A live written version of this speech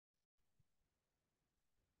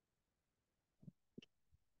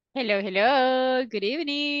Hello, hello. Good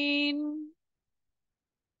evening.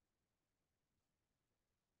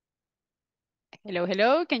 Hello,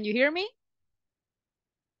 hello. Can you hear me?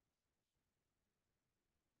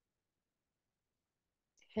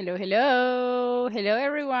 Hello, hello. Hello,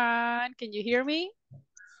 everyone. Can you hear me?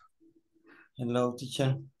 Hello,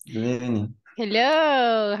 teacher. Good evening.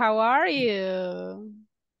 Hello. How are you?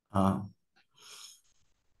 Uh,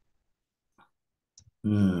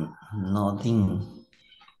 nothing,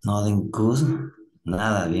 nothing good.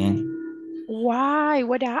 Nada bien. Why?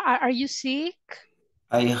 What are you sick?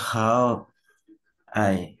 I have,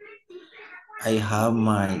 I, I have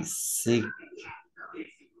my sick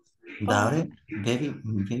Oh, daughter, baby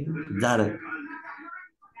daughter,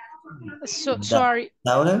 so sorry.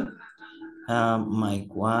 daughter, my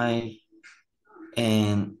wife,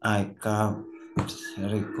 and I can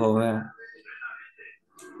recover.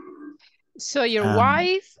 So your Um,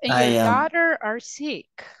 wife and I your am, daughter are sick.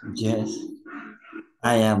 yes,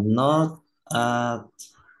 I am not at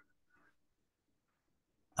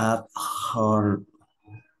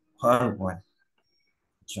her one.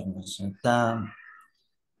 Yo no sé tan-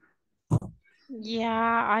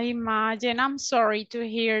 Yeah, I imagine. I'm sorry to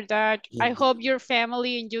hear that. I hope your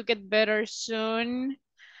family and you get better soon.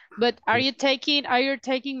 But are you taking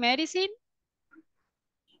medicine?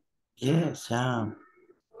 Yes, ya.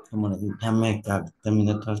 Como le dije, ya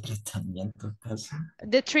terminé todo el tratamiento casi.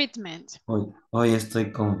 The treatment. Hoy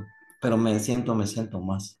estoy pero me siento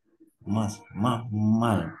más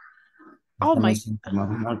mal. Oh Me my, siento más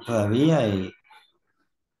mal todavía y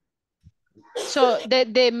so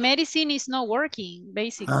the medicine is not working,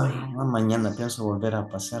 basically. mañana pienso volver a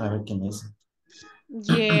pasar a ver qué me dice.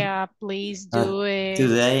 Yeah, please Uh, do it.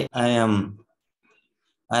 Today I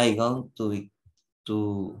going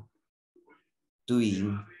to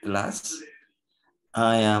doing class.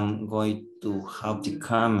 I am going to have the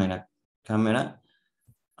camera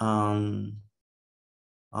on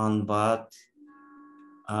but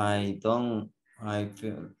I don't. I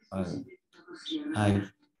feel. I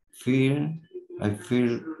feel. I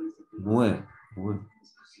feel well. Well.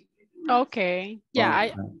 Okay. Yeah,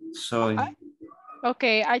 Okay. I Sorry.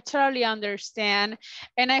 okay, I totally understand.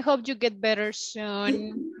 And I hope you get better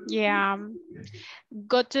soon. Yeah.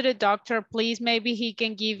 Go to the doctor, please. Maybe he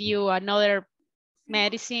can give you another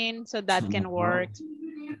medicine so that can work.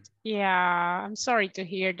 Yeah, I'm sorry to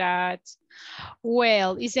hear that.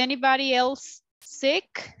 Well, is anybody else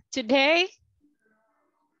sick today?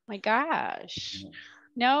 My gosh.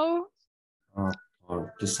 No? O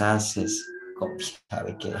quizás es copia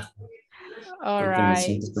de que All porque me right.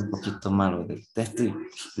 siento un poquito malo de texto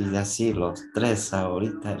y así los tres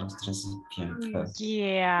ahorita los tres es bien feo.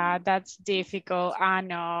 Yeah, that's difficult. I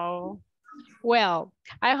know. Well,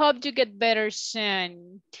 I hope you get better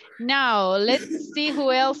soon. Now, let's see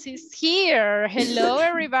who else is here. Hello,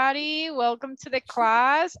 everybody. Welcome to the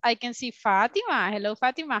class. I can see Fatima. Hello,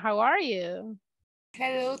 Fatima. How are you?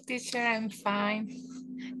 Hello, teacher. I'm fine.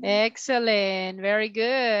 Excellent. Very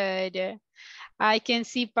good. I can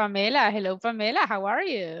see Pamela. Hello, Pamela. How are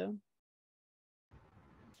you?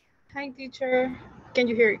 Hi, teacher. Can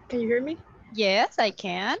you hear me? Yes, I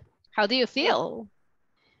can. How do you Oh, feel?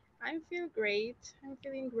 I feel great. I'm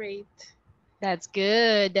feeling great. That's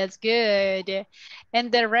good. That's good.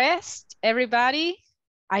 And the rest, everybody?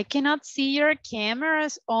 I cannot see your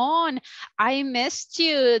cameras on. I missed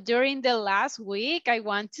you during the last week. I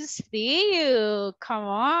want to see you. Come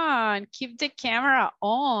on, keep the camera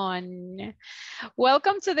on.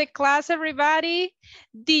 Welcome to the class, everybody.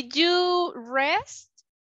 Did you rest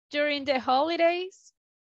during the holidays?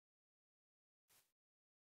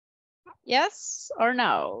 Yes or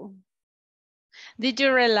no? Did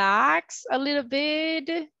you relax a little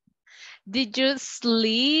bit? Did you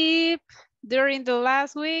sleep during the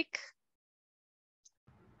last week?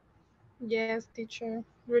 Yes, teacher. Eh,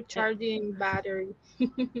 Recharging battery.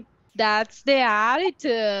 That's the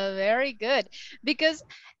attitude. Very good. Because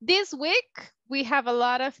this week we have a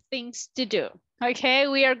lot of things to do. Okay,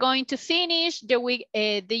 we are going to finish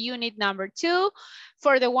the unit number 2.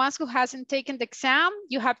 For the ones who hasn't taken the exam,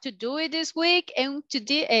 you have to do it this week. And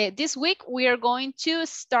this week we are going to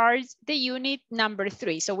start the unit number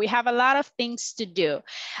 3. So we have a lot of things to do.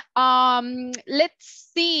 Let's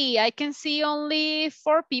see. I can see only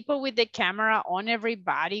 4 people with the camera on.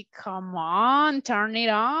 Everybody, come on, turn it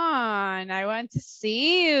on. I want to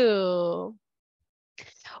see you.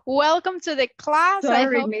 Welcome to the class. I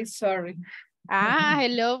Sorry, hope. miss, sorry. Hello,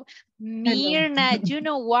 Hello. Mirna. You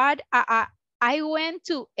know what? I went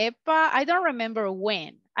to EPA. I don't remember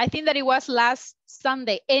when. I think that it was last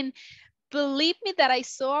Sunday. And believe me that I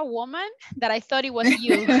saw a woman that I thought it was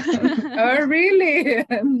you. Oh, really?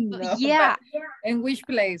 No, Yeah. but in which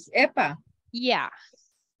place? EPA? Yeah.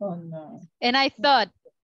 Oh, no. And I thought,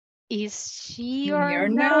 is she or You're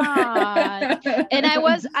not? And I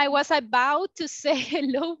was about to say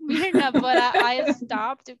hello, Mirna, but I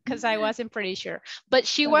stopped because I wasn't pretty sure. But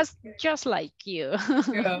she was just like you.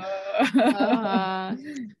 Yeah.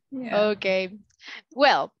 Okay.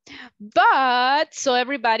 Well, but so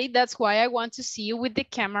everybody, that's why I want to see you with the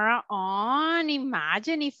camera on.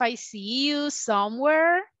 Imagine if I see you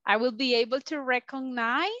somewhere, I will be able to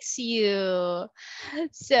recognize you.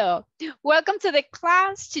 So welcome to the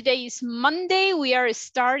class. Today is Monday. We are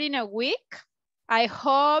starting a week. I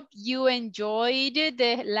hope you enjoyed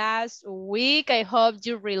the last week. I hope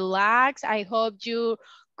you relaxed. I hope you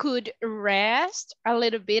could rest a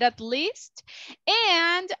little bit at least.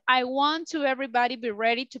 And I want to everybody be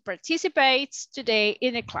ready to participate today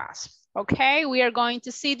in the class. Okay, we are going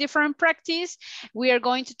to see different practice. We are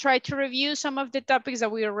going to try to review some of the topics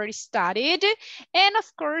that we already studied. And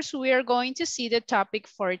of course, we are going to see the topic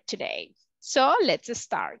for today. So let's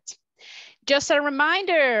start. Just a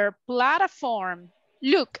reminder, platform.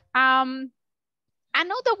 Look, I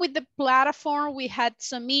know that with the platform, we had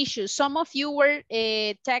some issues. Some of you were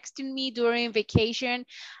texting me during vacation,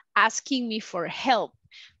 asking me for help.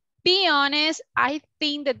 Be honest, I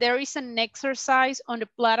think that there is an exercise on the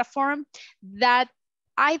platform that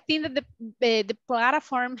I think that the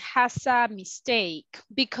platform has a mistake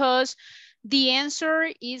because the answer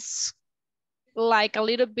is like a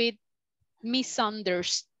little bit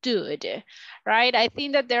misunderstood, right? I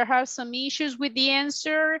think that there are some issues with the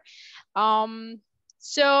answer.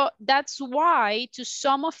 So that's why to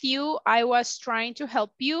some of you, I was trying to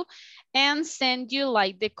help you and send you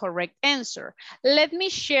like the correct answer. Let me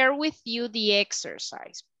share with you the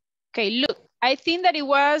exercise. Okay, look, I think that it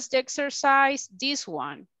was the exercise, this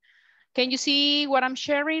one. Can you see what I'm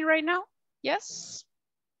sharing right now? Yes?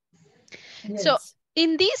 Yes. So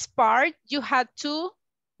in this part, you had to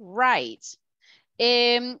write.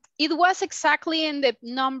 It was exactly in the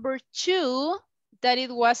number 2 that it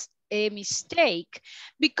was a mistake,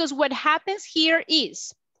 because what happens here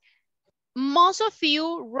is most of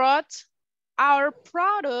you wrote our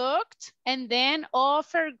product and then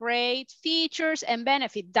offer great features and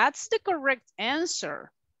benefit. That's the correct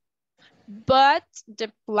answer. But the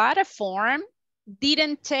platform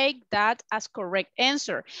didn't take that as correct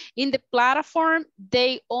answer. In the platform,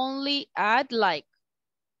 they only add like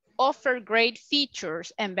offer great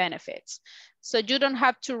features and benefits. So you don't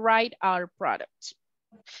have to write our product.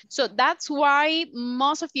 So that's why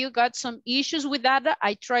most of you got some issues with that.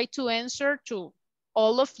 I tried to answer to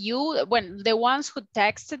all of you, when the ones who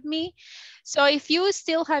texted me. So if you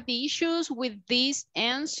still have issues with this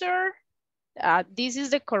answer, this is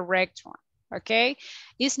the correct one, okay?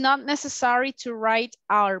 It's not necessary to write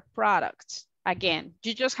our product. Again,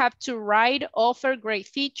 you just have to write offer great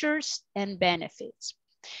features and benefits.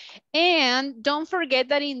 And don't forget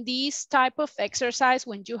that in this type of exercise,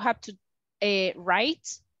 when you have to write,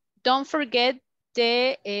 don't forget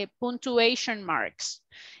the punctuation marks.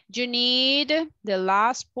 You need the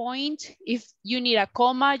last point. If you need a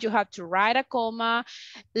comma, you have to write a comma.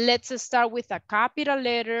 Let's start with a capital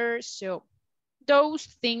letter. So those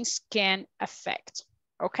things can affect,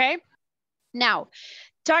 okay? Now,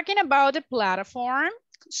 talking about the platform,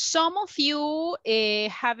 some of you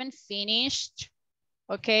haven't finished.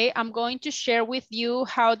 Okay, I'm going to share with you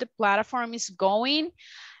how the platform is going.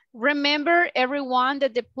 Remember, everyone,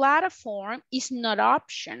 that the platform is not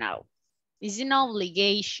optional. It's an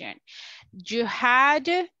obligation. You had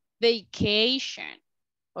vacation,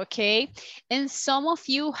 okay? And some of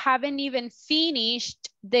you haven't even finished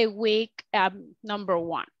the week number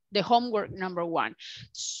 1, the homework number 1.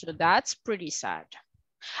 So that's pretty sad.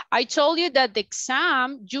 I told you that the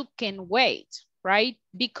exam, you can wait, right?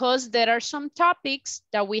 Because there are some topics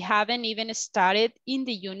that we haven't even started in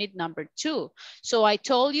the unit number 2. So I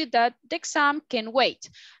told you that the exam can wait.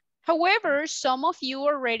 However, some of you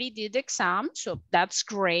already did the exam, so that's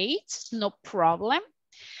great, no problem.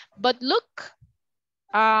 But look,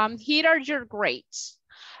 here are your grades.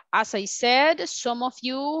 As I said, some of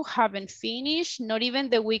you haven't finished, not even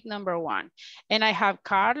the week number 1. And I have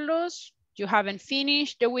Carlos, you haven't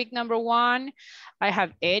finished the week number 1. I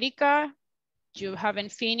have Erica, you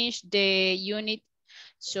haven't finished the unit.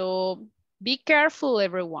 So be careful,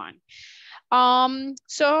 everyone.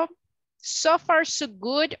 So far so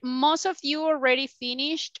good. Most of you already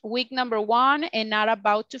finished week number 1 and are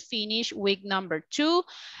about to finish week number 2.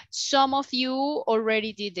 Some of you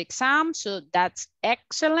already did the exam, so that's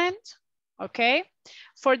excellent. Okay.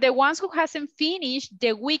 For the ones who hasn't finished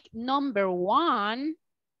the week number 1,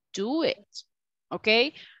 do it,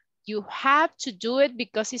 okay? You have to do it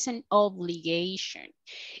because it's an obligation.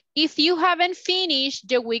 If you haven't finished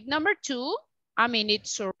the week number 2, I mean,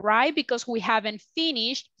 it's all right because we haven't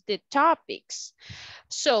finished the topics.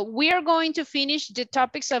 So we are going to finish the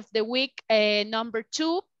topics of the week number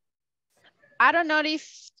 2. I don't know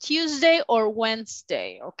if Tuesday or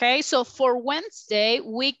Wednesday, okay? So for Wednesday,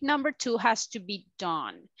 week number 2 has to be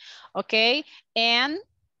done, okay? And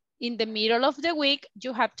in the middle of the week,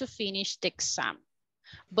 you have to finish the exam,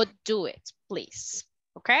 but do it, please,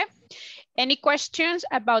 okay? Any questions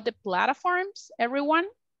about the platforms, everyone?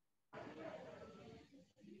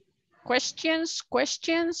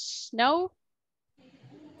 Questions? No?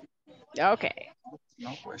 Okay.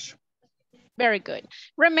 No question. Very good.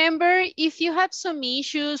 Remember, if you have some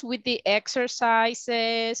issues with the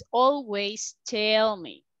exercises, always tell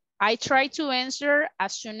me. I try to answer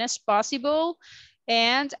as soon as possible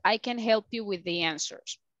and I can help you with the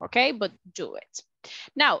answers, okay? But do it.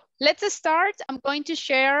 Now, let's start. I'm going to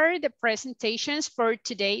share the presentations for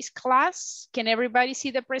today's class. Can everybody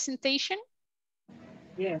see the presentation?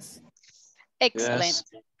 Yes. Excellent. Yes.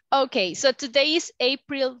 Okay, so today is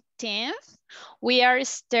April 10th. We are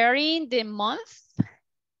starting the month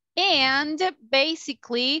and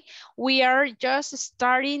basically we are just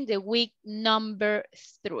starting the week number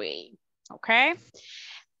 3, okay?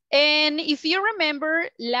 And if you remember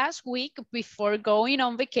last week before going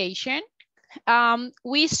on vacation,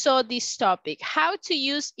 we saw this topic, how to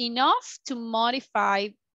use enough to modify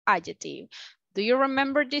adjective. Do you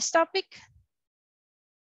remember this topic?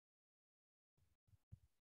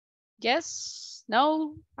 Yes,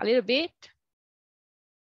 no, a little bit.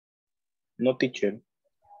 No, teacher.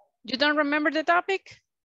 You don't remember the topic?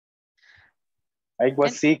 I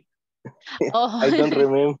was sick. Oh. I don't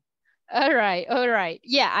remember. All right.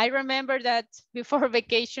 Yeah, I remember that before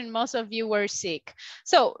vacation, most of you were sick.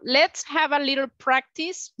 So let's have a little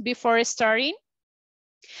practice before starting.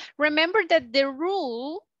 Remember that the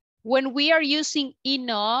rule when we are using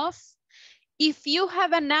enough, if you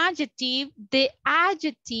have an adjective, the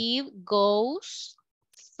adjective goes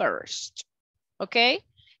first, okay?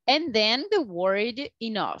 And then the word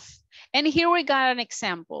enough. And here we got an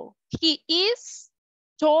example. He is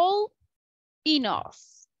tall enough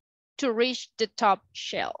to reach the top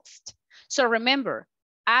shelf. So remember,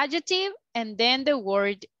 adjective and then the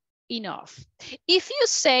word enough. If you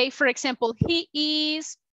say, for example, he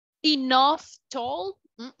is enough tall,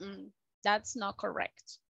 that's not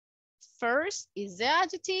correct. First is the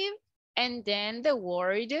adjective and then the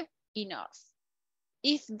word enough.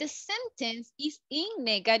 If the sentence is in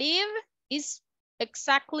negative, it's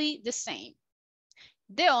exactly the same.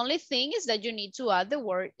 The only thing is that you need to add the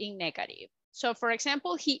word in negative. So for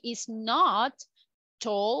example, he is not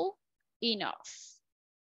tall enough.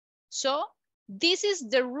 So this is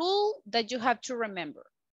the rule that you have to remember.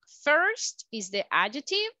 First is the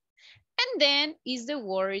adjective and then is the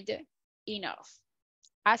word enough.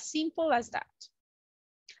 As simple as that.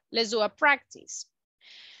 Let's do a practice.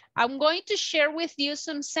 I'm going to share with you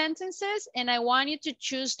some sentences and I want you to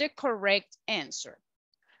choose the correct answer.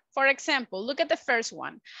 For example, look at the first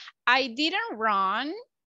one. I didn't run.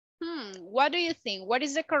 What do you think? What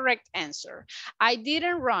is the correct answer? I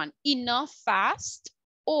didn't run enough fast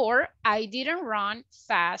or I didn't run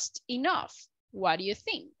fast enough. What do you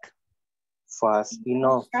think? Fast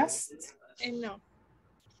enough. Fast. No.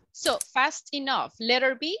 So fast enough.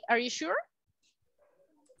 Letter B, are you sure?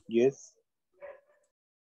 Yes.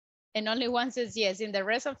 And only one says yes. In the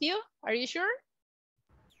rest of you, are you sure?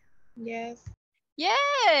 Yes.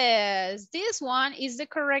 Yes, this one is the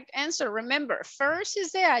correct answer. Remember, first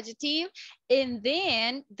is the adjective and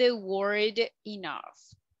then the word enough.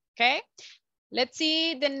 Okay, let's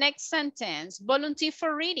see the next sentence. Volunteer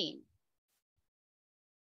for reading.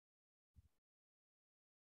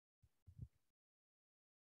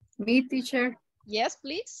 Me, teacher. Yes,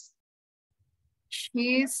 please.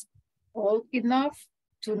 She's old enough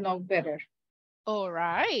to know better. All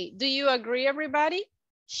right. Do you agree, everybody?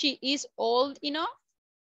 She is old enough?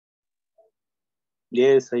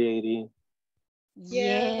 Yes, I agree.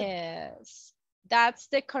 Yes, that's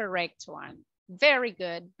the correct one. Very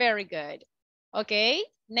good, very good. Okay,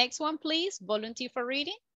 next one, please. Volunteer for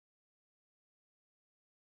reading.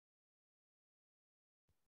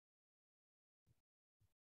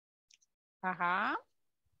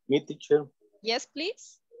 Me, teacher. Yes,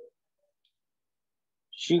 please.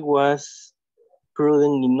 She was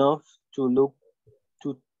prudent enough to look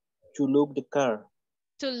the car.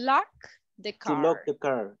 To lock the car. To lock the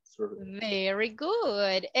car. Sorry. Very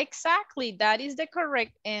good. Exactly. That is the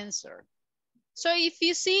correct answer. So if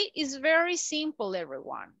you see, it's very simple,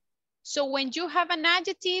 everyone. So when you have an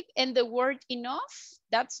adjective and the word enough,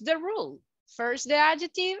 that's the rule. First the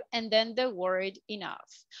adjective and then the word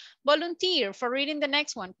enough. Volunteer for reading the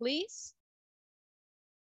next one, please.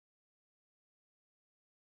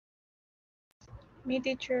 Me,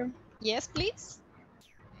 teacher. Yes, please.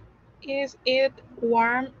 Is it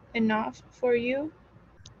warm enough for you?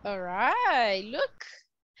 All right, look.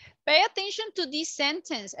 Pay attention to this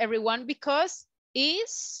sentence, everyone, because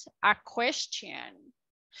it's a question.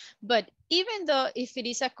 But even though if it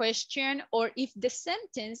is a question or if the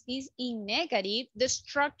sentence is in negative, the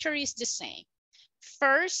structure is the same.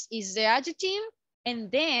 First is the adjective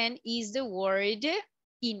and then is the word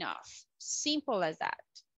enough. Simple as that.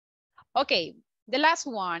 Okay, the last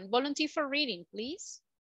one, volunteer for reading, please.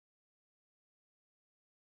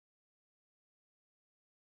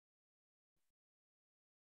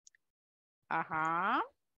 Uh-huh.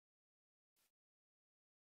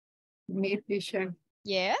 Me, teacher.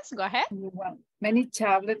 Yes, go ahead. Well, many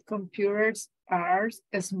tablet computers are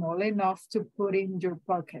small enough to put in your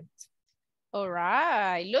pocket. All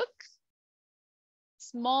right, look.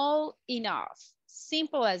 Small enough.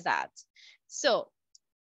 Simple as that. So,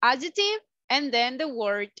 adjective and then the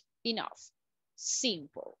word enough.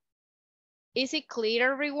 Simple. Is it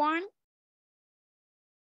clear, everyone?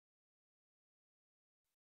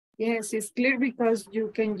 Yes, it's clear because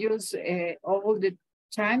you can use all the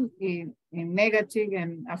time in negative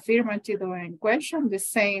and affirmative or in question, the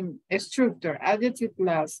same structure, adjective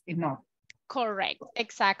plus enough. Correct,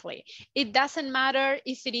 exactly. It doesn't matter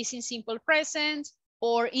if it is in simple present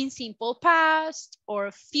or in simple past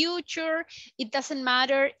or future. It doesn't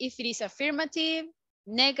matter if it is affirmative,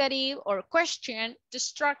 negative, or question, the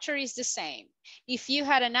structure is the same. If you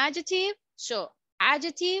had an adjective, so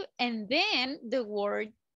adjective and then the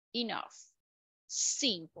word enough.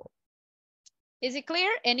 Simple. Is it clear?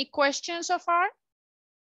 Any questions so far?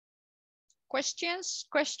 Questions?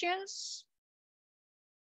 Questions?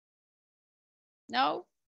 No?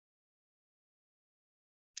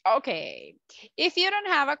 Okay. If you don't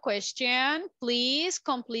have a question, please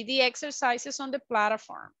complete the exercises on the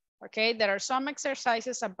platform. Okay, there are some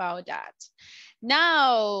exercises about that.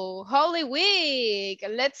 Now, Holy Week.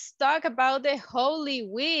 Let's talk about the Holy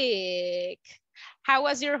Week. How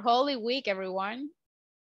was your Holy Week, everyone?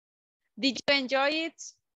 Did you enjoy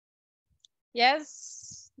it?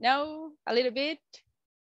 Yes? No? A little bit?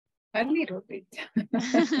 A little bit.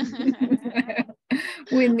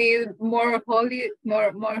 We need more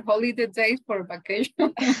holiday days for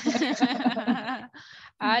vacation.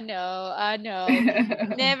 I know.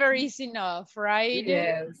 Never is enough, right?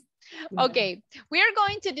 Yes. Okay, we are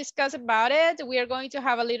going to discuss about it. We are going to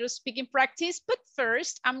have a little speaking practice, but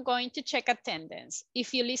first I'm going to check attendance.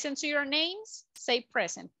 If you listen to your names, say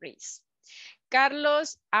present, please.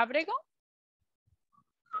 Carlos Abrego.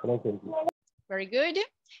 Present. Very good.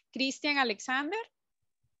 Christian Alexander.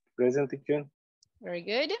 Present, teacher. Very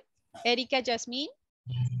good. Erika Jasmine.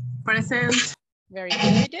 Present. Very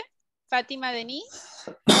good. Fatima Denise.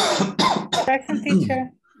 Present,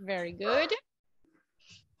 teacher. Very good.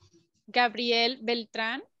 Gabriel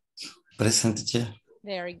Beltrán. Present, teacher.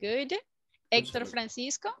 Very good. Héctor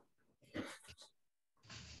Francisco.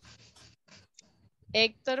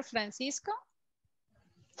 Héctor Francisco.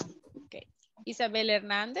 Okay. Isabel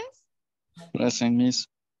Hernández. Present, Miss.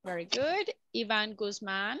 Very good. Iván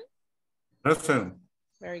Guzmán. Present.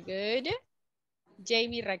 Very good.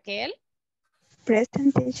 Jamie Raquel.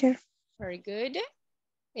 Present, teacher. Very good.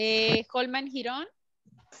 Holman Girón.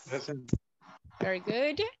 Present. Very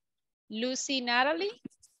good. Lucy Natalie.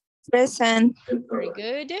 Present. Very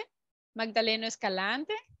good. Magdaleno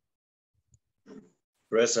Escalante.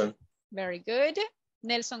 Present. Very good.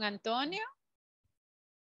 Nelson Antonio.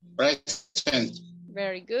 Present.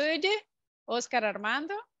 Very good. Oscar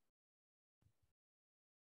Armando.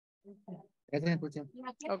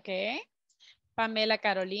 Okay. Pamela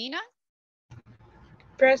Carolina.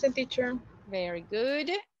 Present, teacher. Very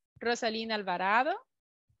good. Rosalina Alvarado.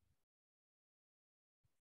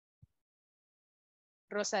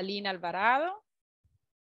 Rosalina Alvarado.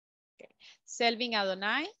 Okay. Selvin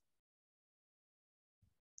Adonai.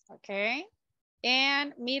 Okay.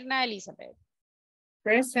 And Mirna Elizabeth.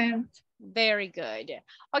 Present. Very good.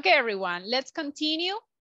 Okay, everyone, let's continue.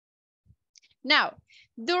 Now,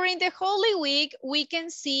 during the Holy Week, we can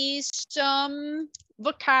see some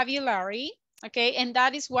vocabulary, okay? And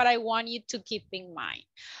that is what I want you to keep in mind.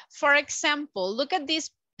 For example, look at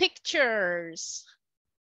these pictures.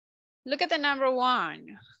 Look at the number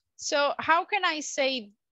one. So how can I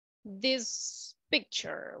say this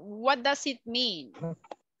picture? What does it mean?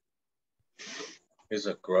 Is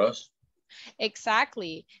a cross.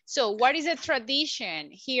 Exactly. So what is a tradition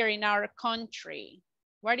here in our country?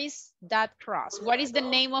 What is that cross? What is the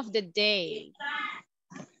name of the day?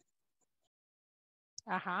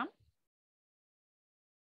 Uh-huh.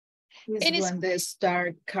 Is when they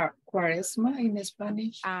start Quaresma in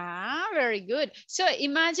Spanish. Ah, very good. So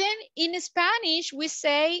imagine in Spanish, we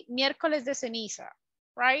say miércoles de ceniza,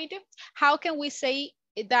 right? How can we say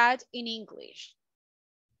that in English?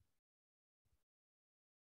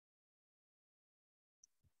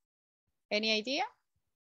 Any idea?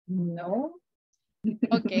 No.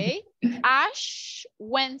 Okay. Ash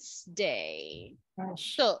Wednesday.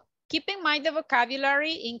 Ash. So keep in mind the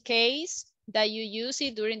vocabulary in case that you use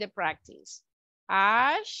it during the practice.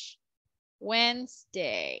 Ash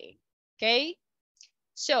Wednesday. Okay.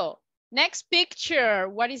 So next picture,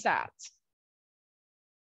 what is that?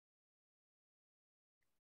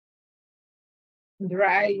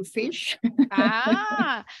 Dry fish.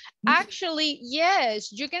 Ah, actually,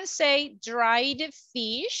 yes, you can say dried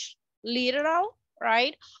fish, literal,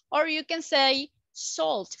 right? Or you can say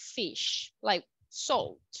salt fish, like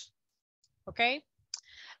salt, okay?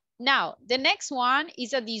 Now, the next one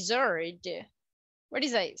is a dessert. What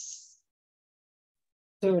is this?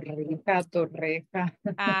 Torreja.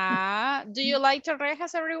 Ah, do you like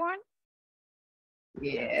torrejas, everyone?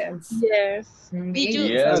 Yes. Yes. Did you,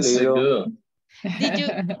 Yes, I do.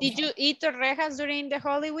 did you eat torrejas during the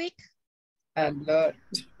Holy Week? A lot.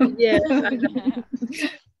 Yes.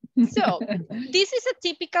 So this is a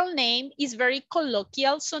typical name, is very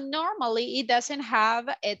colloquial, so normally it doesn't have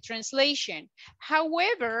a translation.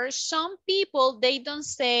 However, some people, they don't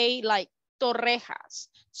say like torrejas.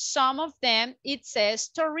 Some of them, it says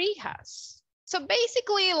torrijas. So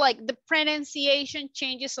basically like the pronunciation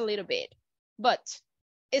changes a little bit, but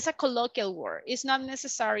it's a colloquial word. It's not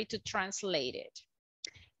necessary to translate it.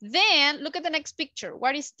 Then look at the next picture.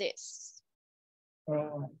 What is this?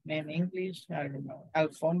 Oh, in English, I don't know.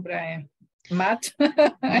 Alfombra, mat.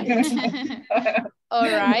 All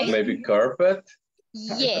right. Maybe carpet.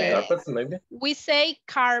 Yeah. Carpets, maybe. We say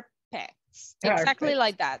carpets. Exactly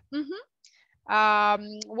like that.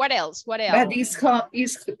 What else? What else? But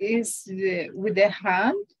is with the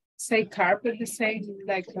hand, say carpet the same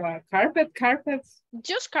like carpets?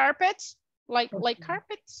 Just carpets, like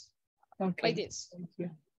carpets, Okay. like this. Thank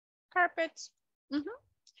you. Carpets.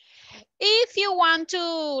 If you want to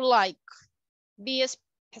like be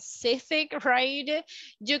specific, right?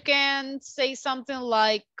 You can say something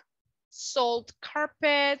like salt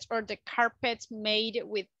carpet, or the carpets made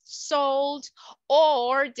with salt,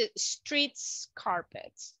 or the streets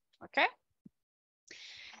carpet. Okay.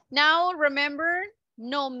 Now remember,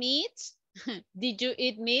 no meat. Did you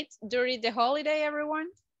eat meat during the holiday, everyone?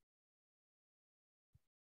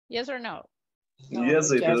 Yes or no? No,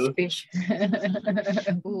 Yes, I just do. fish.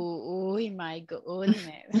 Oh my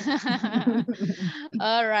goodness.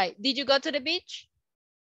 All right. Did you go to the beach?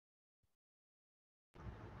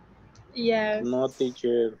 Yes. No,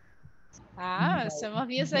 teacher. Ah, some of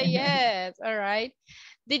you say yes. All right.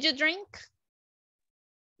 Did you drink?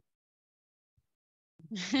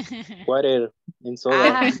 Water in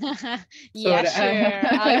soda. Yeah,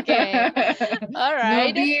 sure. Okay. All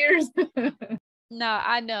right. No beers. No,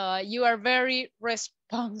 I know you are very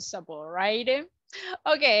responsible, right?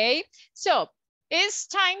 Okay, so it's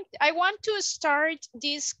time. I want to start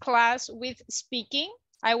this class with speaking.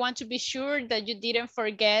 I want to be sure that you didn't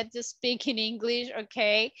forget to speak in English,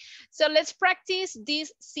 okay? So let's practice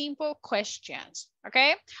these simple questions,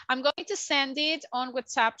 okay? I'm going to send it on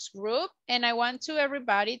WhatsApp's group, and I want to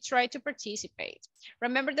everybody try to participate.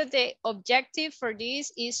 Remember that the objective for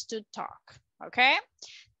this is to talk, okay?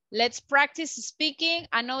 Let's practice speaking.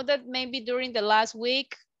 I know that maybe during the last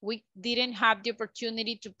week, we didn't have the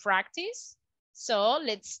opportunity to practice. So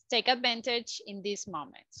let's take advantage in this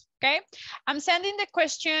moment, okay? I'm sending the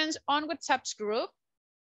questions on WhatsApp's group.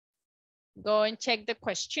 Go and check the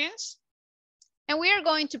questions. And we are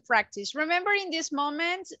going to practice. Remember, in this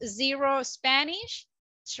moment, 0 Spanish.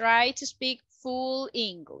 Try to speak full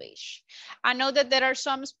English. I know that there are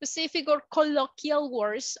some specific or colloquial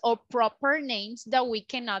words or proper names that we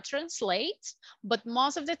cannot translate, but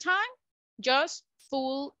most of the time, just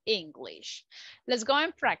full English. Let's go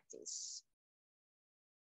and practice.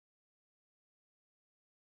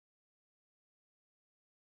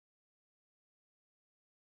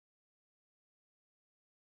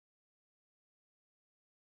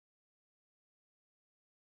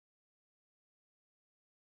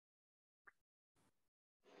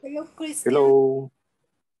 Hello, Christian. Hello.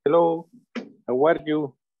 Hello. How are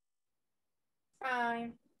you?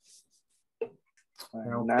 Fine.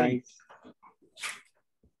 Nice.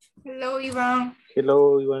 Hello, Ivan.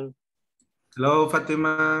 Hello, Ivan. Hello,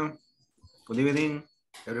 Fatima. Good evening,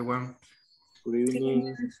 everyone. Good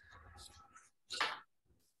evening.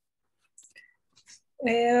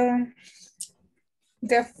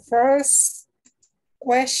 The first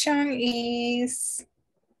question is,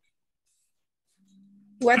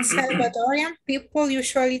 what Salvadorian people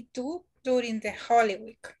usually do during the Holy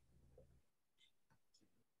Week?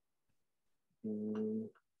 Mm,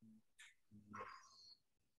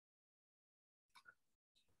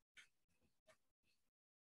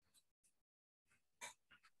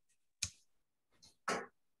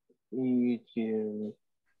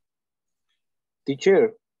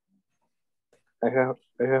 Teacher, I have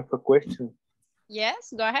a question.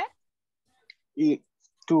 Yes, go ahead.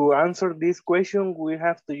 To answer this question, we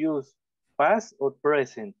have to use past or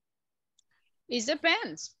present. It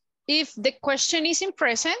depends. If the question is in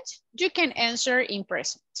present, you can answer in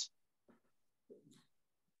present.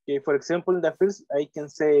 Okay, for example, in the first, I can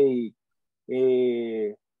say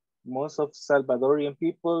most of Salvadorian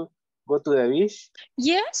people go to the beach.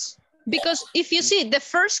 Yes, because if you see the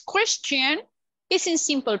first question is in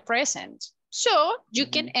simple present. So you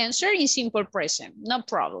can answer in simple present, no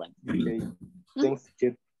problem. Okay, thanks,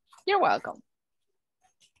 teacher. You're welcome.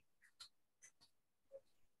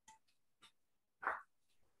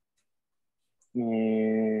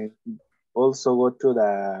 Also go to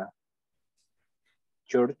the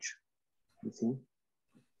church. You see?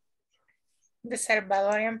 The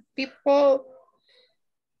Salvadorian people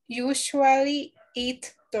usually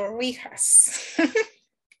eat torrijas.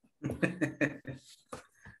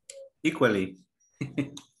 Equally.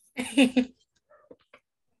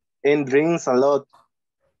 And drinks a lot.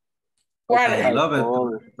 I love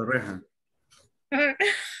alcohol. it. Torreja.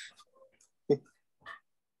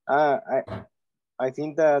 I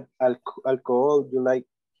think that alcohol, you like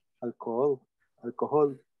alcohol.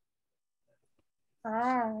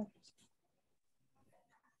 Oh.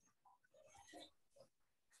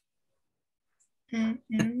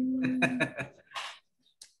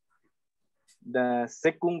 The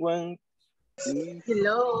second one is...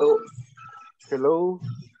 Hello. Hello.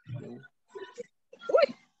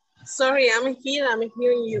 Sorry, I'm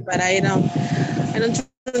hearing you, but I don't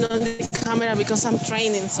turn on the camera because I'm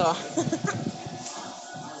training, so.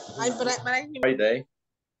 but I Friday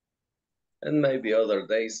and maybe other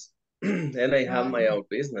days. And I have my own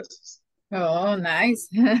businesses. Oh, nice.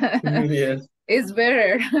 Yes. It's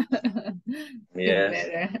better. Yes.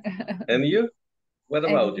 It's better. And you? What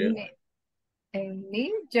about you? And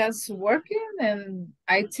me just working in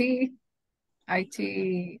IT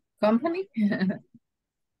company.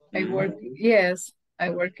 I work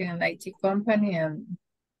in an IT company and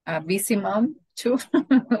a busy mom too.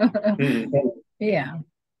 Yeah.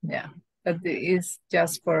 But it's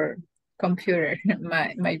just for computer,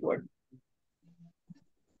 my work.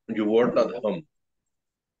 You work at home?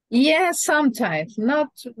 Yeah, sometimes,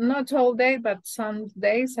 not all day, but some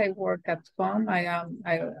days I work at home.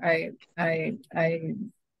 I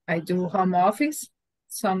do home office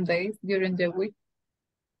some days during the week.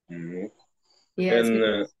 Mm-hmm. Yes.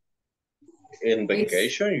 And in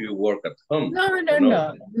vacation, you work at home?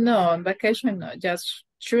 No, on vacation, no, just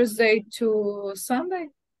Tuesday to Sunday.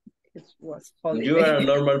 It was holiday. You are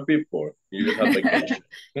normal people. You have vacation.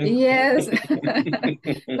 Yes,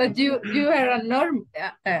 but you are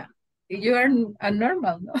a you are a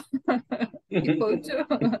normal, no? People too.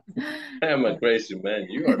 I'm a crazy man.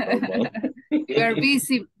 You are normal. You are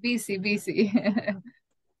busy.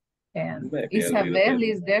 And Maybe Isabel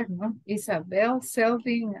is there, no? Isabel,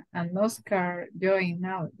 Selvin, and Oscar join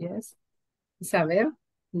now, yes? Isabel,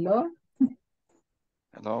 hello?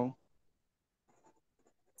 Hello.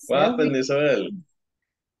 What happened, Isabel?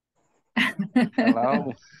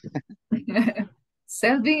 Hello.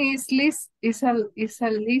 Selvin is a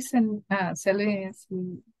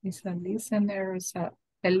listener.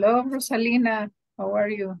 Hello, Rosalina. How are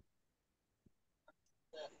you?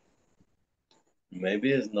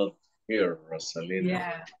 Maybe it's not here, Rosalina.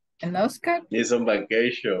 Yeah. And Oscar? He's on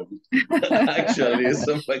vacation. Actually, he's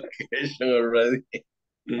on vacation already.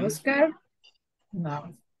 Oscar?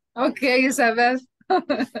 No. Okay, Isabel.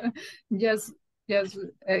 just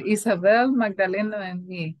Isabel, Magdalena, and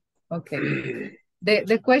me. Okay.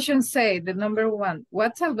 The question say, the number one,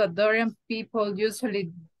 what Salvadorian people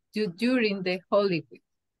usually do during the Holy Week?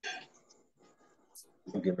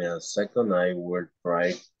 Give me a second. I will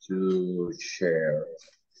try to share.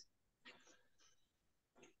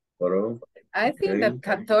 Photo. I think that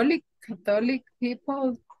Catholic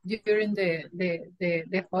people during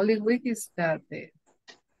the Holy Week is that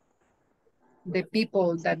the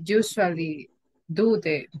people that usually do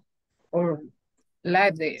or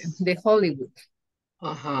live the Holy Week.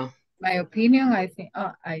 Uh-huh. my opinion, I think,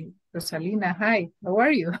 Rosalina, hi, how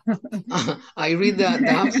are you? I read the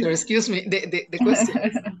answer, excuse me, the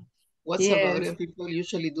question. What Yes. Salvadorian people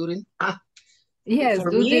usually doing? Yes, For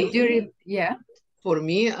do me, the during, yeah. For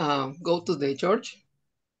me, go to the church,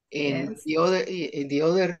 and Yes. the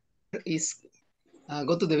other is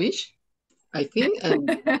go to the beach, I think. And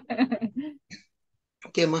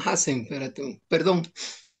 ¿qué más hacen? Espérate, perdón.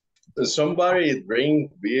 Somebody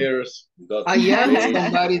drink beers. Yeah,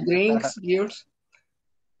 somebody drinks beers.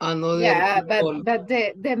 Another Yeah, people. but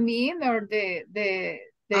the mean or the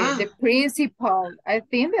principal, I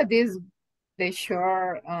think that is the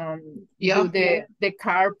shore, Yeah. do the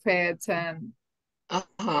carpets and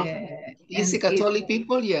Is it Catholic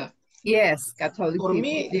people? Yeah. Yes, Catholic For people.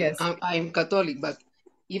 me, Yes. I'm Catholic, but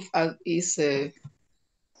if is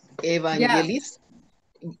evangelist,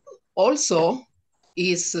 also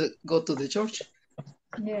is go to the church.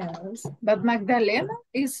 Yes, but Magdalena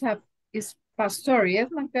is pastor, yes,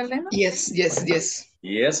 Magdalena? Yes.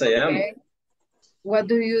 Yes, I am. Okay. What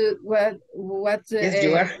do you Yes,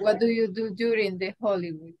 you are. what do you do during the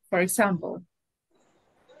Holy Week, for example?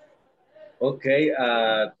 Okay,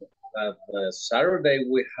 at Saturday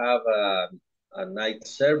we have a night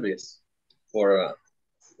service for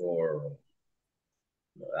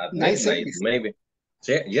at Night midnight, service. maybe.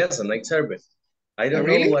 Yes, a night service. I don't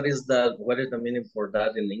know Really? what is the meaning for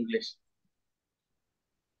that in English.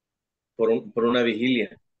 Por una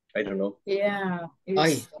vigilia. I don't know. Yeah.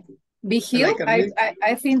 Ay. Vigil? Like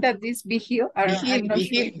I think that this vigil. I'm not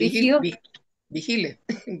sure. Vigil. Vigile.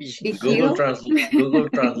 Google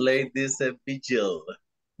translate this vigil.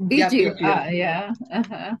 Vigil. Yeah, Yeah.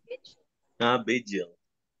 Uh-huh. Vigil.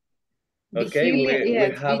 Okay, we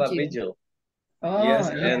have a vigil. Oh, yes,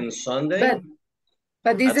 yeah. and Sunday.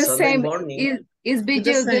 But it's the Sunday same. Morning, is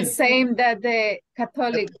vigil the same that the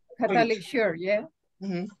Catholic church? Yeah.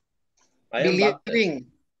 Mm-hmm. I am believing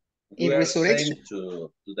in resurrection to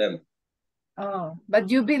them. Oh, but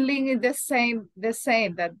you believe in the same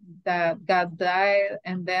that God died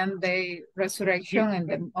and then the resurrection and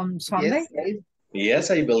then on Sunday? Yes,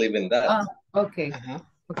 I believe in that. Okay.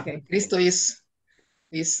 Okay. Cristo is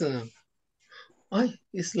it's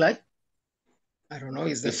like, I don't know,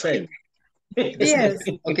 is the same. Yes.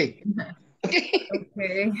 Okay.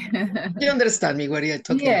 Okay. You understand me what you're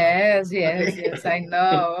talking about? about? Yes, I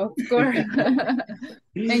know, of course.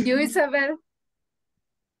 And you, Isabel?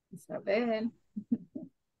 Isabel,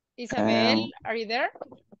 are you there?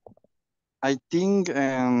 I think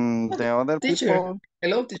the other people.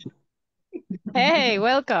 Hello, teacher. Hey,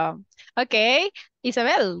 welcome. Okay,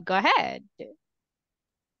 Isabel, go ahead.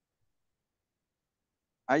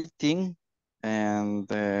 I think and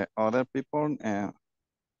the other people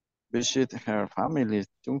visit her family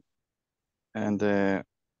too, and the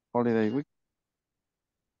holiday week.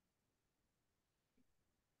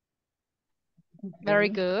 Very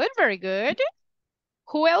good, very good.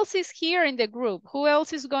 Who else is here in the group? Who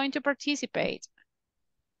else is going to participate?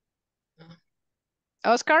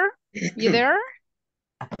 Oscar, you there?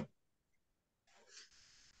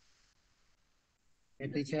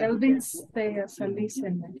 Selvin stay as a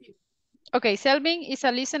listener. Okay, Selvin is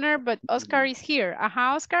a listener, but Oscar is here.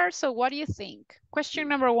 Oscar, so what do you think? Question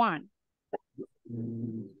number 1.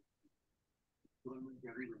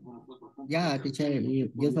 Yeah, teacher,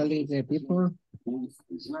 usually the people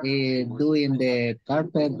doing the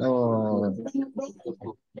carpet or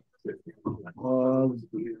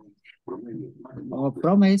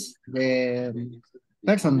promise the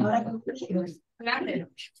person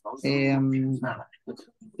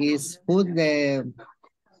is put the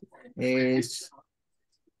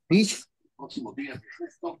fish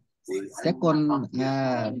second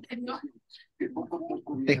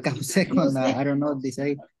pescado second I don't know this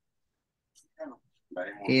say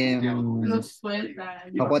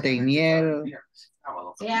popote y miel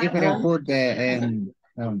different food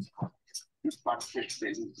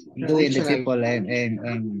doing the people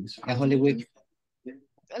and Holy Week.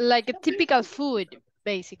 Like a typical food,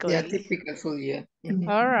 basically. Yeah, typical food, yeah.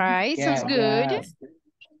 All right, sounds good.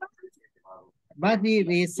 But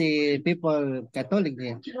these people Catholic,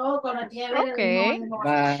 yeah. Okay.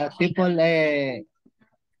 But people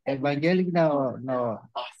evangelic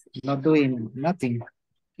not doing nothing.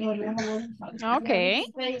 Okay,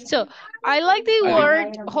 so I like the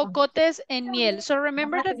word jocotes en miel. So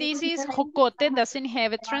remember that this is jocote doesn't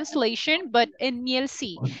have a translation, but en miel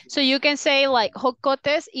sí. So you can say like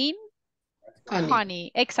jocotes in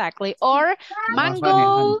honey, exactly, or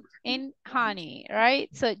mango in honey, right?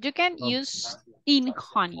 So you can use in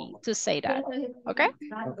honey to say that. Okay?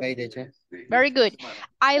 Okay, teacher. Very good.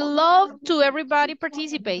 I love to everybody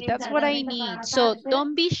participate. That's what I need. So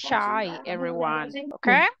don't be shy, everyone.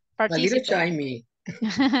 Okay? A little Participate. shy me.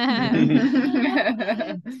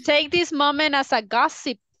 Take this moment as a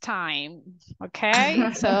gossip time.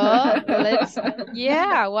 Okay? So let's,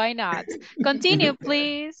 yeah, why not? Continue,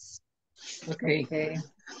 please. Okay.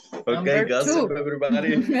 Okay, gossip,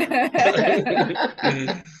 everybody.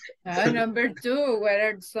 Number 2, what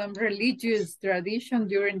are some religious traditions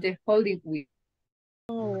during the Holy Week?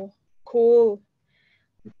 Oh, cool.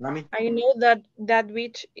 Mommy? I know that that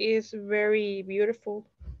beach is very beautiful.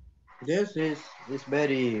 Yes, it's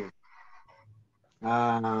very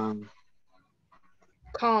Calm.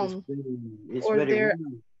 it's Or very there,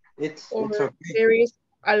 warm. It's or okay. there is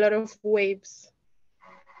a lot of waves.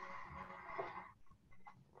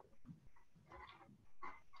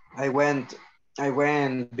 I went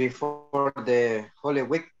before the Holy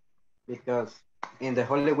Week because in the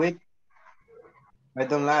Holy Week I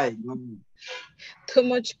don't like Too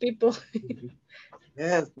much people.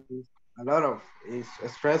 yes, it's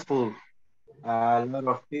it's stressful. A lot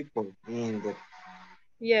of people in the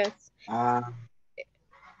Yes. and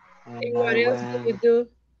And I what else do we do?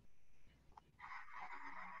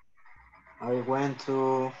 went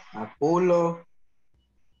to Apollo.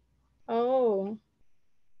 Oh,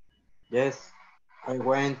 Yes, I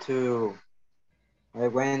went to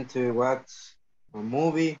watch a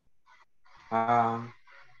movie. Um,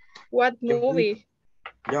 what John Wick, movie?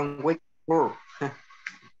 John Wick 4.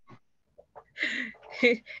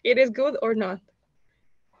 It is good or not?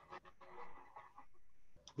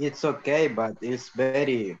 It's okay, but it's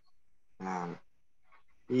very fake.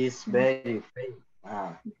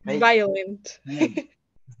 Violent. It's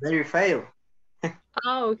very fail.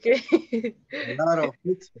 Oh, okay. A lot of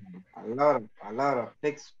fiction. A lot of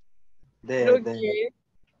fiction. The Okay.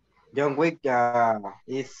 John Wick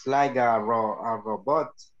is like a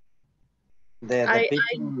robot. The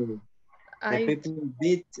people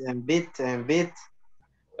beat and beat and beat.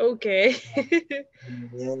 Okay.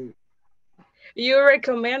 Yeah. You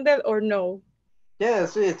recommend it or no?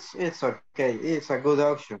 Yes, it's okay. It's a good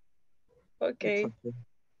option. Okay. Okay.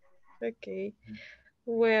 Okay.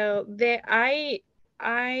 Well,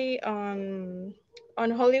 on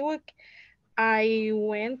Hollywood, I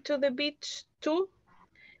went to the beach too.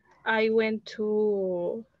 I went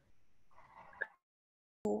to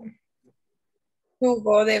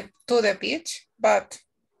go to the beach, but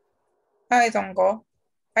I don't go.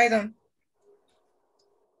 I don't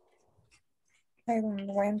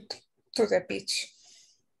went to the beach.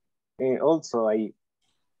 Also, I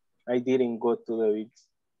didn't go to the beach.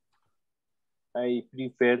 I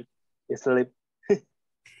prefer sleep.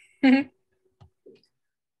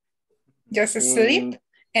 Just sleep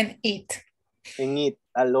and eat. And eat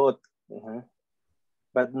a lot.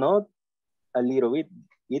 But not a little bit,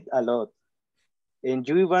 eat a lot. And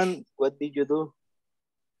you, Ivan, what did you do?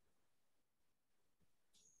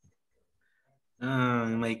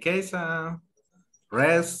 In my case,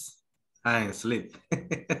 rest and sleep.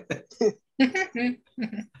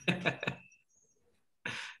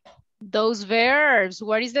 Those verbs,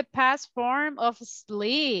 what is the past form of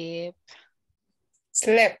sleep?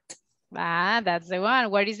 Slept. Ah, that's the one.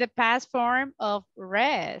 What is the past form of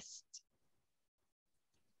rest?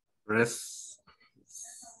 Rest.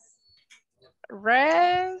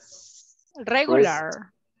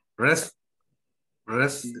 Regular. Rested.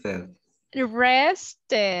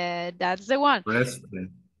 Rested. That's the one. Rested.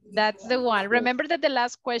 That's the one. Remember that the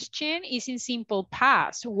last question is in simple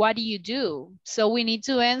past. What do you do? So we need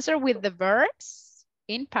to answer with the verbs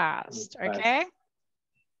in past, okay?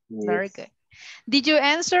 Yes. Very good. Did you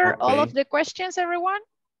answer all of the questions, everyone?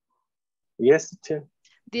 Yes, teacher.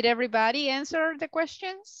 Did everybody answer the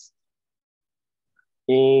questions?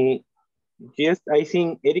 Yes, I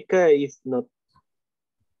think Erika is not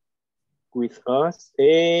with us.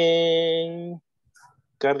 And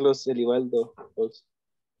Carlos Elivaldo also.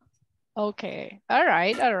 Okay. All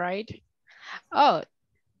right. All right. Oh.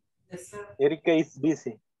 Erika is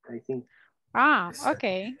busy, I think. Ah,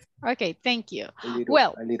 okay. Okay, thank you. A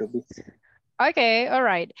little bit. Okay, all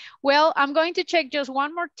right. Well, I'm going to check just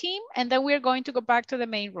one more team and then we're going to go back to the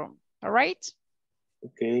main room. All right?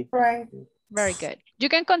 Okay. Right. Very good. You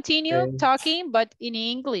can continue talking, but in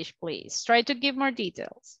English, please. Try to give more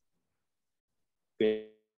details. Okay.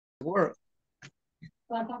 Work.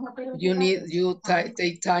 You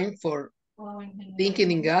take time for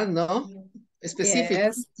thinking in God, no? A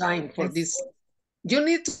specific time for this. You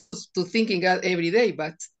need to think in God every day,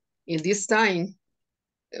 but in this time,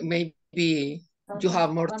 maybe you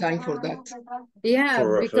have more time for that. Yeah,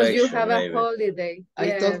 For because you reflection, have a maybe. holiday.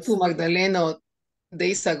 I talked to Yes. Magdalena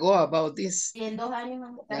days ago about this.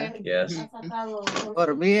 Yes.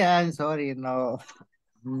 For me, I'm sorry, no,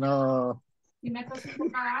 no, You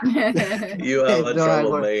have a no,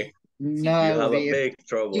 trouble, May. no, You have a agree. big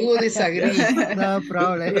trouble. You disagree. Yes. No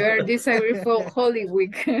problem. You are disagree for Holy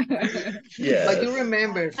Week. Yes. But you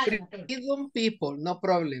remember, freedom people, no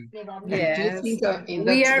problem. If you Yes. think in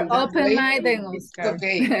We that, are in that way, open-minded, it's Oscar.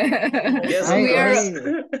 okay. Yes, I of We are, course.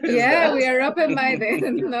 Is yeah, that? we are open-minded.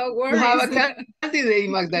 No You have worries. a candidate,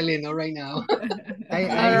 Magdalena, right now. I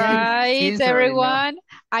All right, sincerely no. everyone.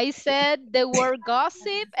 I said the word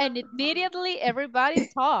gossip and immediately everybody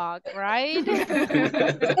talk, right?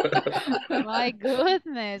 My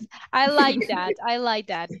goodness. I like that. I like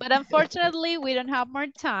that. But unfortunately, we don't have more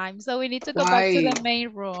time. So we need to go back to Why? the main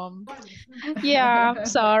room. Yeah,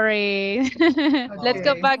 sorry. Let's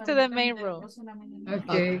go Okay. back to the main room.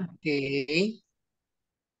 Okay. Okay.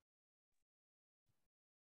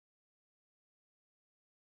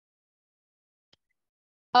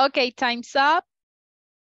 Okay, time's up.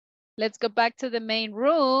 Let's go back to the main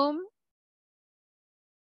room.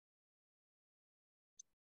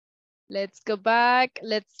 Let's go back.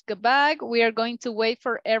 Let's go back. We are going to wait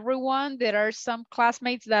for everyone. There are some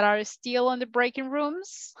classmates that are still on the breaking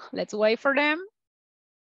rooms. Let's wait for them.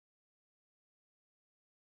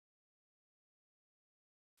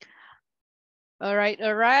 All right.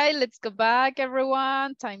 Let's go back,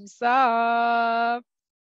 everyone. Time's up.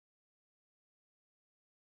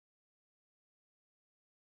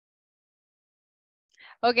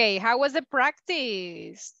 Okay, how was the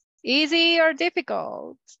practice? Easy or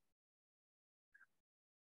difficult?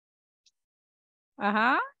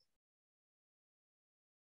 Uh-huh.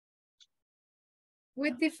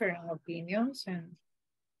 With different opinions and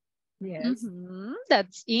yes.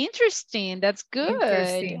 That's interesting. That's good.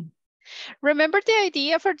 Interesting. Remember, the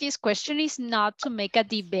idea for this question is not to make a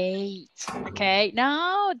debate, okay?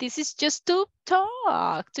 No, this is just to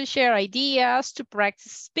talk, to share ideas, to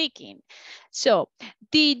practice speaking. So,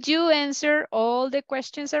 did you answer all the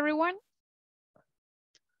questions, everyone?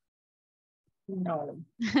 No.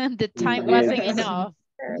 The time Yes. wasn't enough.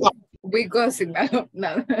 We gossip.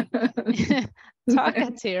 No.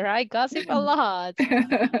 Talkative, right? Gossip a lot.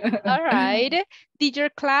 All right. Did your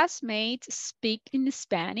classmates speak in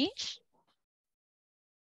Spanish?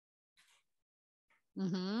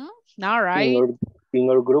 All right. In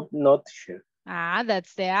our group, not sure. Ah,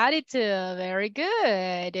 that's the attitude. Very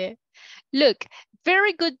good. Look,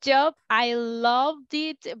 very good job. I loved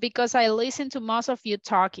it because I listened to most of you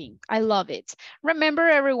talking. I love it. Remember,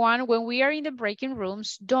 everyone, when we are in the breaking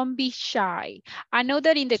rooms, don't be shy. I know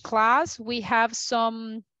that in the class, we have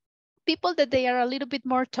some people that they are a little bit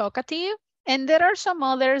more talkative, and there are some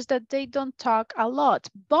others that they don't talk a lot,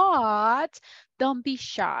 but don't be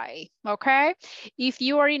shy, okay? If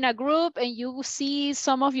you are in a group and you see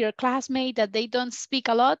some of your classmates that they don't speak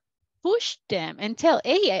a lot, push them and tell,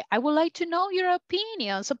 hey, I would like to know your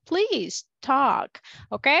opinion, so please talk,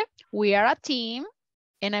 okay? We are a team,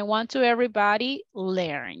 and I want to everybody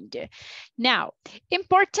learned. Now,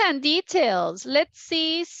 important details. Let's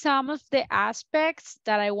see some of the aspects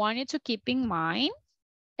that I want you to keep in mind.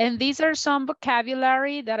 And these are some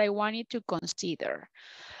vocabulary that I want you to consider.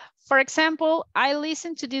 For example, I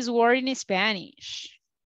listened to this word in Spanish.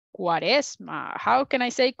 Cuaresma. How can I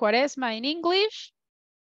say cuaresma in English?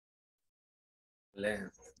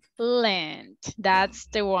 Lent. Lent. That's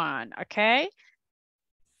the one, okay?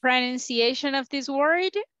 Pronunciation of this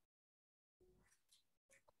word?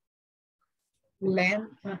 Lent.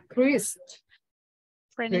 Christ.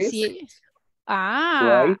 Pronunciation.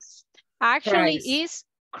 Ah, Christ. actually Christ. is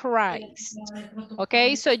Christ.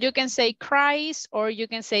 Okay, so you can say Christ or you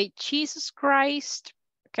can say Jesus Christ.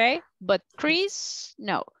 Okay, but Chris,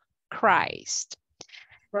 no, Christ.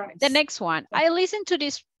 Christ. The next one, I listen to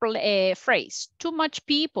this phrase, too much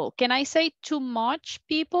people. Can I say too much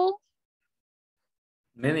people?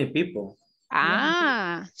 Many people.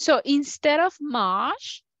 Ah, so instead of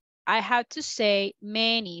much, I have to say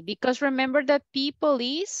many, because remember that people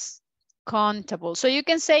is countable. So you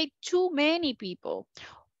can say too many people.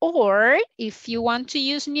 Or if you want to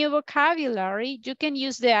use new vocabulary, you can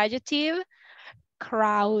use the adjective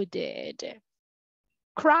crowded.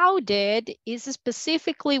 Crowded is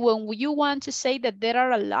specifically when you want to say that there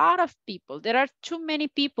are a lot of people, there are too many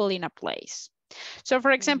people in a place. So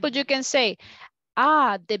for example, you can say,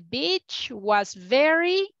 the beach was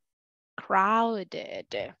very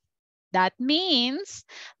crowded. That means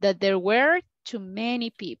that there were too many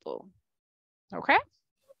people, okay?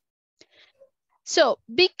 So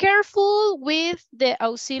be careful with the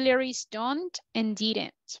auxiliaries don't and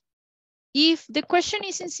didn't. If the question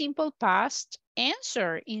is in simple past,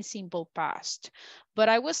 answer in simple past. But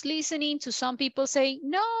I was listening to some people say,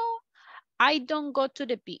 no, I don't go to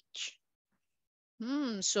the beach.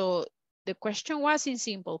 So the question was in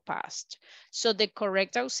simple past. So the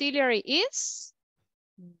correct auxiliary is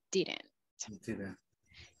didn't. Didn't.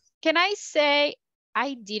 Can I say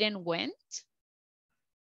I didn't went?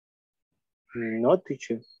 No,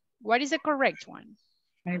 teacher. What is the correct one?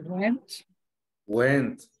 I went.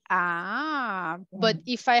 Went. But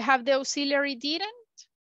if I have the auxiliary didn't?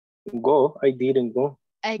 Go, I didn't go.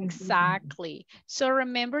 Exactly. So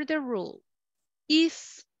remember the rule.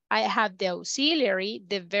 If I have the auxiliary,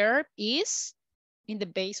 the verb is in the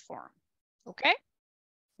base form. Okay?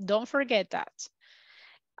 Don't forget that.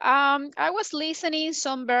 I was listening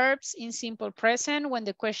some verbs in simple present when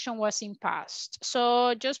the question was in past.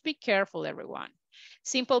 So just be careful, everyone.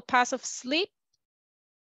 Simple past of sleep.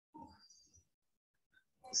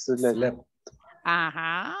 Slept.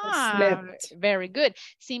 Slept. Very good.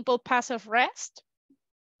 Simple past of rest.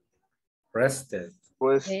 Rested.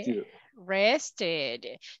 Rested. Rested.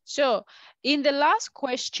 So in the last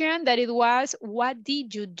question that it was, what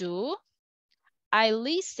did you do? I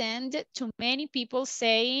listened to many people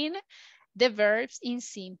saying the verbs in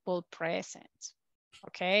simple present.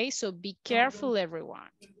 Okay, so be careful, everyone.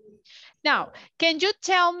 Now, can you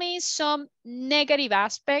tell me some negative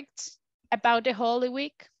aspects about the Holy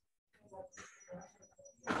Week?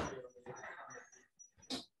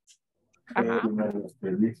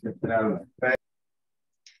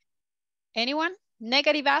 Anyone?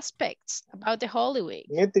 Negative aspects about the Holy Week?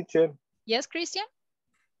 Yeah, teacher. Yes, Christian?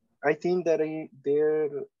 I think that there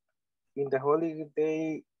in the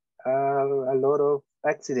holiday are a lot of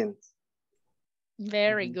accidents.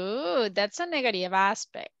 Very good. That's a negative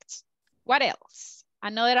aspect. What else?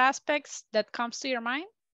 Another aspect that comes to your mind?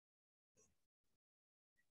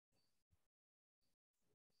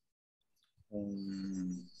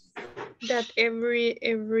 That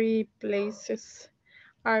every places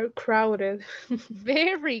are crowded.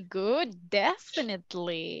 Very good,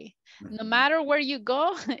 definitely. No matter where you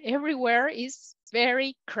go, everywhere is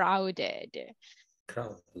very crowded.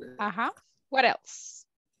 Crowded. What else?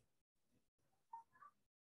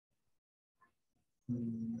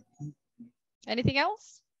 Anything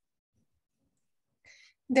else?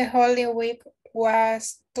 The Holy Week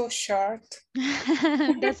was too short.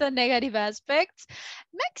 That's a negative aspect.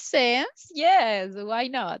 Makes sense. Yes, why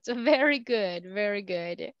not? Very good, very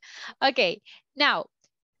good. Okay, now,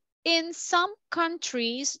 in some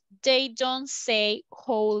countries, they don't say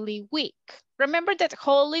Holy Week. Remember that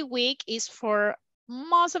Holy Week is for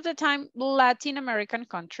most of the time Latin American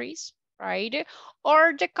countries, right?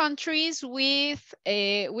 Or the countries with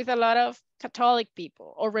a lot of Catholic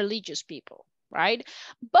people or religious people, right?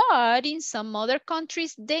 But in some other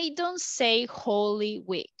countries, they don't say Holy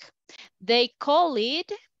Week. They call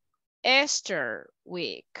it Easter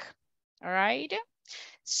Week, all right?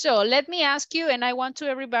 So let me ask you, and I want to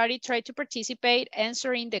everybody try to participate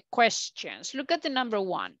answering the questions. Look at the number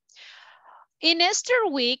 1. In Easter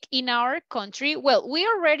week in our country, well, we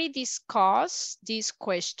already discussed this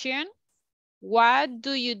question. What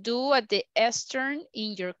do you do at the Easter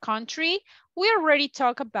in your country? We already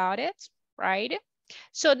talked about it, right?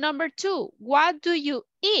 So number 2, what do you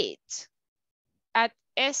eat at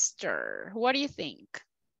Easter? What do you think?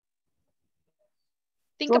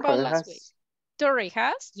 Think about last week.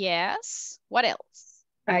 Torrijas, yes. What else?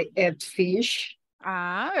 I ate fish.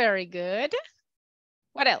 Very good.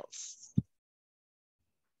 What else?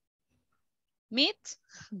 Meat?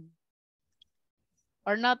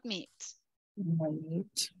 Or not meat? No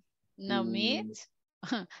meat. No meat?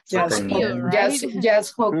 Just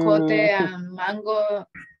jocote and mango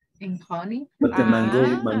in honey. Mango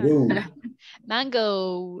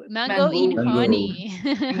in honey.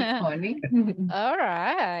 In honey. All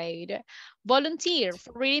right. Volunteer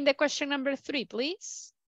for reading the question number 3,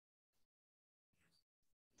 please.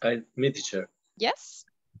 Me, teacher. Yes.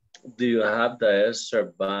 Do you have the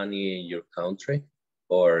Easter bunny in your country,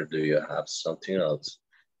 or do you have something else?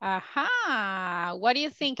 What do you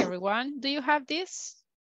think, everyone? Do you have this?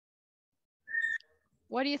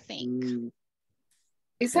 What do you think?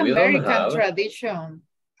 It's American tradition.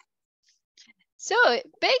 So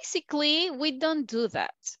basically, we don't do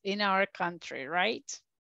that in our country, right?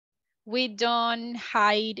 We don't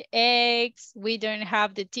hide eggs. We don't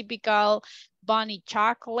have the typical bunny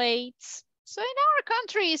chocolates. So in our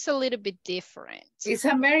country, it's a little bit different. It's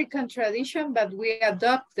American tradition, but we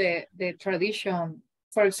adopt the tradition.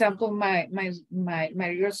 For example, my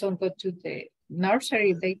real son go to the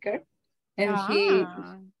nursery daycare, And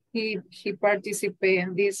he participated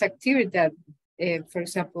in this activity that, for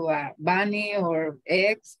example, Bunny or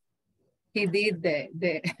X, he did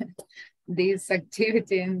this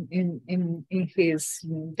activity in his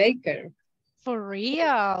baker. For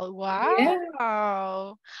real, wow.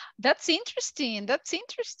 Yeah. That's interesting, that's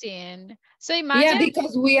interesting. So imagine. Yeah,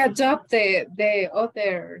 because we adopt the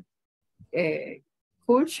other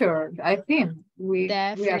culture, I think. We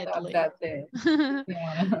adopt that. Yeah.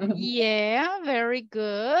 Yeah, very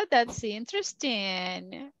good. That's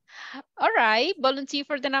interesting. All right, volunteer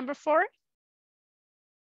for the number 4.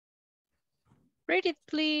 Read it,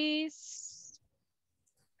 please.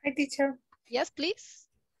 Hi, teacher. Yes, please.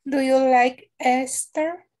 Do you like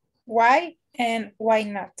Esther? Why and why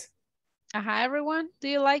not? Hi, everyone. Do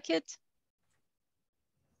you like it?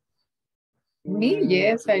 Me,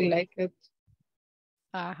 yes, I like it.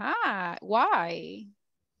 Why?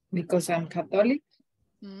 Because I'm Catholic.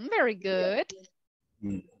 Very good.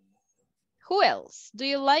 Who else? Do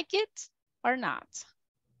you like it or not?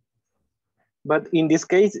 But in this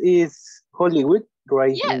case, is Hollywood,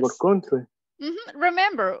 right? Yes. In our country.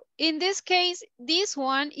 Remember, in this case, this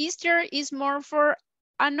one, Easter, is more for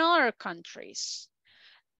another countries.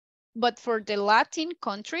 But for the Latin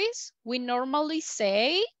countries, we normally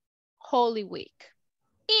say Holy Week.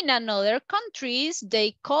 In another countries,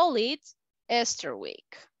 they call it Easter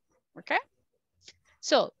week. Okay?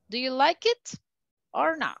 So, do you like it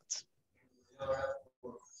or not?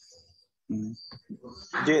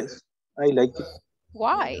 Yes, I like it.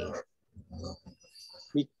 Why?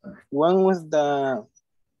 One was the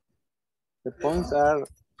points are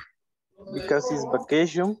because it's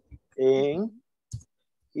vacation and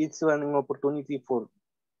it's an opportunity for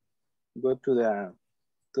go to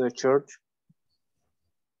the church.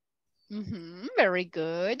 Very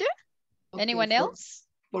good. Okay, Anyone else?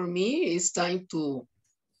 For me, it's time to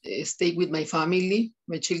stay with my family,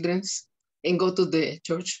 my children, and go to the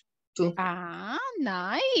church too.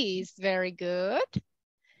 Nice. Very good.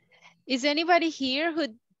 Is anybody here who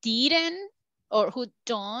didn't or who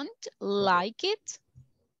don't like it?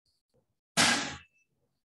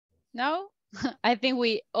 No? I think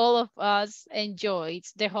all of us enjoyed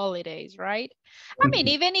the holidays, right? I mean,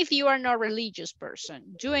 even if you are not a religious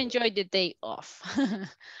person, you enjoy the day off.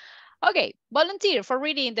 Okay, volunteer for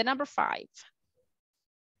reading the number 5.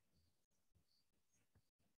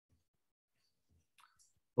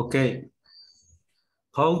 Okay.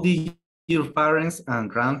 How did your parents and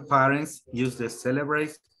grandparents used to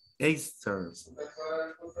celebrate Easter?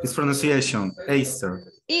 Its pronunciation, Easter.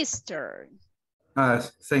 Easter.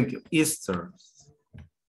 Thank you, Easter.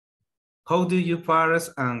 How do your parents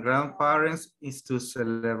and grandparents is to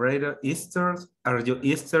celebrate Easter? Are your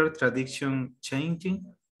Easter tradition changing?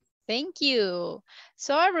 Thank you.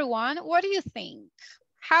 So everyone, what do you think?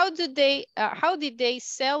 How did they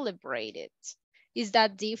celebrate it? Is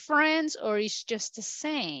that different or is just the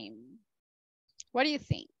same? What do you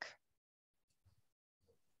think?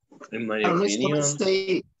 In my opinion.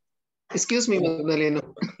 Excuse me, Magdalena.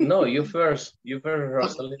 No, you first. You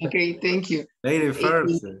first, Rosalinda. Okay, thank you. Lady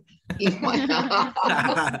first.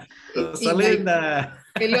 Rosalinda.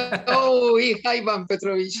 Hello, hi, Ivan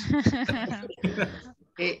Petrovich.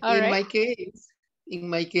 In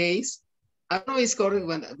my case, I don't know it's correct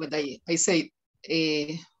when I say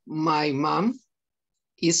my mom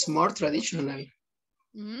is more traditional.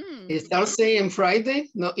 Thursday and Friday,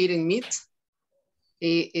 not eating meat,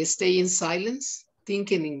 stay in silence,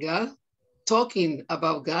 thinking in God, talking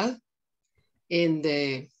about God, and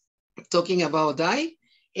talking about die,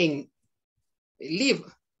 and live.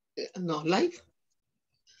 No, life.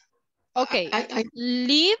 Okay,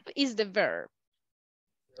 live is the verb.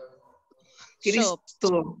 Jesus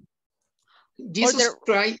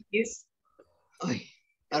Christ is,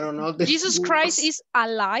 I don't know. Jesus Christ is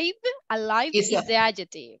alive. Alive is the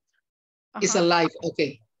adjective. It's alive,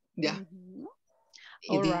 okay, yeah.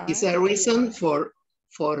 It's a reason for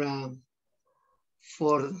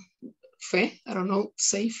faith, I don't know,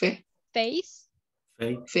 say faith. Faith?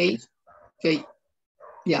 Faith,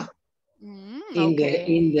 yeah. In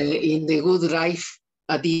the good life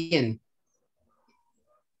at the end.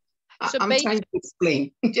 So I'm trying to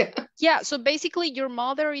explain. Yeah, so basically your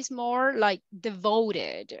mother is more like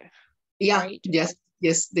devoted. Yeah, right? yes,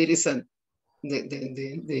 there is there is a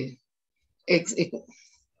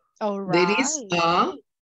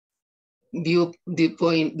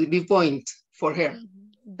viewpoint for her.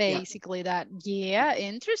 Basically that. Yeah,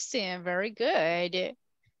 interesting. Very good.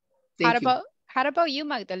 Thank you. How about you,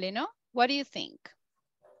 Magdalena? What do you think?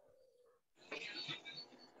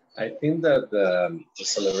 I think that the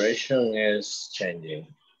celebration is changing.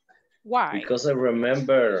 Why? Because I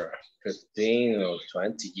remember 15 or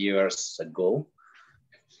 20 years ago,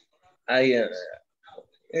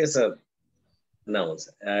 it's a nouns.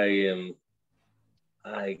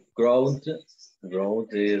 I growed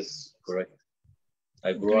is correct.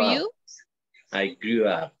 I grew up. I grew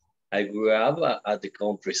up. I grew up at the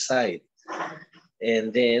countryside,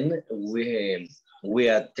 and then we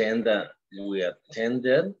attended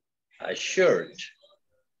a church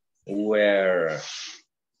where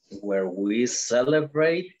we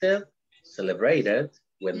celebrated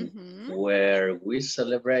where we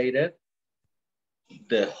celebrated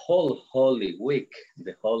the whole Holy Week,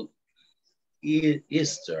 the whole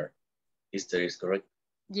Easter. Easter is correct.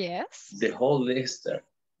 Yes. The whole Easter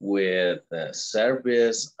with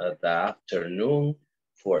service at the afternoon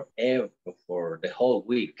for the whole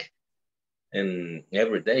week and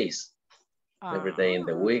every day in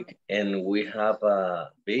the week. And we have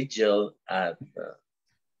a vigil at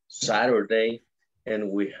Saturday,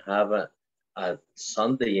 and we have a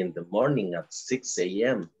Sunday in the morning at 6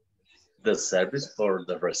 a.m. the service for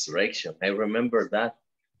the resurrection. I remember that.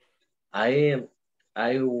 I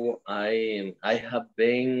have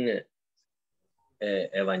been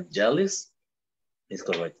evangelist, is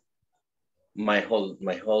correct, my whole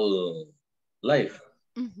life,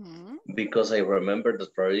 because I remember the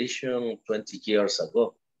tradition 20 years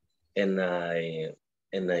ago, and I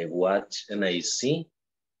see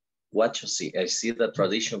the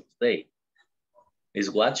tradition today. Is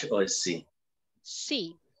watch or see?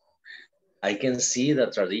 See. I can see the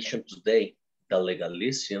tradition today. The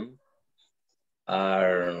legalism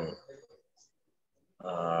are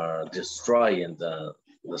destroying the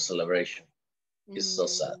celebration. It's so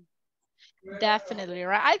sad. Definitely,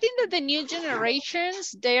 right? I think that the new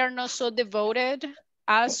generations, they are not so devoted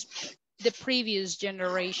as the previous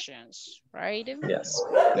generations, right? Yes,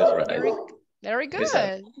 that's right. Very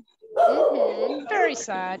good. Very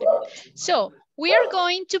sad. So we are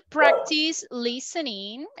going to practice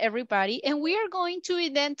listening, everybody, and we are going to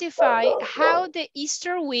identify how the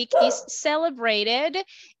Easter week is celebrated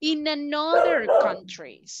in another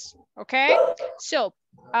countries, okay? So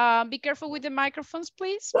be careful with the microphones,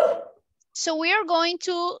 please. So we are going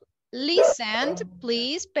to listen.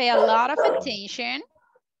 Please pay a lot of attention.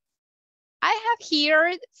 I have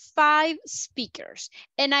here 5 speakers,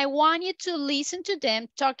 and I want you to listen to them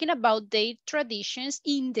talking about their traditions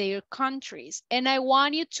in their countries, and I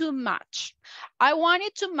want you to match. I want you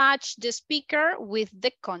to match the speaker with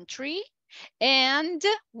the country and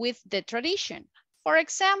with the tradition. For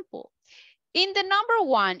example, in the number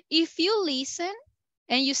 1, if you listen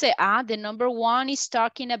and you say, the number 1 is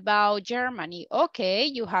talking about Germany, okay,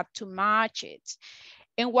 you have to match it.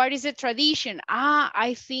 And what is the tradition?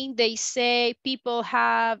 I think they say people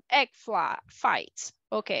have egg fights.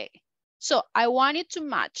 Okay. So I want you to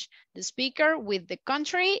match the speaker with the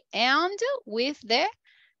country and with the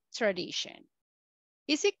tradition.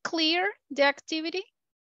 Is it clear, the activity,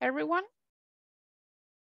 everyone?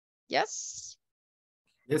 Yes?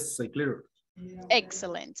 Yes, I clear.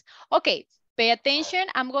 Excellent. Okay, pay attention.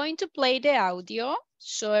 I'm going to play the audio.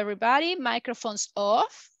 So everybody, microphones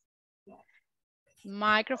off.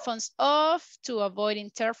 Microphones off to avoid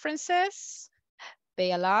interferences.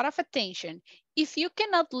 Pay a lot of attention. If you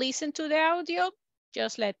cannot listen to the audio,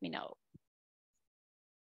 just let me know.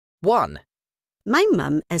 1. My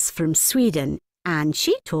mum is from Sweden, and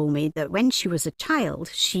she told me that when she was a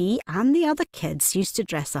child, she and the other kids used to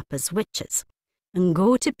dress up as witches and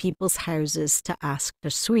go to people's houses to ask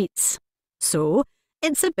for sweets. So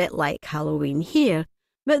it's a bit like Halloween here,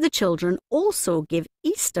 but the children also give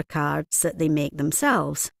Easter cards that they make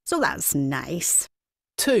themselves, so that's nice.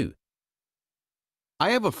 2.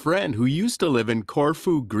 I have a friend who used to live in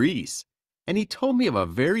Corfu, Greece, and he told me of a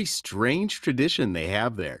very strange tradition they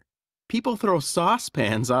have there. People throw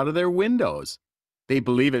saucepans out of their windows. They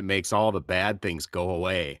believe it makes all the bad things go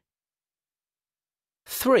away.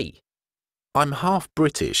 3. I'm half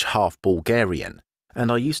British, half Bulgarian,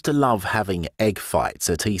 and I used to love having egg fights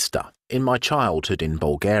at Easter in my childhood in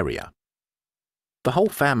Bulgaria. The whole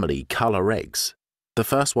family colour eggs. The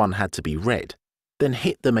first one had to be red, then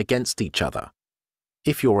hit them against each other.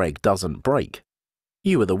 If your egg doesn't break,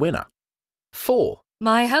 you are the winner. 4.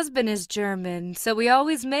 My husband is German, so we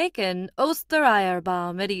always make an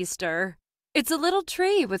Ostereierbaum at Easter. It's a little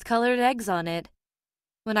tree with colored eggs on it.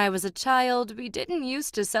 When I was a child, we didn't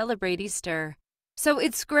used to celebrate Easter, so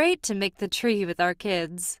it's great to make the tree with our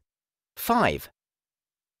kids. 5.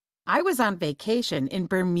 I was on vacation in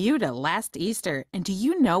Bermuda last Easter, and do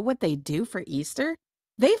you know what they do for Easter?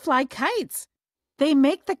 They fly kites. They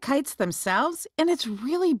make the kites themselves, and it's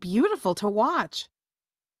really beautiful to watch.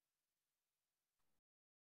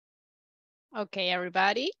 Okay,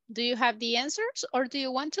 everybody, do you have the answers or do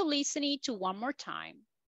you want to listen it to one more time?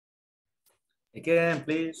 Again,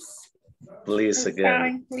 please. Please,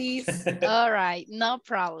 again. Please. All right, no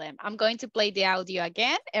problem. I'm going to play the audio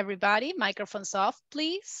again. Everybody, microphones off,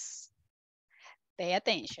 please. Pay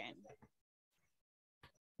attention.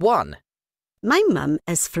 1. My mum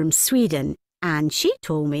is from Sweden, and she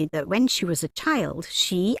told me that when she was a child,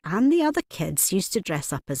 she and the other kids used to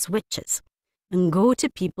dress up as witches and go to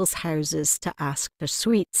people's houses to ask for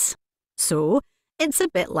sweets. So it's a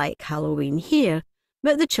bit like Halloween here,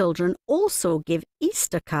 but the children also give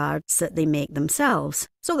Easter cards that they make themselves,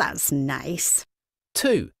 so that's nice.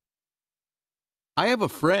 2. I have a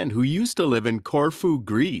friend who used to live in Corfu,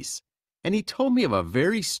 Greece, and he told me of a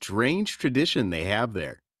very strange tradition they have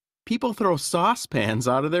there. People throw saucepans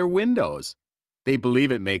out of their windows. They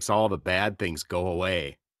believe it makes all the bad things go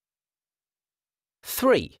away.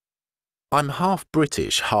 3. I'm half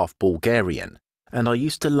British, half Bulgarian, and I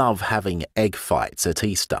used to love having egg fights at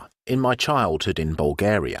Easter in my childhood in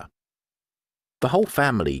Bulgaria. The whole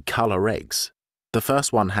family colour eggs. The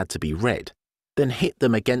first one had to be red, then hit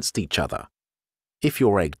them against each other. If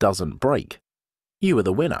your egg doesn't break, you are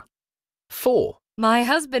the winner. 4. My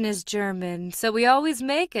husband is German, so we always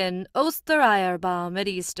make an Ostereierbaum at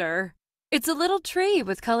Easter. It's a little tree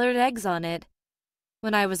with colored eggs on it.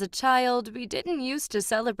 When I was a child, we didn't used to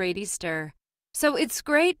celebrate Easter, so it's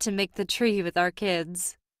great to make the tree with our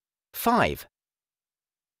kids. 5.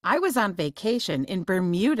 I was on vacation in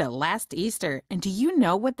Bermuda last Easter, and do you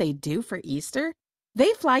know what they do for Easter?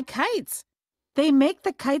 They fly kites. They make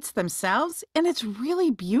the kites themselves, and it's really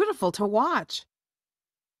beautiful to watch.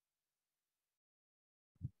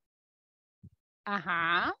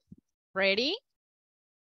 Ready?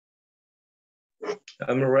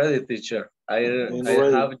 I'm ready, teacher. I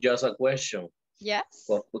have just a question. Yes.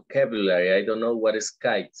 For vocabulary, I don't know what is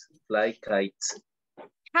kite. Fly kites.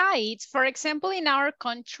 Kites, for example, in our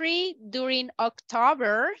country during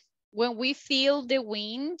October, when we feel the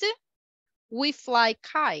wind, we fly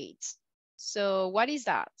kites. So what is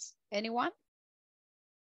that? Anyone?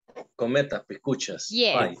 Cometa, picuchas.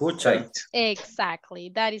 Yes, Kite. exactly.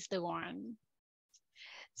 That is the one.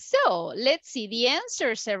 So let's see the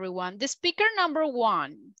answers, everyone. The speaker number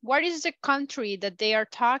 1, what is the country that they are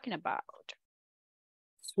talking about?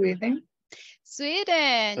 Sweden.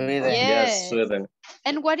 Sweden. Yes, Sweden.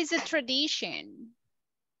 And what is the tradition?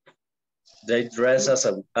 They dress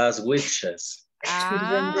as witches.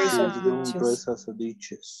 Children dress as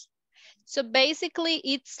witches. So basically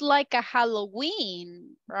it's like a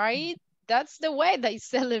Halloween, right? That's the way they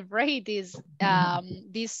celebrate this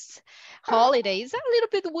holiday. It's a little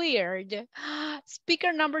bit weird.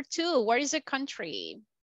 Speaker number 2, where is the country?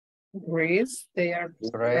 Greece. They are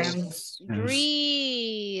friends.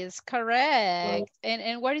 Greece, correct.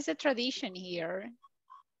 And what is the tradition here?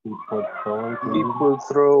 People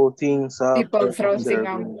throw things out. People throw things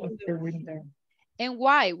out of the window. And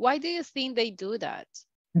why? Why do you think they do that?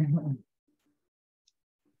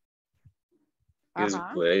 It's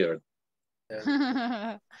weird.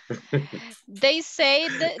 They say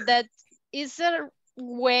that is a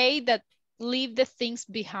way that leave the things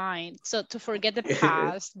behind, so to forget the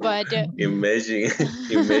past. But imagine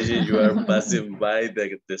you are passing by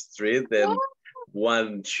the street and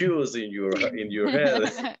one shoes in your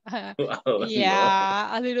head. Oh, yeah,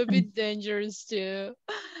 no. A little bit dangerous too.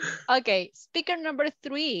 Okay, speaker number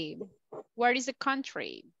 3, where is the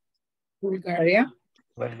country? Bulgaria.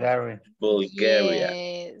 Bulgaria.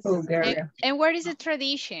 Yes. Bulgaria. And what is the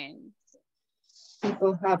tradition?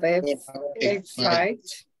 People have egg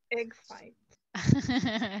fight. Egg fight.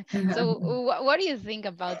 So what do you think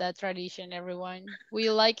about that tradition, everyone? Will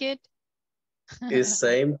you like it? It's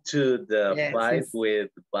same to the fight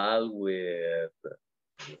with ball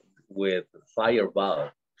with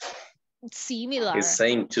fireball. Similar. It's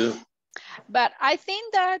same too. But I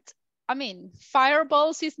think that, I mean,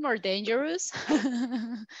 fireballs is more dangerous.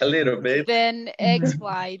 A little bit. Than egg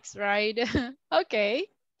flights, right? Okay.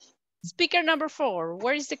 Speaker number 4,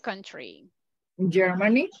 where is the country?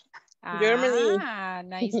 Germany. Germany.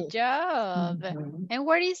 Nice job. And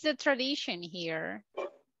what is the tradition here?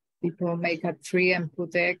 People make a tree and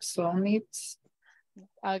put eggs on it.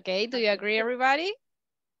 Okay, do you agree, everybody?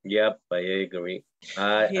 Yep, I agree.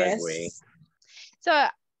 I agree. So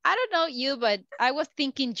I don't know you, but I was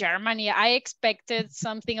thinking Germany. I expected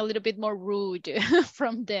something a little bit more rude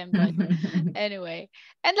from them, but anyway.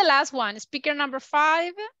 And the last one, speaker number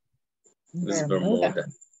 5. It's Bermuda.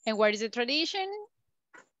 And what is the tradition?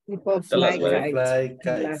 People fly kites.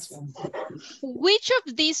 kites. Which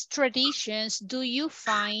of these traditions do you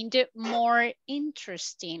find more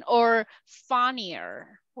interesting or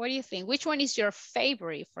funnier? What do you think? Which one is your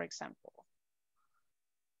favorite, for example?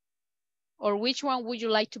 Or which one would you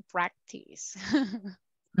like to practice?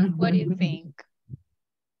 What do you think?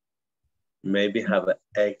 Maybe have an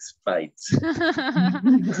eggs fight.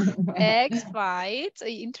 Eggs fights,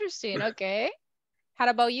 interesting, okay. How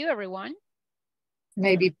about you, everyone?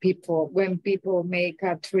 Maybe when people make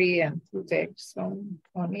a tree and put eggs on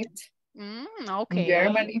it. Okay. In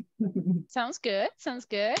Germany. Sounds good, sounds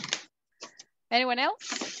good. Anyone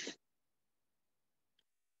else?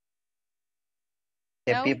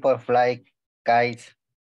 The No? people fly kites.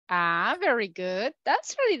 Ah, very good.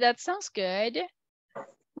 That sounds good.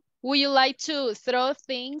 Would you like to throw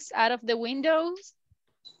things out of the windows?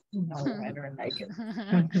 No, I don't like it.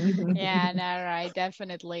 Yeah, no, right,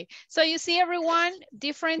 definitely. So you see, everyone,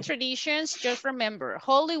 different traditions. Just remember,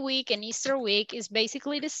 Holy Week and Easter week is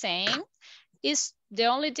basically the same. The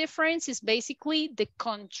only difference is basically the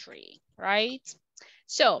country, right?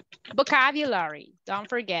 So vocabulary, don't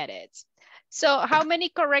forget it. So how many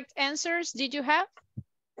correct answers did you have?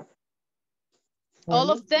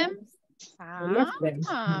 All of them?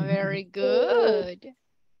 Ah, very good.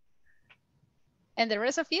 And the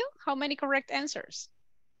rest of you, how many correct answers?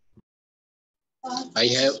 I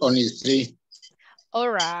have only 3.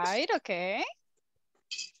 All right, okay.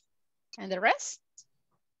 And the rest?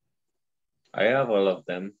 I have all of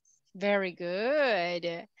them. Very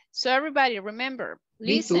good. So everybody, remember,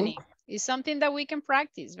 listening is something that we can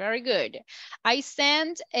practice. Very good. I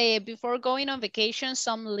sent, before going on vacation,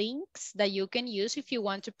 some links that you can use if you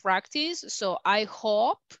want to practice. So I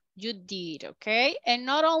hope you did, okay? And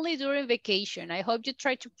not only during vacation, I hope you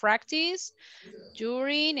try to practice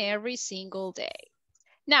during every single day.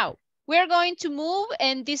 Now, we're going to move,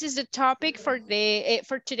 and this is the topic for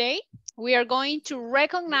today. We are going to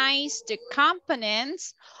recognize the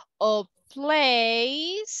components of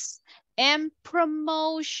place and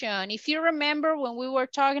promotion. If you remember when we were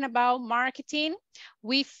talking about marketing,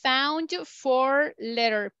 we found 4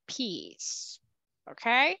 letter P's.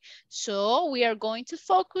 Okay, so we are going to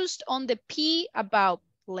focus on the P about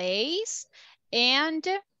place and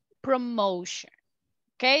promotion.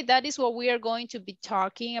 Okay, that is what we are going to be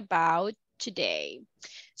talking about today.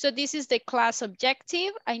 So this is the class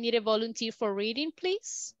objective. I need a volunteer for reading,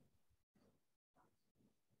 please.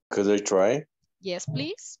 Could I try? Yes,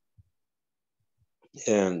 please.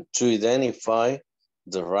 To identify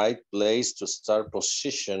the right place to start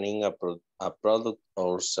positioning a product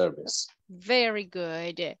or service. Very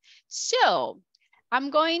good. So I'm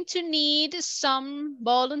going to need some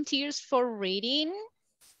volunteers for reading.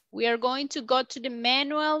 We are going to go to the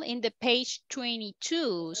manual in the page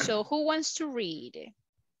 22. So who wants to read?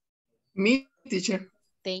 Me, teacher.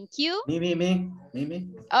 Thank you. Me.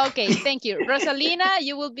 Okay, thank you. Rosalina,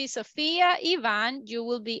 you will be Sophia. Ivan, you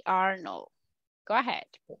will be Arnold. Go ahead.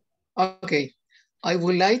 Okay. I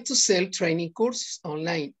would like to sell training courses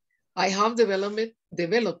online. I have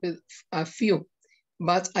developed a few,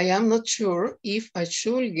 but I am not sure if I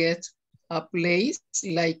should get a place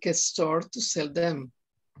like a store to sell them.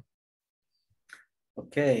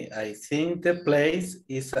 Okay, I think the place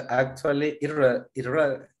is actually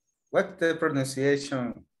what's the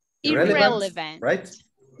pronunciation? Irrelevant. Right?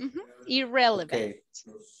 Irrelevant. Okay.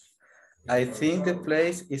 I think the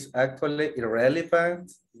place is actually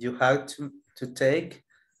irrelevant. You have to take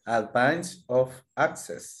advantage of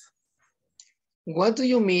access. What do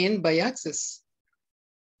you mean by access?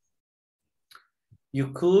 You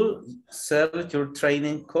could sell your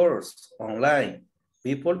training course online.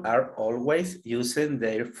 People are always using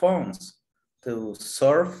their phones to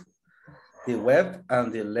surf the web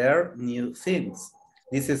and they learn new things.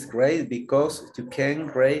 This is great because you can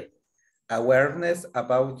raise awareness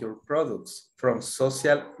about your products from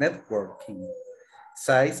social networking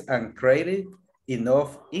sites and create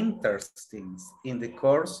enough interesting in the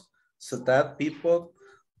course so that people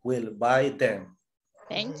will buy them.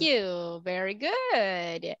 Thank you. Very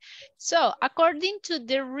good. So according to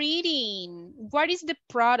the reading, what is the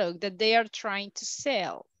product that they are trying to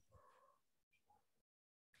sell?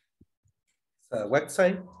 A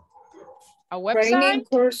website. A website? Training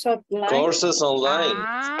course online. Courses online.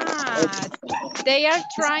 Ah, they are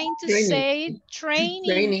trying to say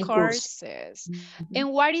training courses.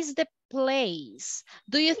 And what is the place?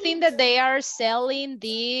 Do you think that they are selling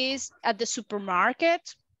this at the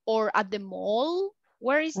supermarket or at the mall?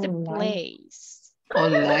 Where is the place?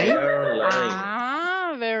 Online.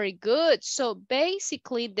 Ah, very good. So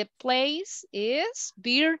basically the place is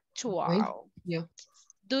virtual. Yeah.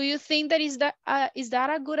 Do you think that is that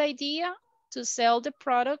a good idea to sell the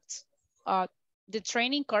products, the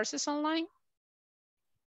training courses online?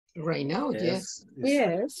 Right now, yes.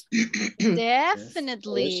 Yes.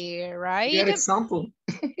 Definitely, right? Good example.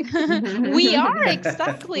 We are,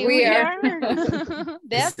 exactly. We are.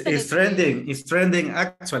 Definitely. It's trending. It's trending,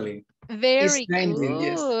 actually. Very trending,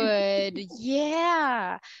 good.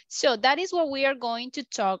 Yeah. So that is what we are going to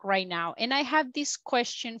talk right now. And I have this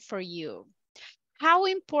question for you. How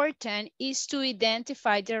important is to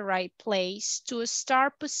identify the right place to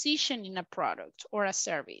start positioning a product or a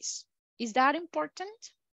service? Is that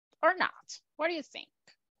important or not? What do you think?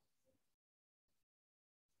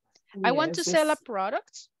 I want to sell a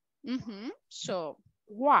product. So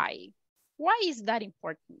why? Why is that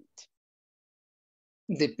important?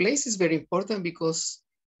 The place is very important because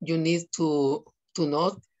you need to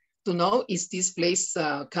know is this place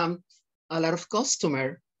come a lot of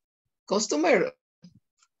customer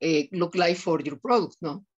look like for your product,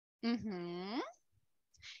 no?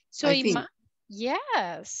 So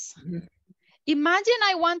yes. Imagine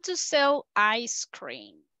I want to sell ice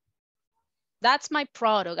cream. That's my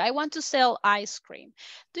product. I want to sell ice cream.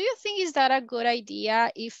 Do you think is that a good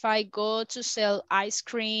idea if I go to sell ice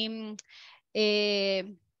cream, I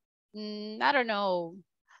don't know,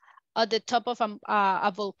 at the top of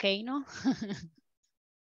a volcano?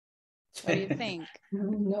 What do you think?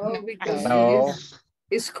 No, because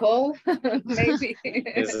it's cold, maybe.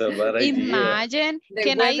 It's a bad idea. Imagine,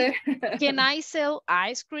 can I sell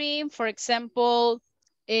ice cream, for example,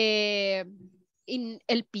 in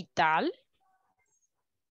El Pital?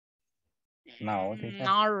 No.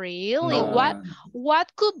 Not really. No.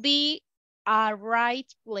 What could be a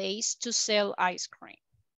right place to sell ice cream?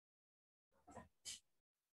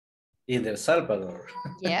 In El Salvador.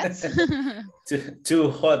 Yes. Too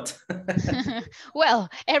hot. Well,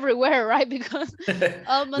 everywhere, right? Because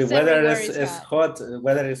almost the weather everywhere is hot. The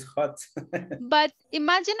weather is hot. But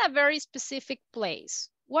imagine a very specific place.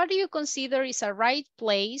 What do you consider is a right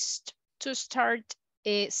place to start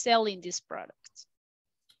selling this product?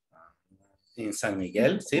 In San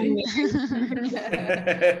Miguel City?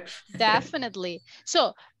 Definitely.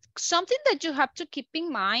 So something that you have to keep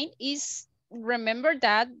in mind is, remember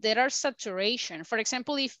that there are saturation. For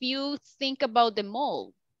example, if you think about the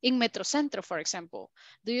mall in Metrocentro, for example,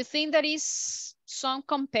 do you think there is some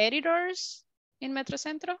competitors in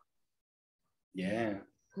Metrocentro? Yeah.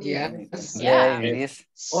 Yeah. It is.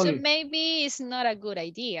 So maybe it's not a good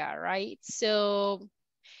idea, right? So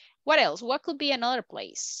what else? What could be another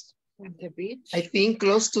place? The beach. I think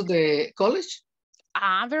close to the college.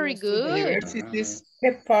 Very good. Universities.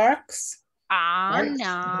 The parks.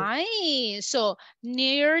 Nice. So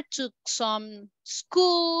near to some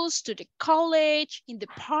schools, to the college, in the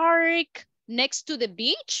park, next to the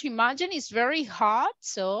beach. Imagine it's very hot,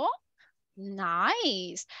 so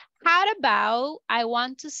nice. How about I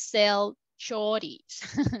want to sell choris?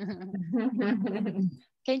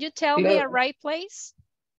 Can you tell me a right place?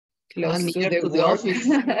 Close to the office.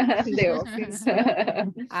 The office.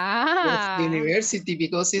 The university,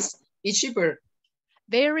 because it's cheaper.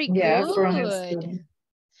 Very Yeah, good.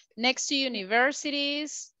 Next to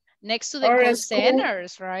universities, next to the call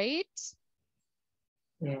centers, right?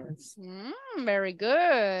 Yes. Very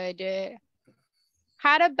good.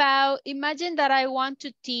 How about, imagine that I want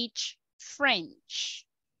to teach French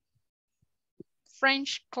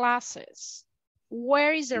classes.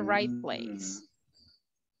 Where is the right place?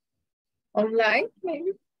 Online,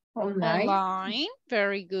 maybe? Online.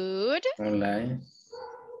 Very good. Online.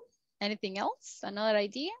 Anything else? Another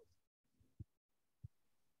idea?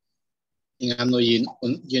 In a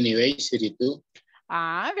university too.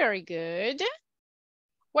 Very good.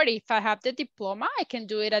 What if I have the diploma? I can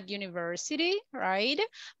do it at university, right?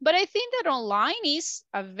 But I think that online is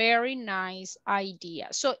a very nice idea.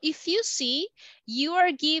 So if you see, you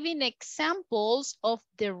are giving examples of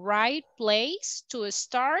the right place to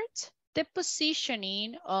start the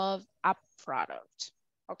positioning of a product,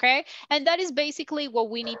 okay? And that is basically what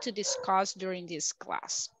we need to discuss during this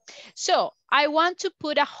class. So I want to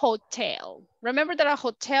put a hotel. Remember that a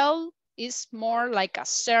hotel is more like a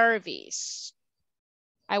service.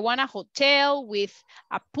 I want a hotel with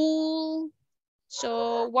a pool.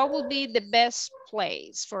 So what would be the best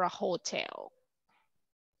place for a hotel?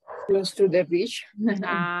 Close to the beach.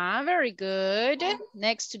 Very good.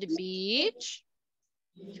 Next to the beach.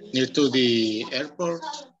 Near to the airport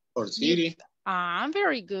or city.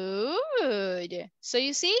 Very good. So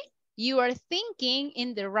you see, you are thinking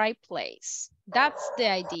in the right place. That's the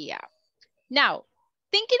idea. Now,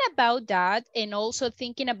 thinking about that and also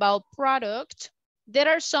thinking about product, there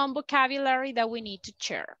are some vocabulary that we need to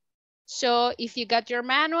share. So if you got your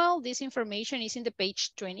manual, this information is in the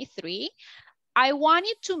page 23. I want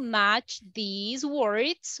you to match these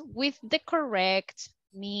words with the correct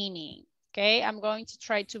meaning. Okay, I'm going to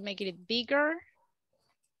try to make it bigger.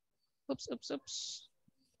 Oops, oops, oops.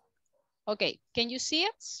 Okay, can you see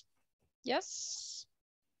it? Yes.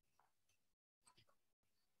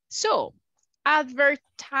 So,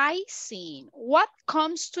 advertising. What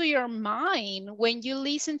comes to your mind when you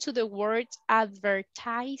listen to the word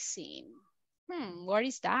advertising? What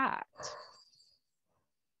is that?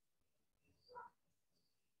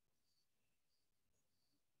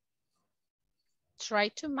 Try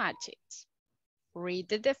to match it. Read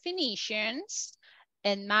the definitions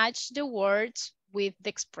and match the words with the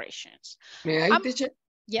expressions. May I teach it?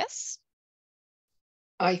 Yes.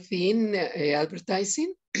 I think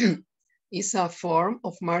advertising is a form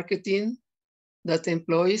of marketing that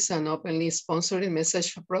employs an openly sponsored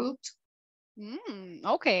message for product.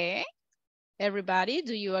 Okay. Everybody,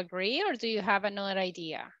 do you agree or do you have another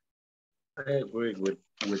idea? I agree with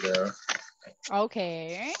her.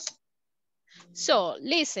 Okay. So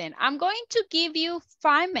listen, I'm going to give you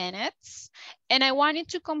 5 minutes and I want you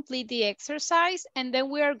to complete the exercise and then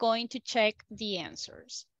we are going to check the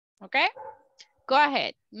answers. Okay? Go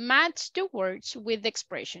ahead, match the words with the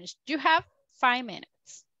expressions. You have 5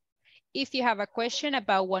 minutes. If you have a question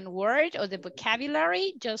about one word or the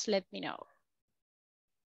vocabulary, just let me know.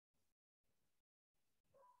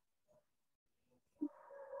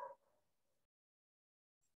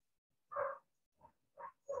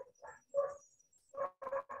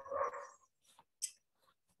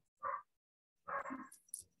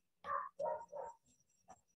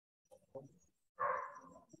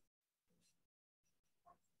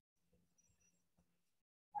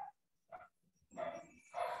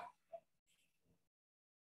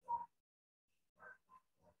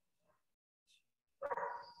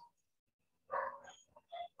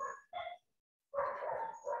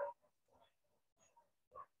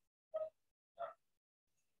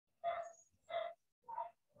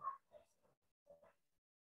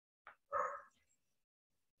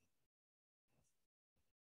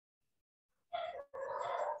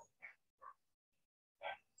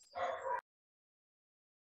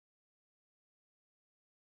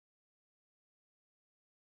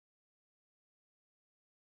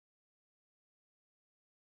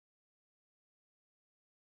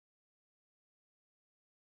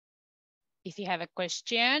 If you have a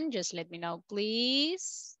question, just let me know,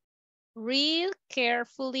 please. Read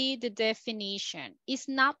carefully the definition. It's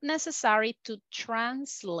not necessary to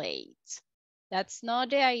translate. That's not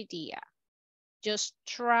the idea. Just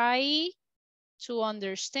try to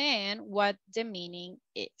understand what the meaning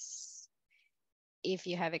is. If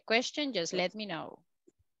you have a question, just let me know.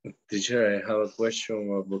 Teacher, I have a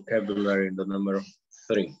question of vocabulary in the number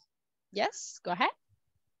 3. Yes, go ahead.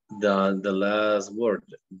 The last word,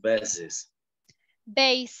 basis.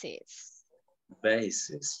 Basis.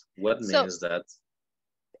 Basis. What means that?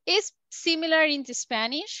 It's similar in the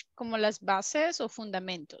Spanish, como las bases o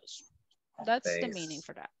fundamentos. That's the meaning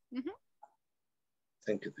for that.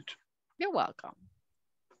 Thank you, teacher. You're welcome.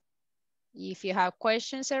 If you have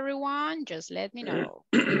questions, everyone, just let me know.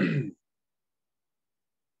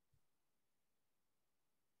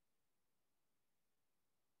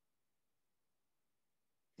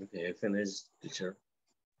 Okay, I finished, teacher.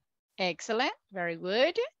 Excellent, very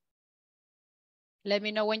good. Let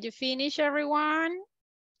me know when you finish, everyone.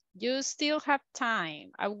 You still have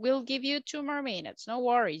time. I will give you 2 more minutes. No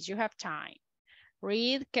worries, you have time.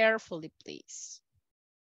 Read carefully, please.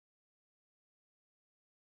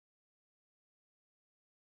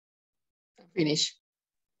 Finish.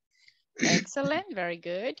 Excellent, very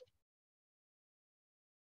good.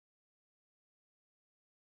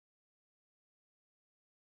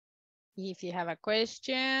 If you have a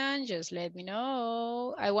question, just let me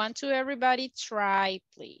know. I want to everybody try,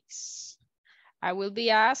 please. I will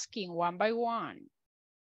be asking one by one.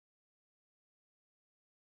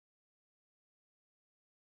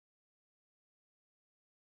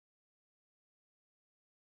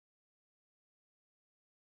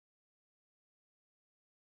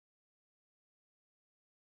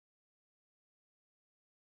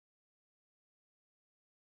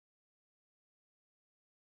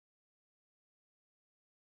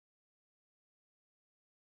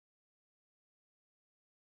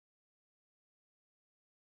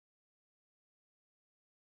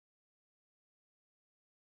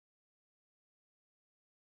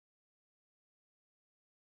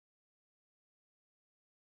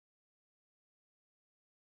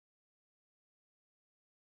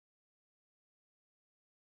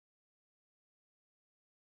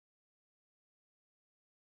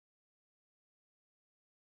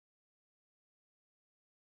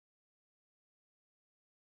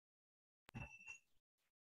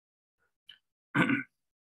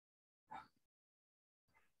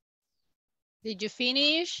 Did you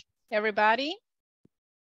finish, everybody?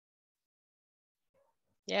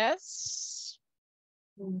 Yes?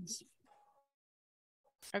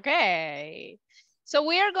 Okay. So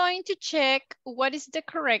we are going to check what is the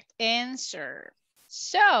correct answer.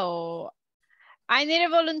 So I need a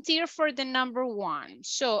volunteer for the number 1.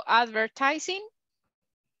 So advertising.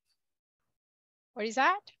 What is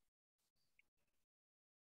that?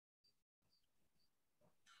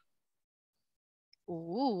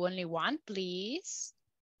 Ooh, only one, please.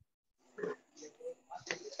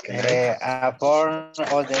 A form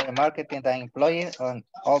of the marketing that employees on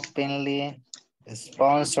openly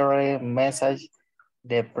sponsoring message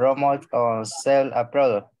they promote or sell a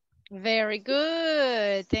product. Very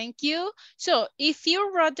good. Thank you. So if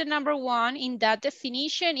you wrote the number 1 in that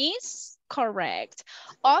definition is correct.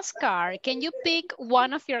 Oscar, can you pick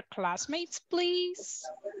one of your classmates, please?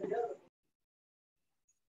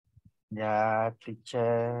 Yeah,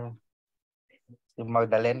 teacher.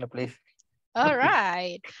 Magdalena, please. All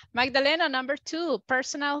right. Magdalena, number 2,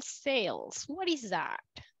 personal sales. What is that?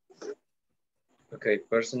 Okay,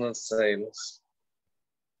 personal sales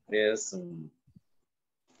is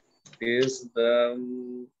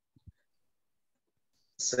the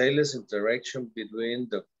sales interaction between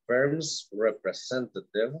the firm's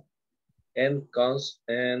representative and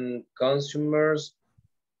consumers,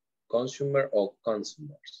 consumer or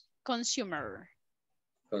consumers. Consumer.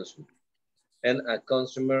 Consumer. And a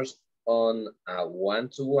consumers on a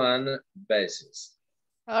one-to-one basis.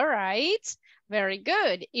 All right, very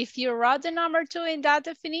good. If you wrote the number 2 in that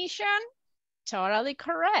definition, totally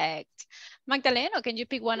correct. Magdalena, can you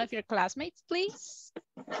pick one of your classmates, please?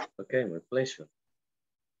 Okay, my pleasure.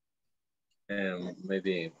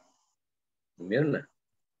 Maybe Mirna.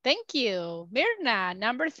 Thank you. Mirna,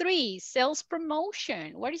 number 3, sales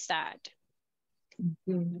promotion. What is that?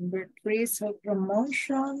 Number 3, sales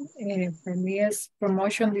promotion. For me, is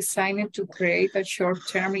promotion designed to create a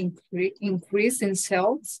short-term increase in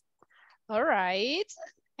sales. All right.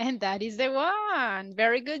 And that is the one.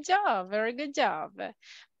 Very good job. Very good job.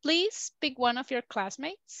 Please pick one of your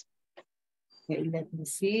classmates. Okay, let me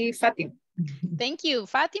see. Fatima. Thank you.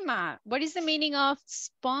 Fatima, what is the meaning of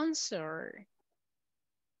sponsor?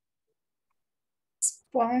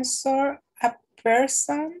 Sponsor, a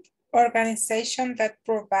person, organization that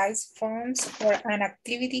provides funds for an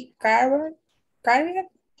activity carried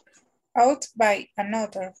out by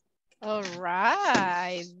another. All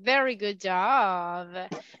right, very good job.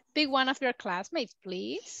 Pick one of your classmates,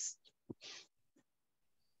 please.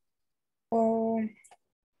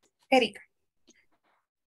 Erika.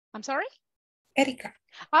 I'm sorry? Erika.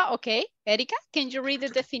 Ah, okay. Erika, can you read the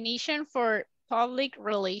definition for public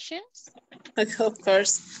relations? Okay, of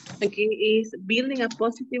course. Okay, is building a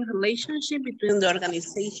positive relationship between the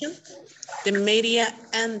organization, the media,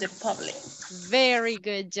 and the public. Very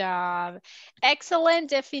good job. Excellent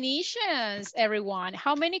definitions, everyone.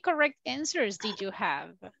 How many correct answers did you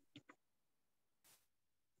have?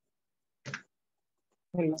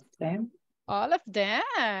 All of them. All of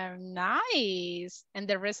them. Nice. And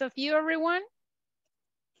the rest of you, everyone?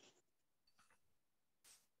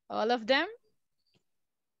 All of them?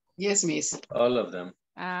 Yes, miss. All of them.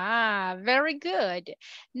 Ah, very good.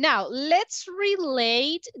 Now, let's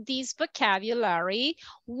relate this vocabulary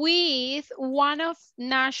with one of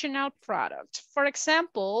national product. For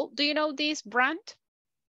example, do you know this brand?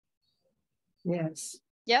 Yes.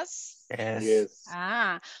 Yes? Yes.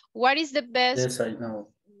 Ah, what is the best? Yes, I know.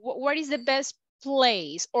 What is the best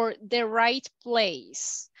place or the right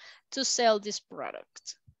place to sell this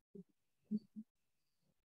product?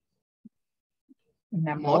 In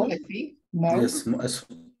a mall, I think. Mall. Yes,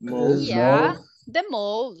 Yeah, the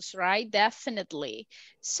malls, right? Definitely.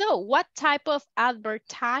 So what type of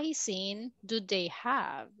advertising do they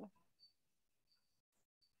have?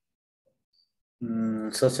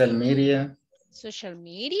 Social media. Social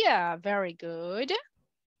media, very good.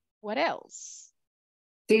 What else?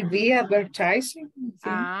 TV advertising.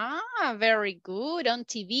 Ah, very good. On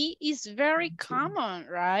TV is very common,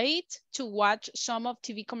 right? To watch some of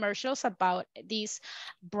TV commercials about this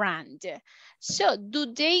brand. So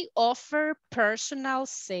do they offer personal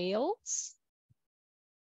sales?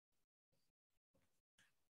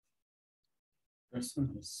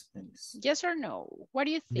 Personal sales. Yes or no? What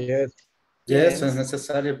do you think? Yes. Yes, it's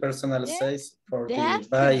necessary personal sales for the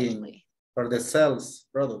buying, for the sales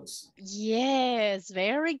products. Yes,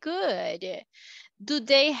 very good. Do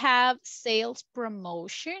they have sales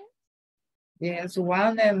promotion? Yes,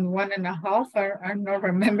 1 and 1.5. I don't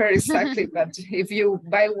remember exactly, but if you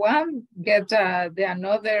buy one, get the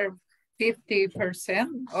another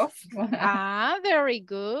 50% off. Ah, very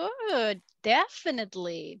good.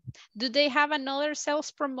 Definitely. Do they have another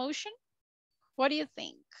sales promotion? What do you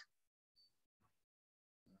think?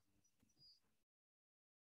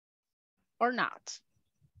 Or not?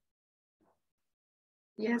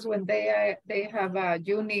 Yes, when they have a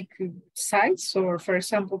unique size, or for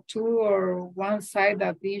example, 2 or 1 side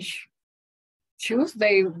of each shoes,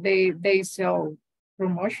 they sell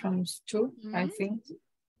promotions too, I think.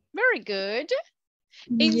 Very good.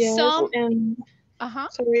 In Yes, some, and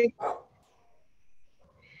sorry,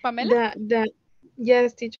 Pamela?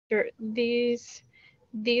 Yes, teacher. This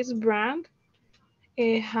brand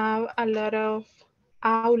have a lot of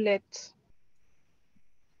outlets.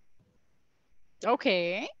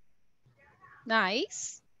 Okay.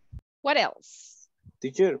 Nice. What else?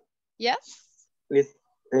 Teacher. Yes.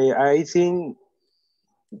 I think,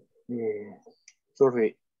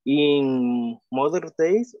 sorry, in Mother's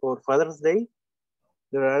Day or Father's Day,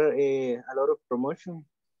 there are a lot of promotion.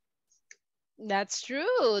 That's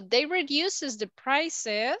true. They reduces the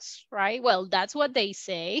prices, right? Well, that's what they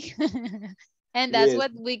say. And that's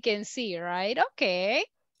what we can see, right? Okay.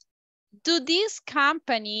 Do this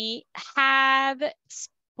company have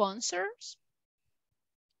sponsors?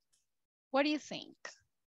 What do you think?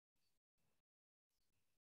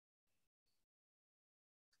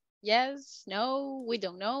 Yes, no, we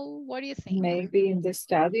don't know. What do you think? Maybe in the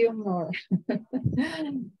stadium or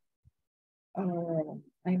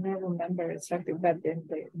I don't remember exactly, but in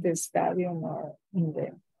the stadium or in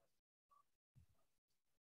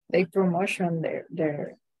they promotion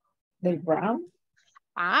their brand.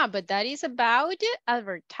 Ah, but that is about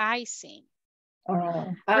advertising.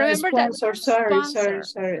 Remember sponsor,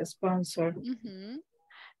 sorry, sponsor.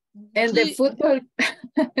 And the football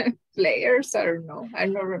players, I don't know. I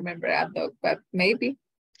don't remember but maybe.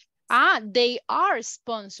 Ah, they are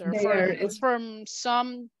sponsored from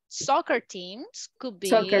some soccer teams, could be.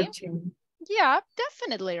 Soccer team. Yeah,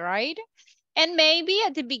 definitely, right? And maybe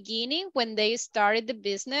at the beginning when they started the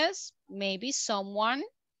business, maybe someone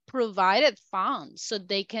provided funds so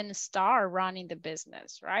they can start running the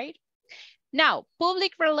business, right? Now,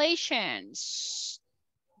 public relations.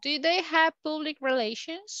 Do they have public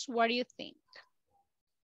relations? What do you think?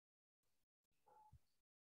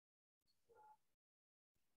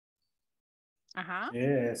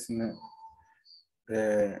 Yes,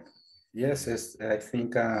 yes, I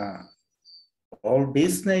think all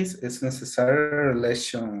business is necessary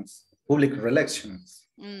relations, public relations.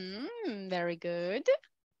 Very good.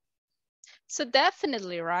 So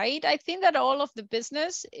definitely, right? I think that all of the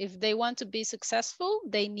business, if they want to be successful,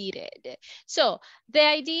 they need it. So the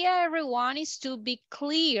idea, everyone, is to be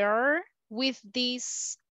clear with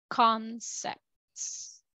these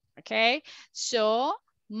concepts, okay? So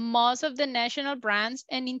most of the national brands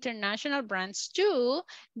and international brands too,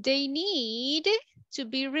 they need to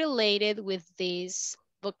be related with this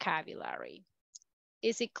vocabulary.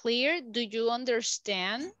 Is it clear? Do you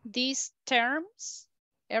understand these terms,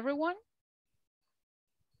 everyone?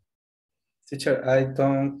 Teacher, I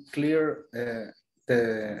don't clear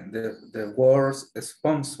the words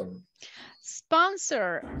sponsor.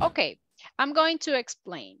 Sponsor. Okay, I'm going to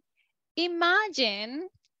explain. Imagine,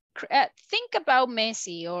 think about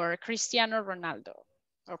Messi or Cristiano Ronaldo,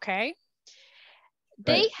 okay?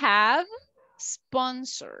 They have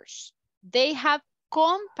sponsors. They have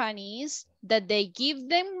companies that they give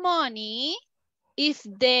them money if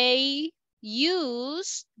they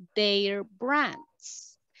use their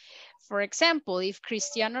brands. For example, if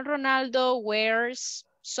Cristiano Ronaldo wears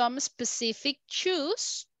some specific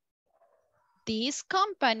shoes, this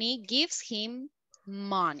company gives him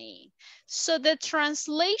money. So the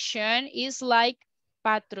translation is like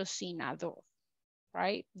patrocinador,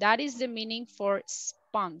 right? That is the meaning for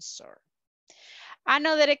sponsor.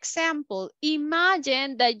 Another example,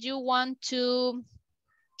 imagine that you want to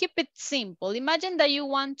keep it simple. Imagine that you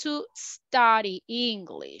want to study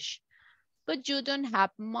English, but you don't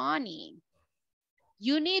have money.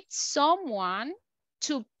 You need someone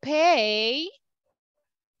to pay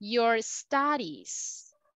your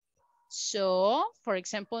studies. So, for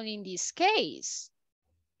example, in this case,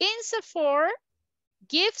 ISSS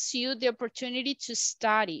gives you the opportunity to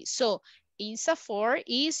study. So, ISSS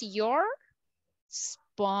is your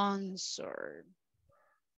sponsor.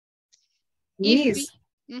 Miss,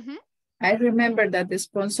 I remember that the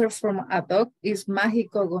sponsor from Adoc is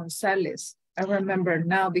Mágico González. I remember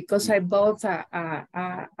now because I bought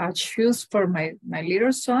a shoes for my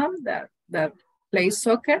little son that plays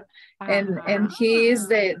soccer, and he is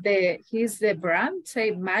the brand,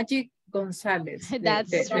 say Magic González.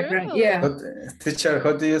 That's true. The brand, yeah. But, teacher,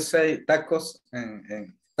 how do you say tacos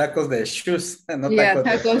and Tacos de shoes. No Yeah,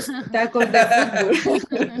 tacos tacos de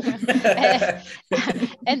football.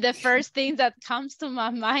 And the first thing that comes to my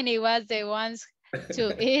mind, it was the ones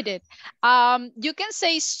to eat it. You can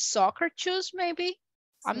say soccer shoes, maybe.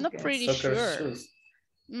 I'm not pretty Soccer sure. shoes.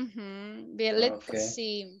 But let's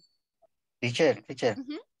see. Teacher.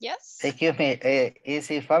 Yes. Excuse me. Is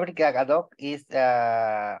the fábrica ad hoc is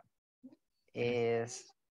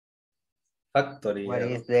Factory. what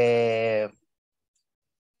is the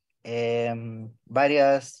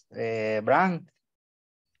various brand?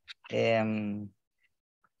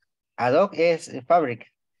 Ad hoc is fabric.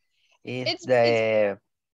 Is the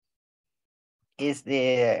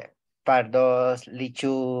Pardos,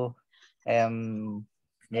 Lichu,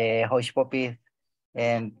 the Hush Puppies,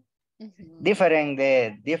 and different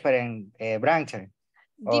branches.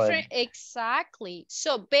 Different, exactly.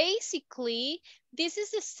 So basically, this is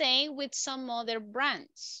the same with some other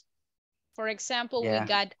brands. For example, we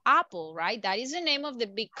got Apple, right? That is the name of the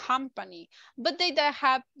big company, but they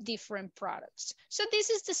have different products. So this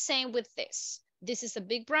is the same with this. This is a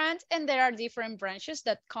big brand, and there are different branches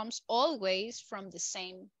that comes always from the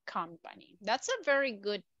same company. That's a very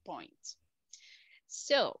good point.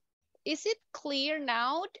 So, is it clear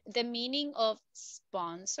now the meaning of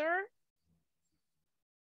sponsor?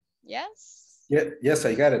 Yes? Yes,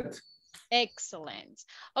 I got it. Excellent.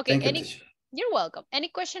 Okay, Thank you, teacher. You're welcome. Any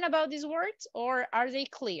question about these words, or are they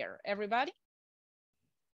clear, everybody?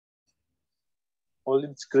 All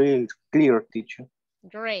it's clear, teacher.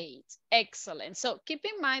 Great, excellent. So keep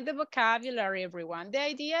in mind the vocabulary, everyone. The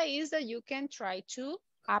idea is that you can try to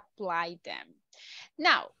apply them.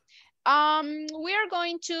 Now, we are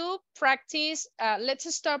going to practice.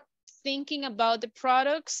 Let's stop thinking about the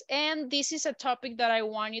products, and this is a topic that I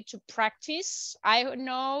want you to practice. I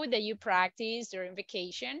know that you practice during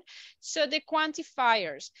vacation. So the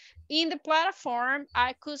quantifiers. In the platform,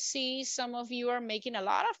 I could see some of you are making a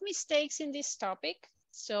lot of mistakes in this topic.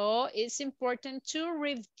 So it's important to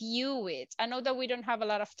review it. I know that we don't have a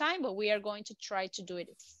lot of time, but we are going to try to do it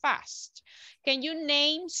fast. Can you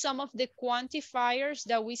name some of the quantifiers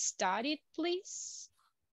that we studied, please?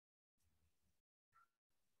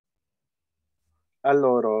 A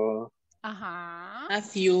lot of. A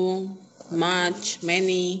few, much,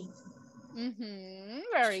 many.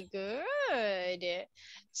 Very good.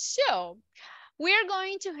 So we are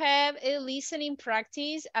going to have a listening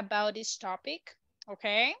practice about this topic.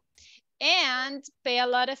 Okay, and pay a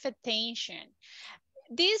lot of attention.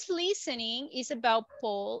 This listening is about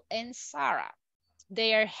Paul and Sarah.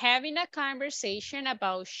 They are having a conversation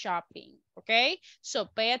about shopping. Okay, so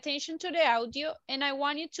pay attention to the audio, and I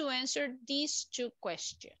want you to answer these two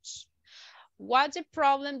questions. What the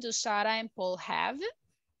problem do Sarah and Paul have,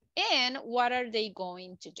 and what are they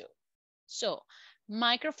going to do? So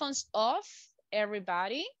microphones off,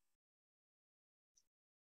 everybody.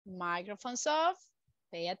 Microphones off.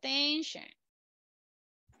 Pay attention.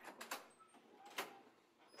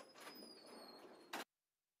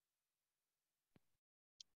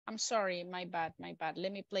 I'm sorry, my bad.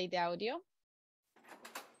 Let me play the audio.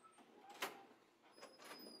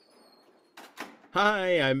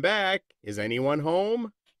 Hi, I'm back. Is anyone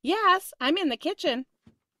home? Yes, I'm in the kitchen.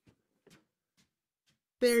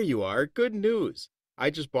 There you are. Good news. I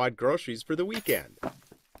just bought groceries for the weekend.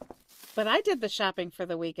 But I did the shopping for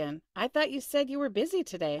the weekend. I thought you said you were busy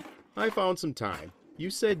today. I found some time. You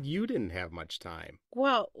said you didn't have much time.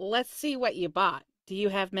 Well, let's see what you bought. Do you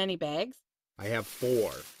have many bags? I have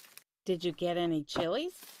 4. Did you get any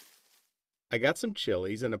chilies? I got some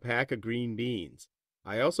chilies and a pack of green beans.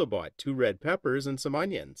 I also bought 2 red peppers and some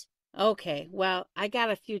onions. Okay, well, I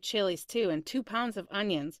got a few chilies too and 2 pounds of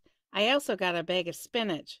onions. I also got a bag of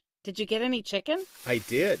spinach. Did you get any chicken? I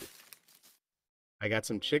did. I got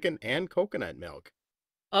some chicken and coconut milk.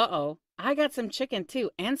 Uh-oh, I got some chicken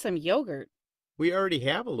too and some yogurt. We already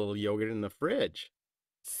have a little yogurt in the fridge.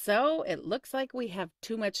 So it looks like we have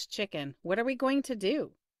too much chicken. What are we going to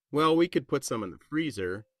do? Well, we could put some in the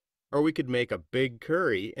freezer, or we could make a big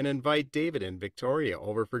curry and invite David and Victoria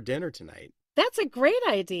over for dinner tonight. That's a great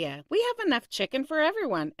idea. We have enough chicken for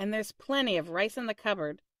everyone, and there's plenty of rice in the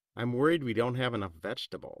cupboard. I'm worried we don't have enough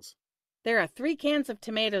vegetables. There are 3 cans of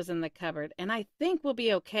tomatoes in the cupboard, and I think we'll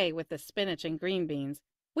be okay with the spinach and green beans.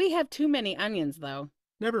 We have too many onions, though.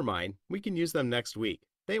 Never mind. We can use them next week.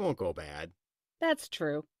 They won't go bad. That's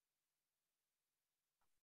true.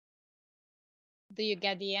 Do you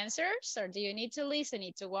get the answers, or do you need to listen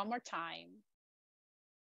it to one more time?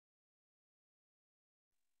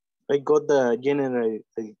 I got the general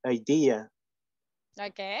idea.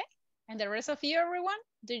 Okay. And the rest of you, everyone?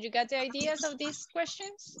 Did you get the ideas of these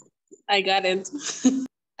questions? I got it.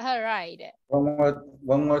 All right.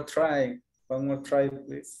 One more try,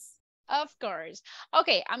 please. Of course.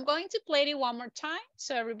 Okay, I'm going to play it one more time.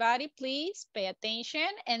 So everybody, please pay attention.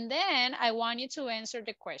 And then I want you to answer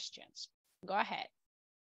the questions. Go ahead.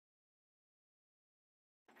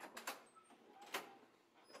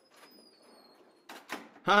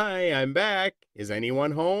 Hi, I'm back. Is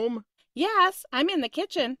anyone home? Yes, I'm in the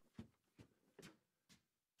kitchen.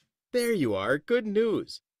 There you are. Good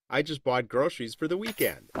news. I just bought groceries for the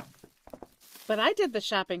weekend. But I did the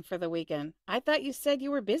shopping for the weekend. I thought you said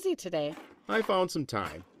you were busy today. I found some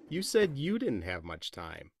time. You said you didn't have much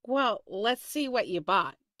time. Well, let's see what you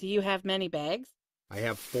bought. Do you have many bags? I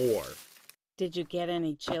have 4. Did you get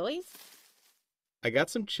any chilies? I got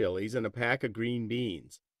some chilies and a pack of green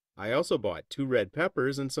beans. I also bought 2 red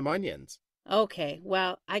peppers and some onions. Okay,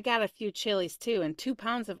 well, I got a few chilies too and 2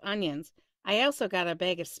 pounds of onions. I also got a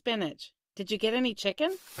bag of spinach. Did you get any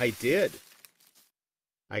chicken? I did.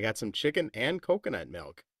 I got some chicken and coconut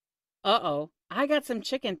milk. Uh-oh, I got some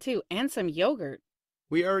chicken too and some yogurt.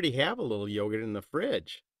 We already have a little yogurt in the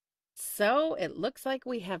fridge. So it looks like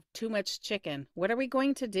we have too much chicken. What are we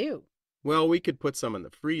going to do? Well, we could put some in the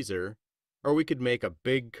freezer, or we could make a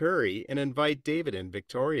big curry and invite David and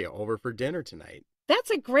Victoria over for dinner tonight.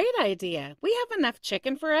 That's a great idea. We have enough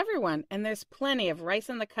chicken for everyone, and there's plenty of rice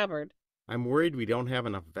in the cupboard. I'm worried we don't have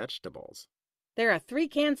enough vegetables. There are 3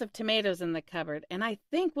 cans of tomatoes in the cupboard, and I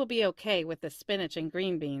think we'll be okay with the spinach and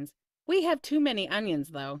green beans. We have too many onions,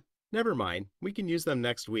 though. Never mind. We can use them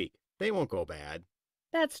next week. They won't go bad.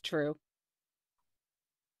 That's true.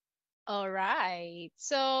 All right.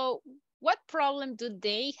 So what problem do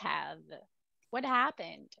they have? What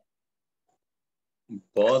happened?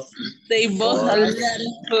 Both. They both are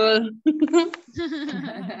full.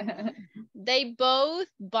 They both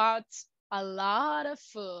bought a lot of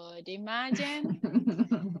food.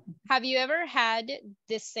 Imagine. Have you ever had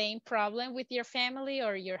the same problem with your family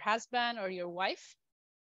or your husband or your wife?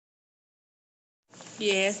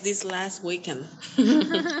 Yes, this last weekend.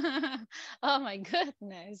 Oh my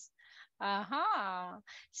goodness. Uh-huh.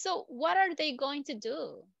 So what are they going to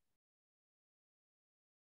do?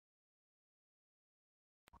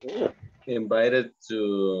 Invited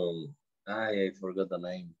to, I forgot the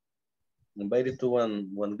name. Invited to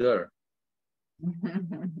one girl.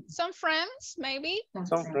 Some friends, maybe?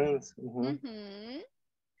 Some friends.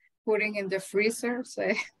 Putting in the freezer,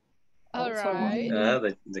 say. All right.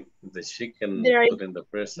 The chicken There put in the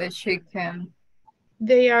freezer. The chicken.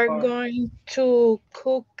 They are going to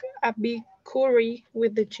cook a big curry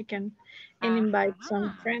with the chicken and invite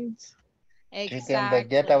some friends. Chicken, Exactly.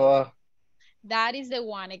 vegetable. That is the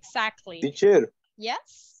one, exactly. Teacher,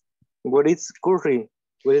 Yes? what is curry?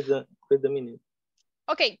 What is the meaning?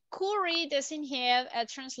 Okay, curry doesn't have a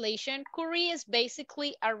translation. Curry is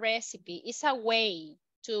basically a recipe. It's a way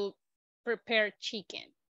to prepare chicken.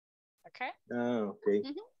 Okay? Ah, okay.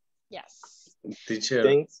 Yes. Teacher,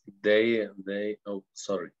 Thanks. they, oh,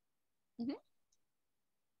 sorry. Mhm.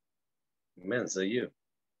 Mensa, you.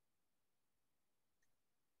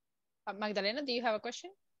 Magdalena, do you have a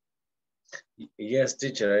question? Yes,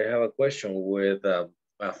 teacher, I have a question with a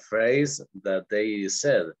phrase that they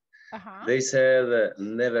said. They said,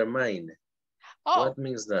 never mind. Oh. What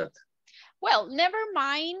means that? Well, never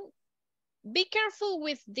mind. Be careful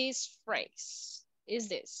with this phrase. Is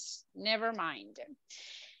this, never mind.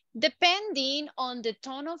 Depending on the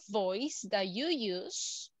tone of voice that you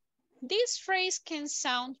use, this phrase can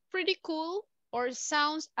sound pretty cool or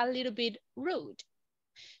sounds a little bit rude.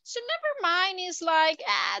 So never mind is like,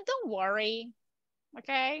 don't worry,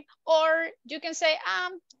 okay? Or you can say,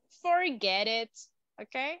 forget it,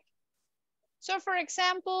 okay? So for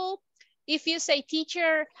example, if you say,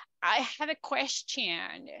 teacher, I have a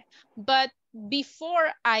question, but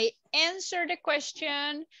before I answer the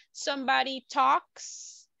question, somebody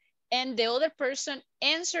talks and the other person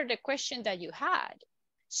answered the question that you had.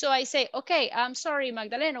 So I say, okay, I'm sorry,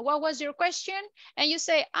 Magdalena, what was your question? And you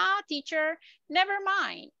say, teacher, never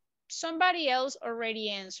mind. Somebody else already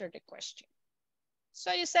answered the question.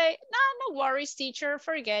 So you say, no worries, teacher,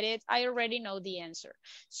 forget it. I already know the answer.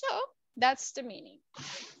 So that's the meaning.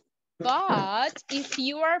 But if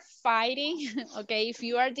you are fighting, okay, if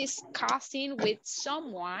you are discussing with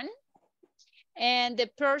someone and the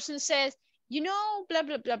person says, you know, blah,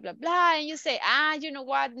 blah, blah, blah, blah, and you say, you know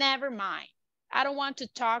what, never mind. I don't want to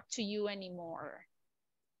talk to you anymore.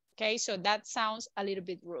 Okay, so that sounds a little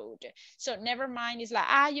bit rude. So never mind is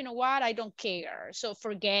like, you know what, I don't care. So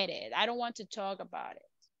forget it. I don't want to talk about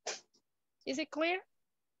it. Is it clear?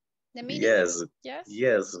 The meaning? Yes. Yes.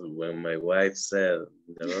 Yes. When my wife said,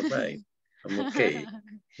 never mind, I'm okay.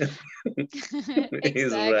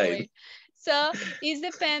 He's right. So it's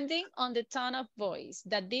depending on the tone of voice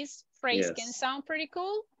that this phrase Yes. can sound pretty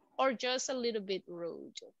cool or just a little bit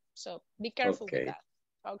rude. So be careful with that.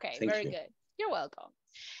 Okay, Thank very you. good. You're welcome.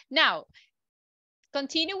 Now,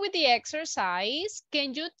 continue with the exercise.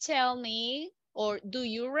 Can you tell me, or do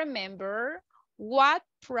you remember what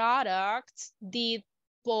product did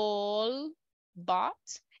Paul bought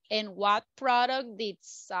and what product did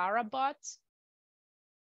Sarah bought?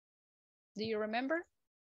 Do you remember?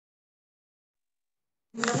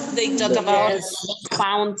 They talk about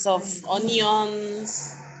pounds of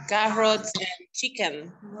onions, carrots, and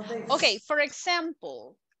chicken. Okay, for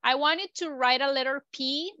example, I wanted to write a letter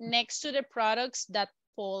P next to the products that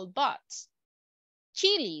Paul bought.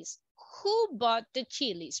 Chilies. Who bought the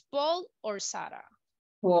chilies, Paul or Sarah?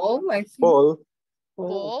 Paul, I think. Paul.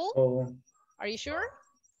 Paul? Are you sure?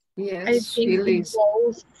 Yes, I think chilies.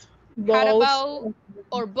 both. How about,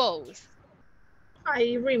 or both?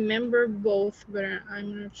 I remember both, but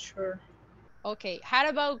I'm not sure. Okay, how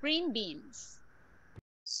about green beans?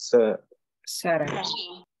 Sarah. Sarah?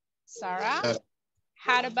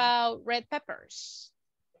 How about red peppers?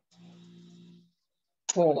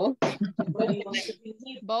 Paul.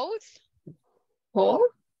 Both? Paul?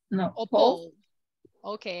 No, Or Paul. Paul?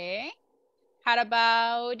 Okay. How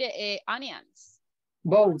about onions?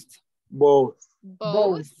 Both. Both.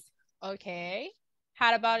 Both? Okay.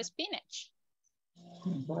 How about spinach?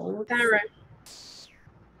 Both. Sarah.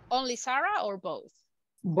 Only Sarah or both?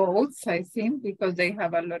 Both, I think, because they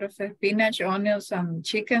have a lot of spinach, onions, and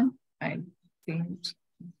chicken, I think.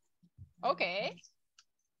 Okay.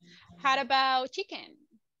 How about chicken?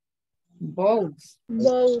 Both.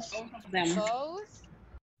 Both. Both?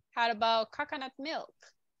 How about coconut milk?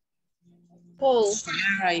 Paul.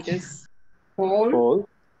 Sarah, I guess. Paul.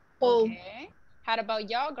 Paul. Okay. How about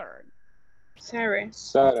yogurt? Sarah.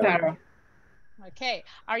 Sarah. Okay.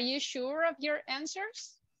 Are you sure of your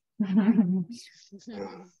answers?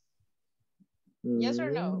 Yes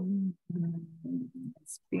or no?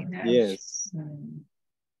 Spinach. Yes.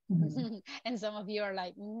 And some of you are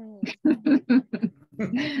like,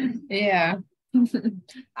 Yeah.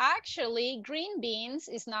 Actually, green beans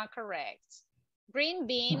is not correct. Green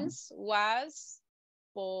beans was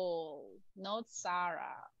Paul, not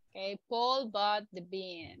Sarah. Okay, Paul bought the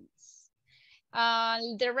beans.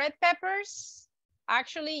 The red peppers,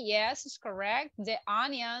 actually, yes, is correct. The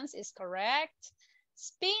onions is correct.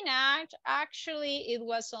 Spinach, actually, it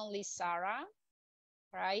was only Sarah,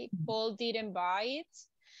 right? Paul didn't buy it.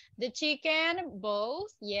 The chicken,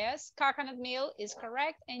 both, yes. Coconut milk is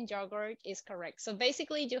correct and yogurt is correct. So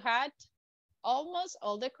basically you had almost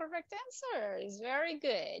all the correct answers. Very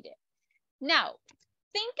good. Now,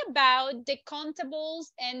 think about the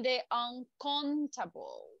countables and the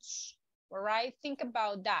uncountables. All right, think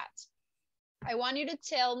about that. I want you to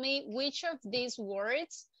tell me which of these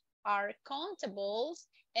words are countables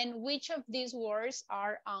and which of these words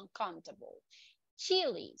are uncountable.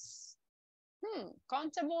 Chilies.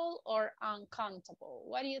 Countable or uncountable?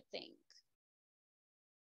 What do you think?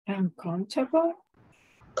 Uncountable?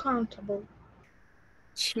 Countable.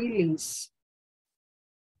 Chilies.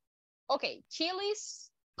 Okay,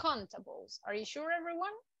 chilies, countables. Are you sure,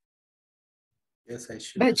 everyone? Yes, I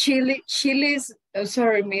should. But chilies,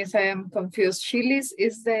 sorry, miss, I am confused. Chilies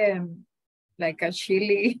is the, like a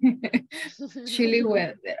chili, chili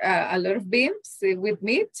with a lot of beans with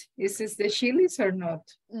meat. Is this the chilies or not?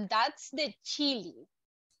 That's the chili.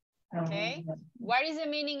 Okay. What is the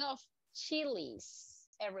meaning of chilies,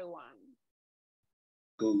 everyone?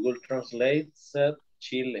 Google Translate said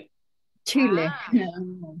Chile. Chile.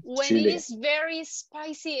 When Chile. it is very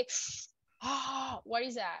spicy, what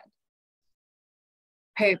is that?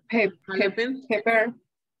 Pepper.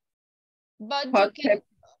 But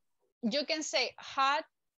you can say hot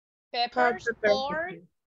peppers or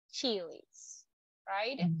chilies,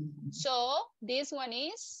 right? So this one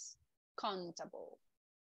is countable,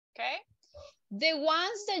 okay? The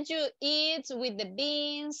ones that you eat with the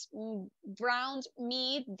beans, browned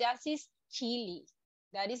meat, that is chili.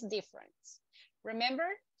 That is different. Remember,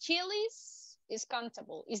 chilies is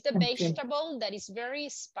countable. It's the vegetable that is very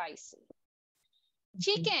spicy.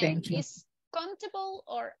 Chicken is countable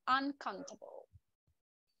or uncountable?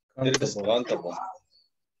 It is countable.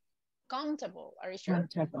 Countable, are you sure?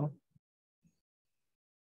 Countable.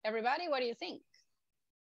 Everybody, what do you think?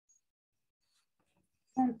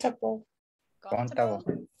 Countable. Countable.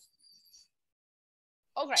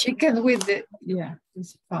 Okay. Chicken with the, yeah,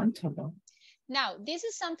 it's countable. Now, this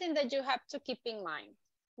is something that you have to keep in mind.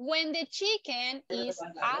 When the chicken is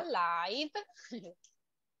alive,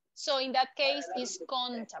 so in that case, it's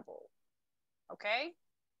countable, okay?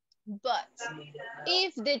 But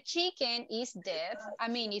if the chicken is dead, I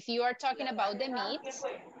mean, if you are talking about the meat,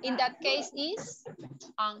 in that case is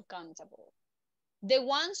uncountable. The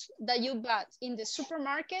ones that you bought in the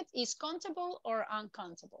supermarket is countable or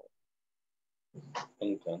uncountable?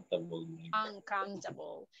 Uncountable.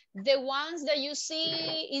 Uncountable. The ones that you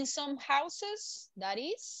see in some houses, that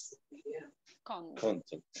is countable.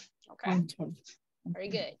 Okay, very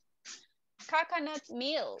good. Coconut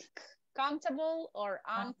milk, countable or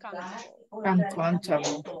uncountable?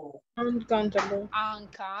 Uncountable. Uncountable.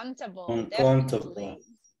 Uncountable, Uncountable. definitely.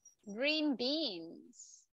 Green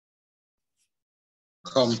beans.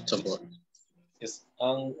 Countable. It's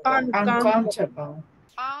Uncountable.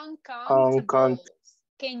 Uncountable.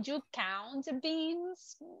 Can you count the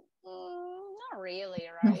beans? Not really,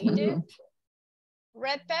 right?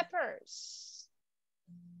 Red peppers.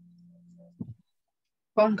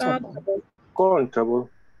 Countable. Countable.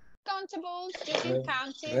 Countable, you can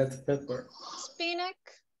count it. Red pepper. Spinach.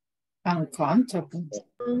 Uncountable.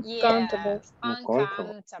 Yes,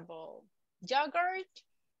 uncountable. Yogurt.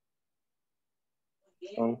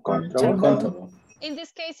 Uncountable. In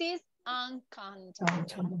this case, is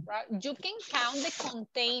uncountable. Right? You can count the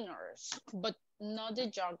containers, but not the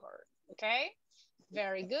yogurt. Okay.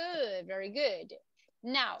 Very good. Very good.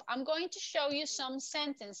 Now, I'm going to show you some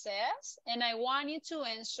sentences and I want you to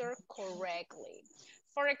answer correctly.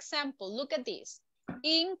 For example, look at this.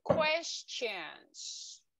 In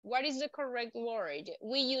questions, what is the correct word?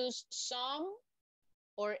 We use some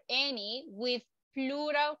or any with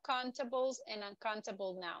plural countables and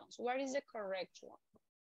uncountable nouns. What is the correct one?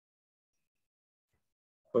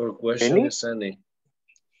 For question is any.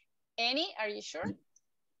 Any, are you sure?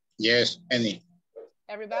 Yes, any.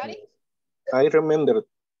 Everybody? I remember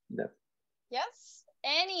that. Yes,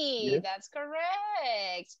 any, Yes. That's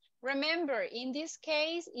correct. Remember, in this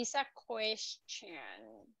case, it's a question.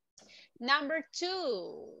 Number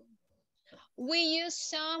 2, we use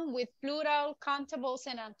some with plural countables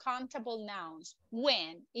and uncountable nouns.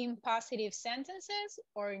 When? In positive sentences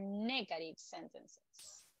or negative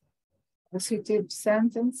sentences? Positive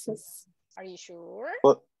sentences. Are you sure?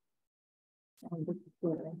 Positive.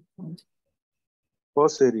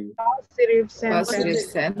 Positive sentence. Positive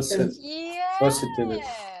sentence.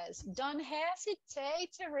 Yes. Don't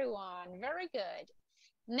hesitate, everyone. Very good.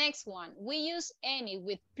 Next one. We use any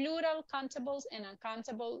with plural countables and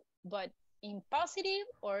uncountable, but in positive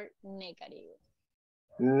or negative?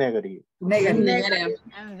 Negative. Negative.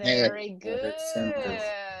 And very good.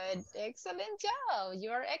 Excellent job.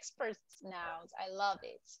 You're experts now. I love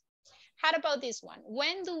it. How about this one?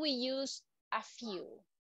 When do we use a few?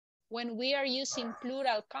 When we are using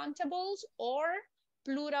plural countables or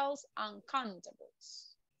plurals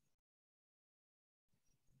uncountables?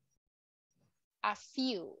 A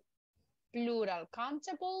few. Plural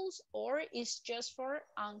countables or is just for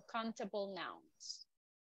uncountable nouns?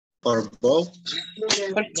 For both.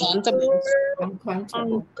 For countable.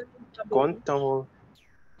 Uncountable. Countable.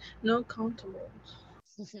 No countable.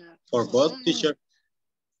 For both, teacher.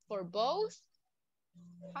 For both?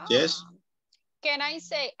 Yes. Can I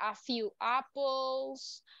say a few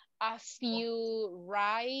apples, a few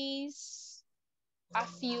rice, a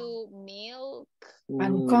few milk?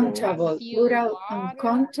 Uncountable. Plural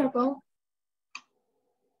uncountable.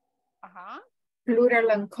 Plural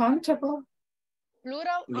uncountable.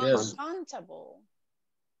 Plural Yes. uncountable.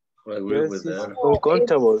 I agree with that.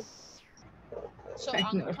 Uncountable. So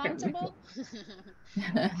uncountable.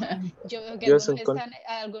 Yo veo que Yes,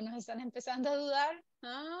 algunos están empezando a dudar.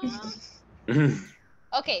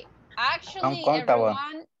 Okay, actually Uncountable.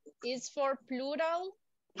 everyone is for plural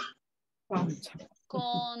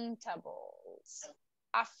countables.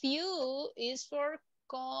 A few is for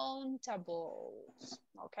countables.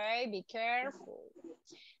 Okay, be careful.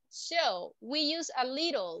 So we use a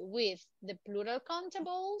little with the plural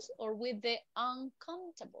countables or with the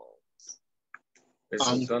uncountables? It's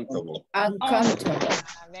uncountable. Uncountable.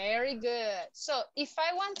 Very good. So if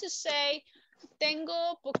I want to say,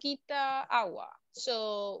 tengo poquita agua.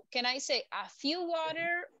 So can I say a few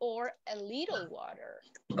water or a little water?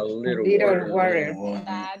 A little water.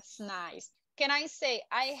 That's nice. Can I say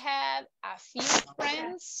I have a few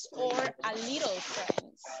friends or a little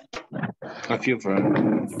friends? A few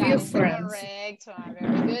friends. That's correct.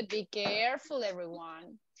 Very good. Be careful,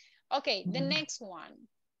 everyone. Okay, the next one.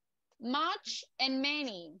 Much and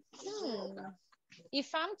many.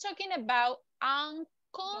 If I'm talking about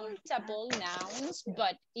uncountable nouns,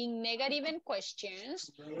 but in negative and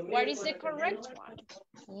questions, what is the correct one?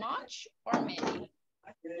 Much or many?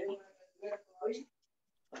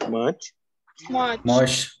 Much.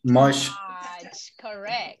 Much. Much,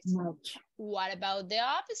 correct. Much. What about the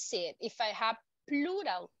opposite? If I have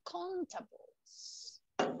plural contables.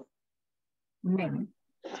 Many.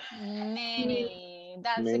 Many.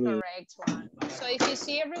 That's the Many. correct one. So if you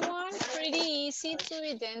see everyone, pretty easy to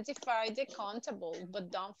identify the countable, but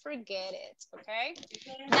don't forget it, okay?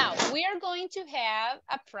 Now, we are going to have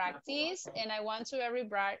a practice, and I want to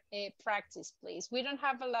everybody practice, please. We don't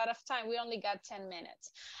have a lot of time. We only got 10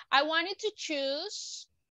 minutes. I wanted to choose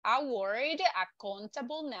a word, a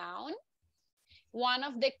countable noun, one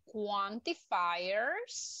of the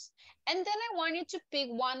quantifiers, and then I want you to pick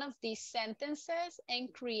one of these sentences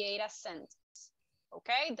and create a sentence.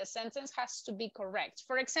 Okay, the sentence has to be correct.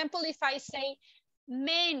 For example, if I say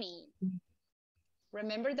many,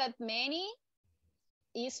 remember that many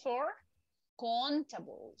is for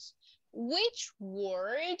contables. Which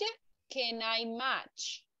word can I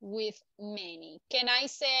match with many? Can I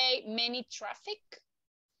say many traffic?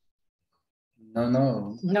 No,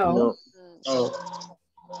 no. No. No.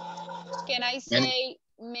 Can I say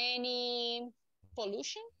many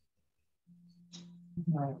pollution?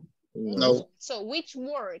 No. No. So which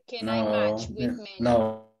word can I No, match with many?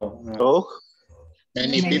 no. Dog.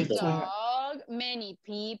 Many people. Dog, many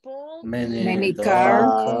people. Many dog,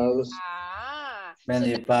 cars. Ah, so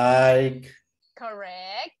many bike.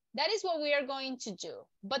 correct. That is what we are going to do.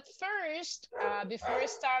 But first, before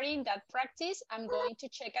starting that practice, I'm going to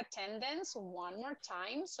check attendance one more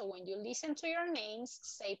time. So when you listen to your names,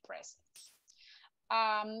 say present.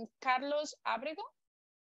 Carlos Abrego.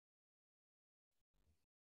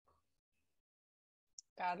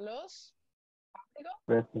 Carlos Abrego.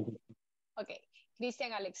 Present. Okay.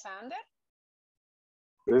 Christian Alexander.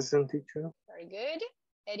 Present, teacher. Very good.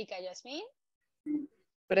 Erika Yasmin.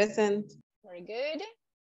 Present. Very good.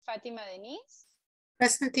 Fatima Denise.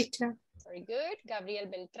 Present, teacher. Very good. Gabriel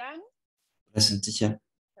Beltrán. Present, teacher.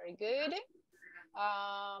 Very good.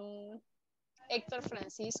 Héctor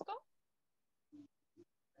Francisco.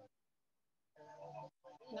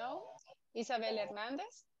 No. Isabel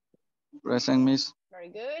Hernández. Present, Miss. Very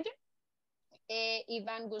good.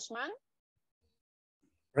 Iván Guzmán.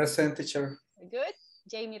 Present, teacher. Very good.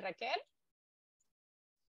 Jamie Raquel.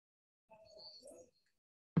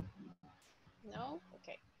 No.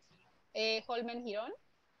 Okay. Holman Girón.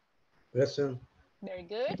 Present. Very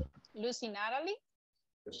good. Lucy Natalie.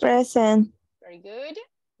 Present. Very good.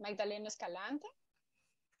 Magdalena Escalante.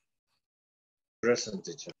 Present,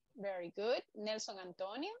 teacher. Very good. Nelson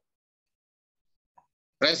Antonio.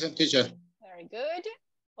 Present, teacher. Very good.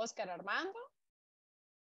 Oscar Armando.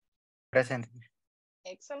 Present.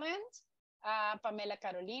 Excellent. Pamela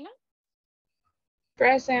Carolina.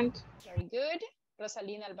 Present. Very good.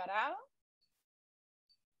 Rosalina Alvarado.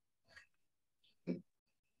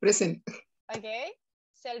 Present. Okay.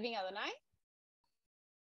 Selvin Adonai.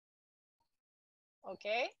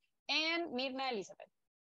 Okay. And Mirna Elizabeth.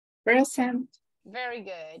 Present. Very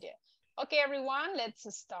good. Okay, everyone,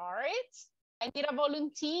 let's start. I need a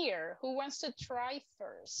volunteer. Who wants to try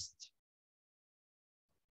first?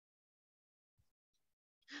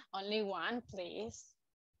 Only one, please.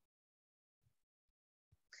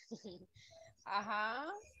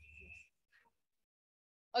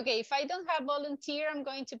 Okay, if I don't have volunteer, I'm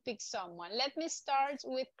going to pick someone. Let me start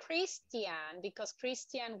with Christian, because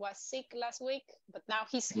Christian was sick last week, but now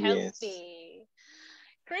he's healthy.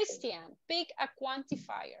 Christian, pick a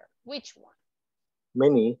quantifier. Which one?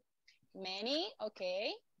 Many. Many,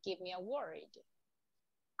 okay. Give me a word.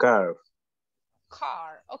 Car.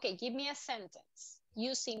 Car, okay, give me a sentence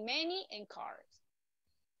using many and cars.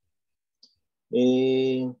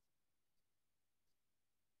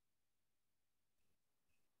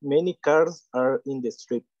 Many cars are in the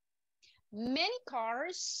street. Many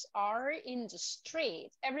cars are in the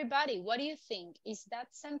street. Everybody, what do you think? Is that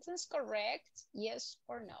sentence correct? Yes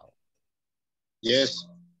or no? Yes.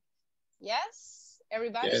 Yes?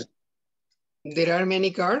 Everybody? Yes. There are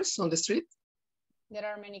many cars on the street. There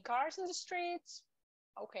are many cars in the streets.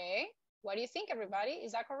 Okay. What do you think, everybody?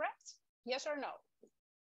 Is that correct? Yes or no?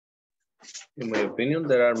 In my opinion,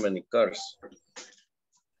 there are many cars.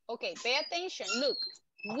 Okay, pay attention. Look,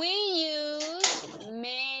 we use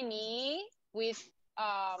many with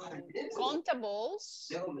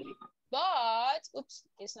contables, but, oops,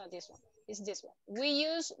 it's not this one. It's this one. We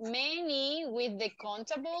use many with the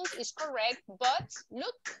contables, is correct, but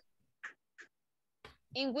look,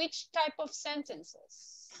 in which type of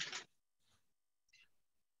sentences?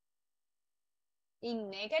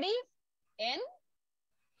 In negative and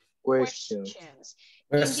questions.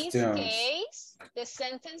 In this case, the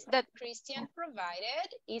sentence that Christian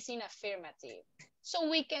provided is in affirmative. So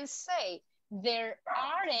we can say, there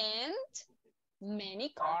aren't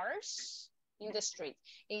many cars in the street.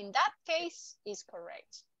 In that case, is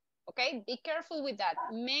correct. Okay, be careful with that.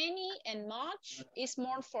 Many and much is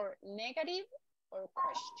more for negative or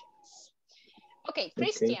questions. Okay,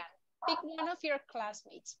 Christian, pick one of your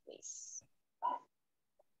classmates, please.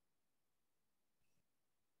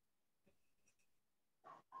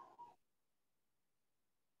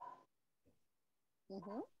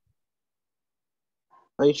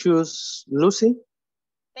 I choose Lucy.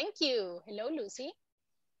 Thank you. Hello, Lucy.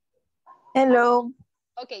 Hello.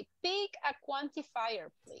 Okay, pick a quantifier,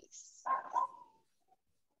 please.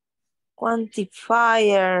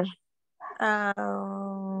 Quantifier.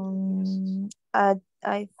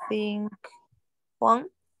 I think one.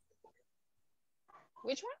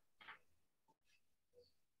 Which one?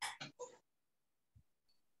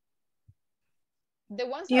 The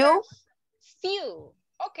ones that are few.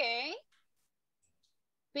 Okay.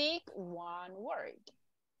 Pick one word.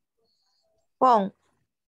 Phone.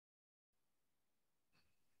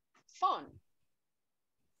 Phone.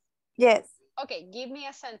 Yes. Okay, give me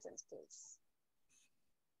a sentence, please.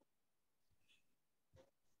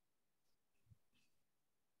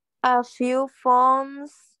 A few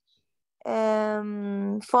phones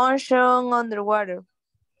function underwater.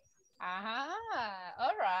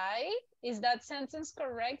 All right. Is that sentence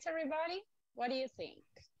correct, everybody? What do you think?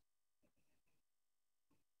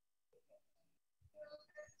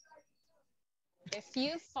 A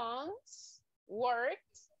few phones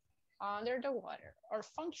worked under the water or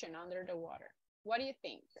function under the water. What do you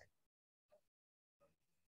think?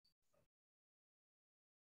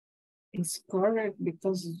 It's correct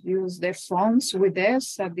because use the phones with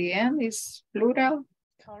S at the end is plural.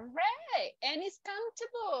 Correct. And it's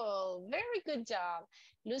countable. Very good job.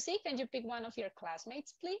 Lucy, can you pick one of your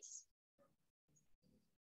classmates, please?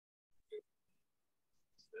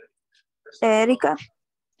 Erica.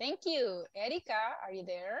 Thank you. Erica, are you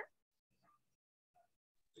there?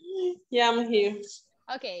 Yeah, I'm here.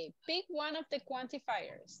 Okay, pick one of the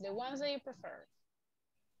quantifiers, the ones that you prefer.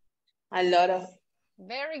 A lot of.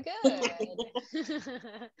 Very good.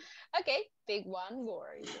 Okay, pick one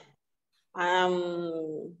word.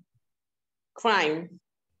 Crime.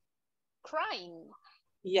 Crime.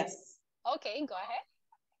 Yes. Okay, go ahead.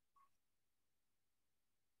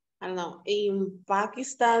 I don't know. In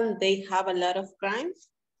Pakistan, they have a lot of crimes.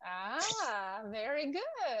 Very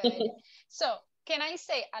good. So, can I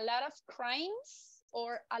say a lot of crimes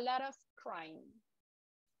or a lot of crime?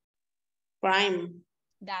 Crime.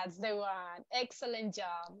 That's the one. Excellent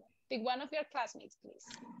job. Pick one of your classmates, please.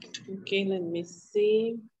 Okay, let me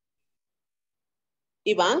see.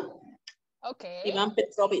 Ivan. Okay. Ivan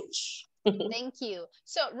Petrovich. Thank you.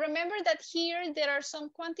 So remember that here there are some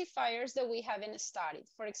quantifiers that we haven't studied.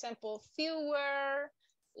 For example, fewer,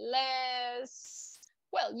 less.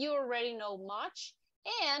 Well, you already know much.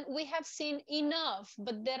 And we have seen enough,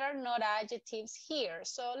 but there are not adjectives here.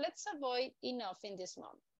 So let's avoid enough in this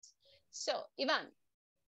moment. So, Ivan,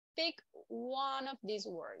 pick one of these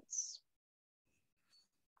words.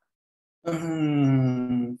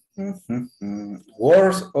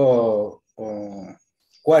 Words or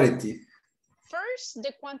quality? First,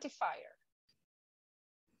 the quantifier.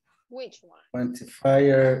 Which one?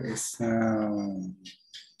 Quantifier is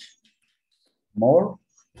more.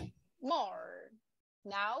 More.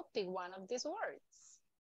 Now pick one of these words.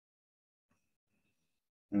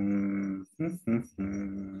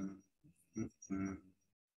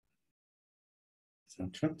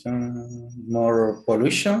 More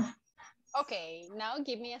pollution. Okay, now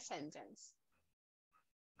give me a sentence.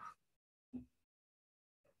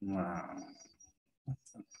 More.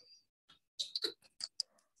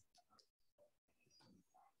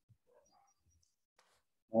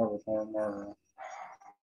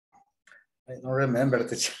 I don't remember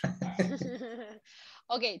the.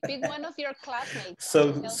 Okay, pick one of your classmates.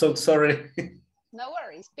 So sorry. No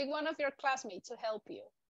worries. Pick one of your classmates to help you.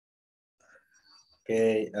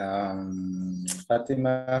 Okay,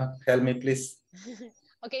 Fatima, help me, please.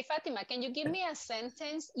 Okay, Fatima, can you give me a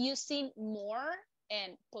sentence using more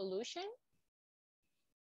and pollution?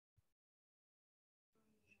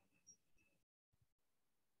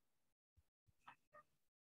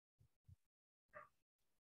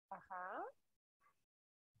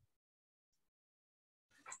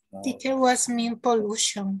 Teacher, was mean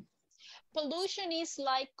pollution? Pollution is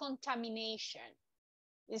like contamination.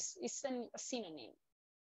 It's a synonym.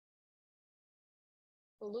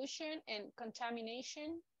 Pollution and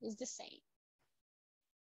contamination is the same.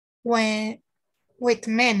 When with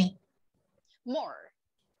many. More.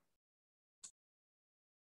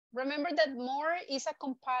 Remember that more is a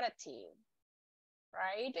comparative,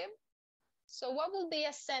 right? So what will be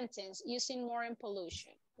a sentence using more and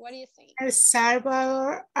pollution? What do you think? El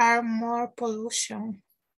Salvador are more pollution.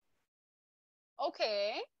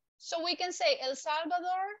 Okay, so we can say El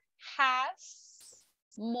Salvador has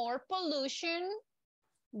more pollution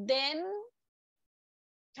than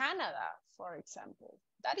Canada, for example.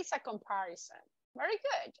 That is a comparison. Very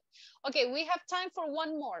good. Okay, we have time for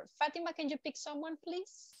one more. Fatima, can you pick someone,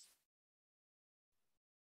 please?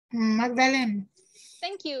 Magdalene.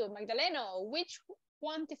 Thank you, Magdaleno. Which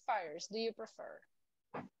quantifiers do you prefer?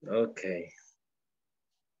 Okay.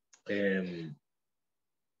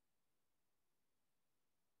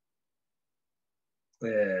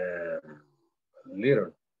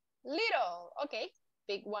 Little. Little. Okay,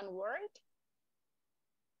 pick one word.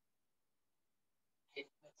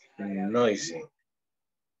 Noisy.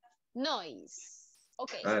 Noise.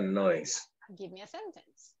 Okay. Noise. Give me a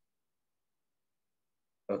sentence.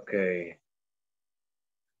 Okay.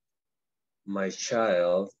 My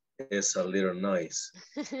child is a little noise.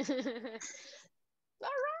 All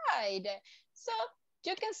right. So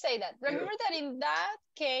you can say that. Remember that in that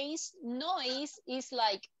case, noise is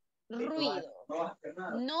like ruido.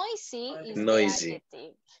 Noisy is Noisy. the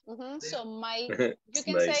adjective. So you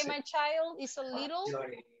can Noisy. say my child is a little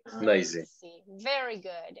Noisy. Very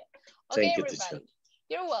good. Okay, Thank you, everybody. teacher.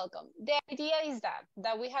 You're welcome. The idea is that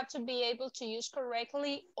we have to be able to use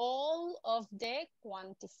correctly all of the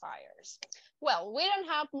quantifiers. Well, we don't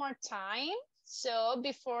have more time. So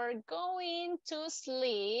before going to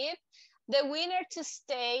sleep, the winner to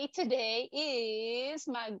stay today is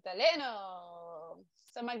Magdaleno.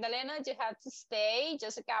 So Magdalena, you have to stay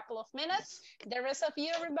just a couple of minutes. The rest of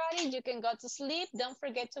you, everybody, you can go to sleep. Don't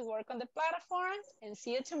forget to work on the platform and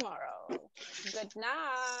see you tomorrow. Good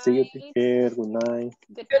night. See you, teacher. Good night.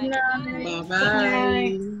 Good Good night. night.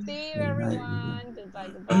 Bye-bye. See you, everyone. Goodbye,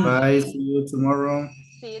 goodbye. Bye. See you tomorrow.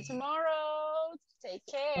 See you tomorrow. Take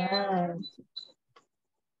care. Wow.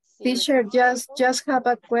 See you Teacher, tomorrow. just have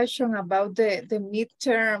a question about the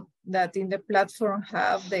midterm that in the platform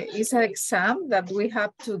have is an exam that we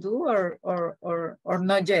have to do or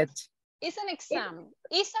not yet? It's an exam.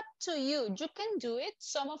 It's up to you. You can do it.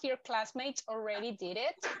 Some of your classmates already did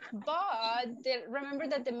it, but remember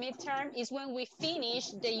that the midterm is when we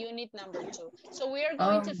finish the unit number 2. So we are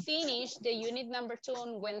going to finish the unit number 2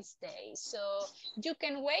 on Wednesday. So you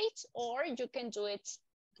can wait or you can do it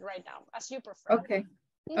right now as you prefer. Okay.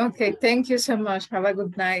 Okay. Thank you so much. Have a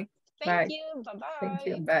good night. Thank Bye. you. Bye-bye. Thank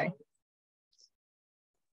you. Bye.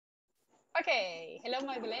 Okay. Hello,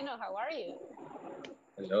 Magdaleno. How are you?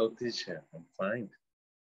 Hello, teacher. I'm fine.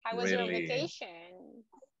 How was your vacation?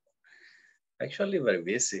 Actually, very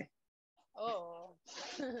busy. Oh.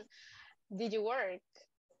 Did you work?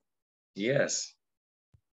 Yes.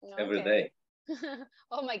 Okay. Every day.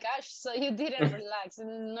 Oh my gosh. So you didn't relax,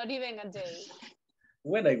 not even a day.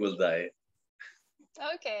 When I will die.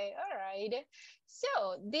 Okay, all right.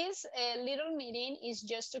 So this little meeting is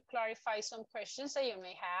just to clarify some questions that you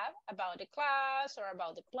may have about the class or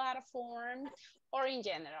about the platform or in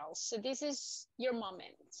general. So this is your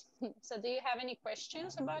moment. So do you have any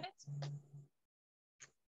questions about it?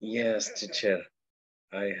 Yes, teacher.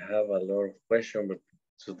 I have a lot of questions, but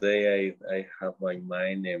today I have my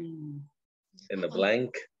mind in a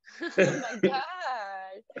blank. Oh my God.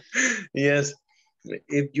 Yes.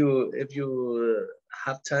 If you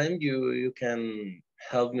have time, you can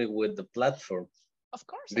help me with the platform. Of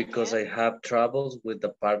course. Because I have troubles with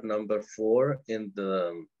the part number 4 in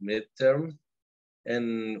the midterm,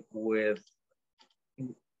 and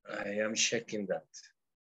I am checking that,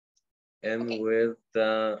 and with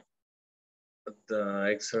the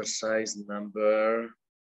exercise number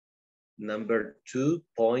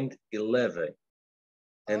 2.11,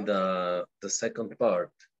 and the second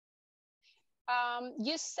part.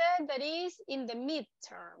 You said that is in the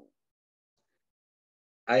midterm.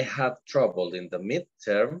 I have trouble in the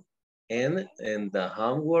midterm and in the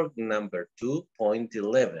homework number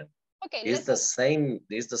 2.11. Okay. It's the same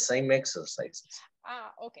exercises.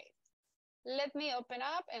 Okay. Let me open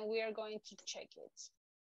up and we are going to check it.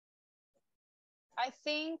 I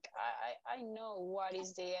think I know what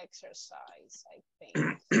is the exercise, I think.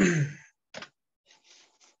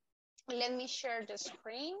 Let me share the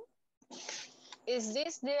screen. Is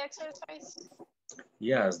this the exercise?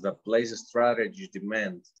 Yes, the place strategy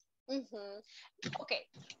demand. Okay.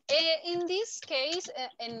 In this case,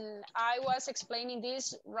 and I was explaining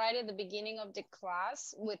this right at the beginning of the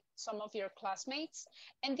class with some of your classmates,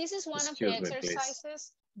 and this is one of the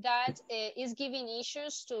exercises that is giving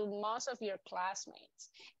issues to most of your classmates.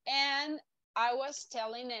 And I was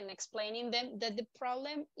telling and explaining them that the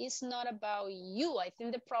problem is not about you. I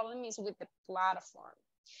think the problem is with the platform.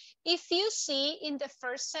 If you see in the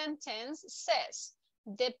first sentence says,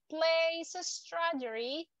 the place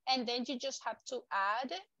strategy, and then you just have to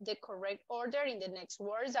add the correct order in the next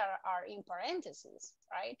words that are in parentheses,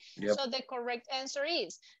 right? Yep. So the correct answer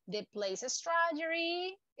is the place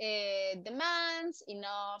strategy demands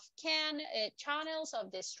enough channels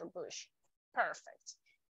of distribution. Perfect.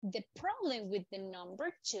 The problem with the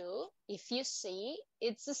number 2, if you see,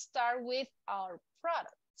 it's to start with our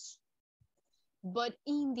products. But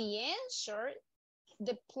in the answer,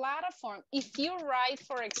 the platform, if you write,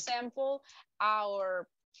 for example, our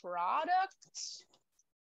products,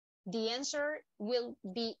 the answer will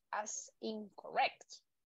be as incorrect.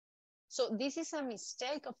 So this is a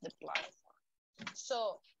mistake of the platform.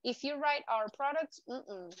 So if you write our products,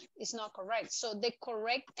 it's not correct. So the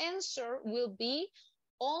correct answer will be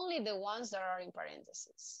only the ones that are in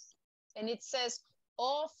parentheses. And it says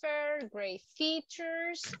offer great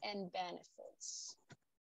features and benefits.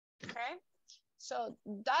 Okay? So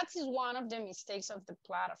that is one of the mistakes of the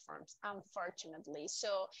platforms, unfortunately.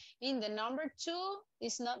 So in the number 2,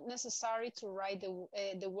 it's not necessary to write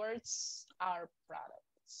the words our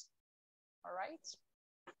products. All right?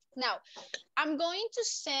 Now, I'm going to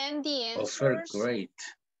send the answers. Offer great.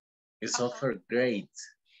 It's offer great.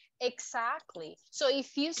 Exactly. So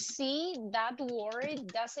if you see that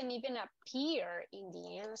word doesn't even appear in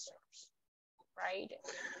the answers, right?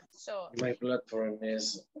 So my platform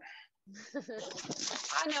is.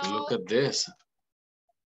 I know. Look at this.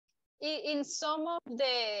 In some of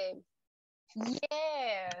the,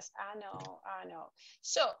 yes, I know.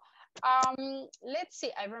 So let's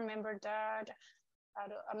see. I remember that.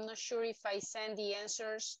 I'm not sure if I send the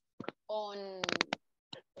answers on.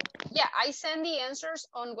 Yeah, I send the answers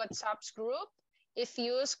on WhatsApp's group. If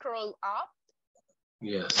you scroll up,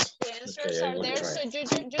 yes, the answers are there. So you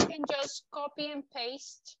can just copy and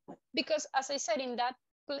paste, because as I said, in that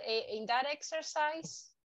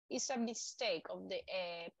exercise is a mistake of the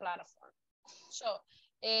platform. So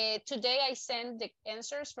today I send the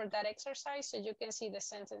answers for that exercise, so you can see the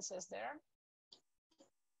sentences there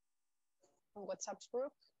on WhatsApp's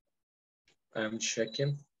group. I'm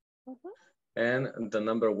checking. And the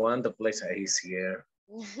number 1, the place is here.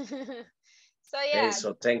 So yeah. Okay,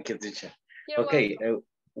 so thank you, teacher. You're okay,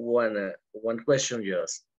 one question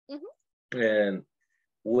just. And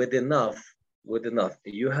with enough,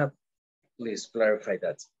 you have, please clarify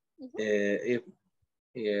that.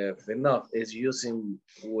 If enough is using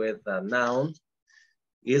with a noun,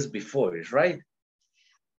 is before it, right?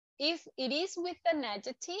 If it is with an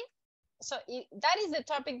adjective, so that is the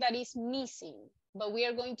topic that is missing, but we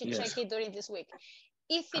are going to check it during this week.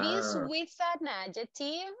 If it is with an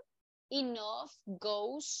adjective, enough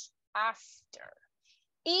goes after.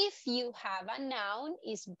 If you have a noun,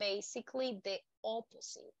 it's basically the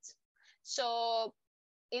opposite. So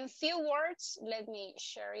in few words, let me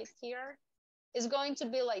share it here. It's going to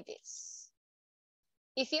be like this.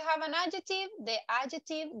 If you have an adjective, the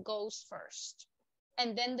adjective goes first,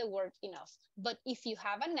 and then the word enough. But if you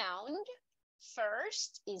have a noun,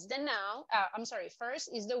 first is the noun, first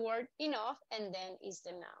is the word enough, and then is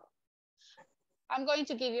the noun. I'm going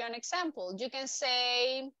to give you an example. You can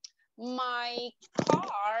say, my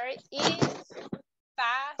car is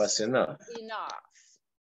fast enough.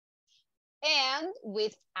 And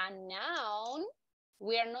with a noun,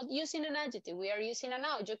 we are not using an adjective, we are using a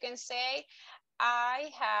noun. You can say, I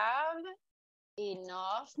have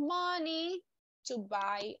enough money to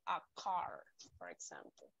buy a car, for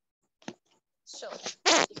example. So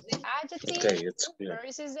the adjective,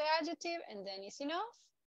 first is the adjective, and then is enough.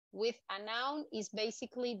 With a noun is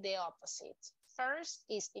basically the opposite. First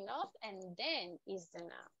is enough, and then is the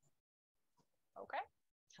noun. Okay?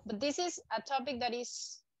 But this is a topic that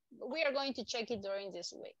we are going to check it during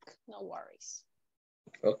this week. No worries.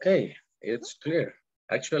 Okay, it's clear.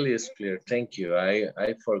 Actually, it's clear. Thank you.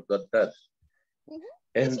 I forgot that.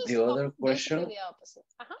 And the other question. The opposite.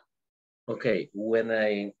 Okay, when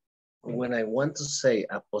I want to say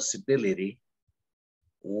a possibility,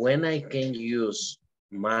 when I can use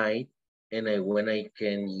might and when I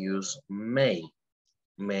can use may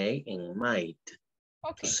and might.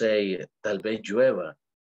 To say tal vez llueva,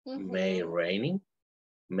 may raining,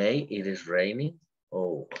 may it is raining,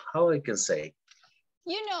 or how I can say.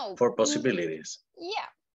 You know, for possibilities. Yeah,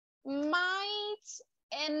 might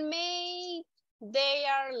and may, they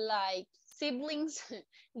are like siblings.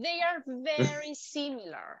 They are very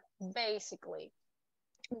similar, basically.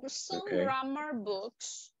 Some grammar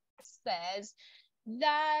books says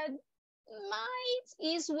that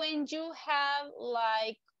might is when you have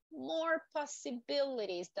like more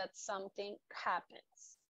possibilities that something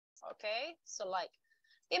happens. Okay, so like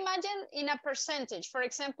imagine in a percentage, for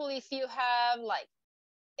example, if you have like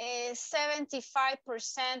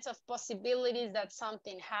 75% of possibilities that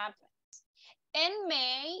something happens. And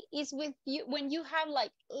may is with you when you have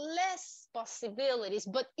like less possibilities,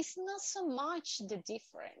 but it's not so much the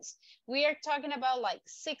difference. We are talking about like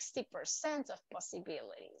 60% of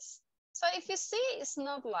possibilities. So if you see, it's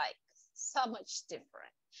not like so much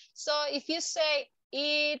different. So if you say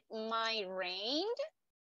it might rain,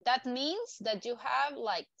 that means that you have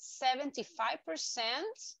like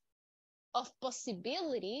 75% of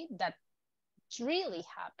possibility that really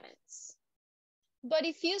happens. But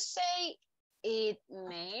if you say it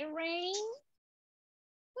may rain,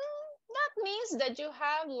 that means that you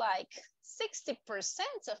have like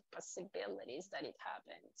 60% of possibilities that it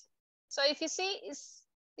happened. So if you see,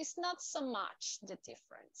 it's not so much the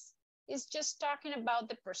difference. It's just talking about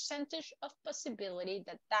the percentage of possibility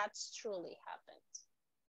that that's truly happened.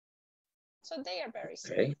 So they are very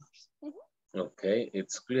similar. Okay,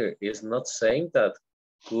 it's clear. It's not saying that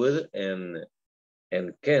could and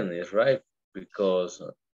can is right, because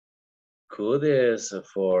could is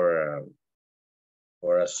for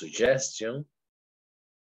a suggestion.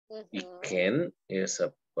 It can is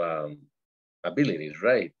a abilities,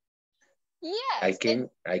 right? Yes.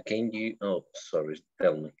 I can you. Oh, sorry.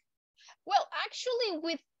 Tell me. Well, actually,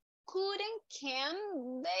 with could and can,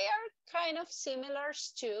 they are kind of similar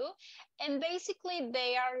too, and basically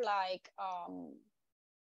they are like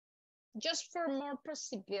just for more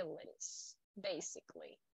possibilities,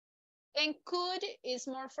 basically. And could is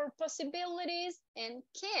more for possibilities, and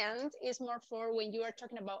can't is more for when you are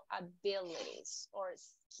talking about abilities or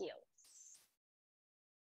skills.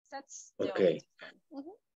 That's the okay.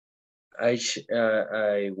 I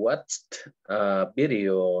only watched a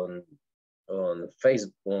video on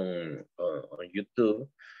Facebook on YouTube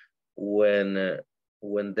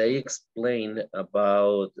when they explain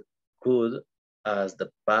about could as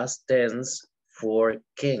the past tense for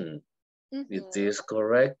can. Is this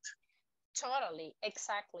correct? Totally,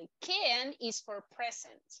 exactly. Can is for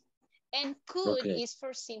present and could is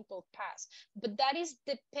for simple past, but that is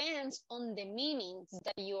depends on the meanings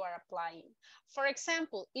that you are applying. For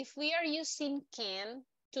example, if we are using can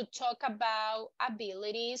to talk about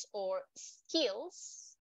abilities or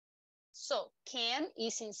skills, so can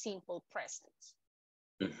is in simple present.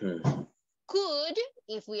 Could,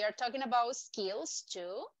 if we are talking about skills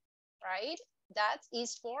too, right? That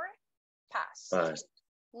is for past.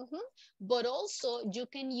 But also you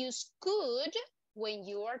can use could when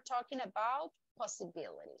you are talking about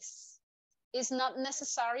possibilities. It's not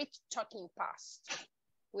necessary to talk in past.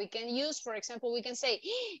 We can use, for example, we can say,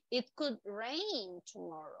 it could rain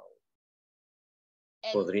tomorrow.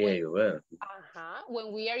 And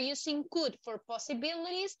when we are using could for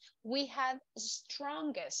possibilities, we have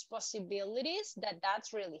strongest possibilities that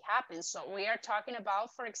that's really happens. So we are talking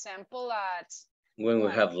about, for example, when we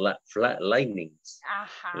have lightnings.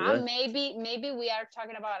 Maybe we are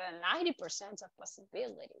talking about a 90% of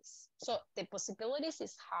possibilities. So the possibilities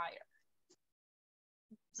is higher.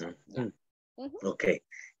 So, Okay,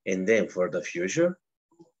 and then for the future?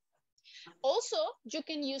 Also, you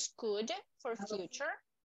can use could for future.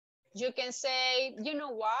 You can say, you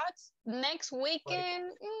know what, next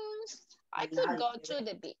weekend, I could go to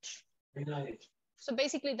the beach. So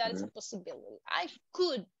basically that is a possibility. I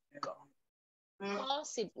could go.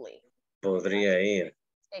 Possibly. Podría ir.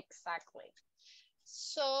 Exactly.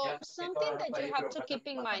 So something that you have to keep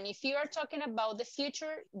in mind, if you are talking about the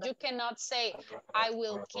future, you cannot say, I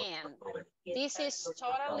will can. This is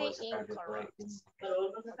totally incorrect.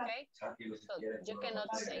 Okay? So you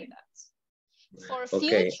cannot say that. For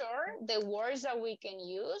future, the words that we can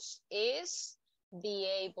use is be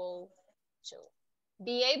able to.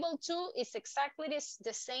 Be able to is exactly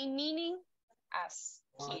the same meaning as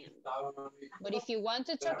can. But if you want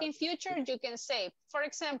to talk in future, you can say, for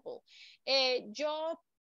example, yo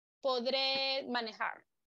podré manejar.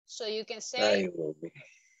 So you can say,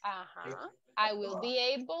 I will be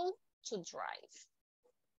able to drive.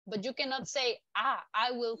 But you cannot say,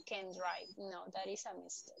 I will can drive. No, that is a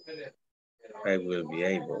mistake. I will be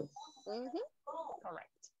able.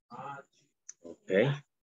 Correct. Okay.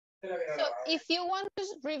 So if you want to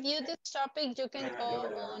review this topic, you can go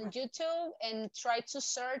on YouTube and try to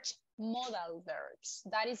search modal verbs.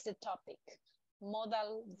 That is the topic,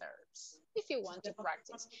 modal verbs, if you want to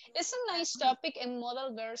practice. It's a nice topic and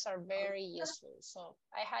modal verbs are very useful. So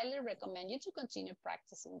I highly recommend you to continue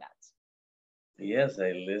practicing that. Yes,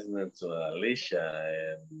 I listened to Alicia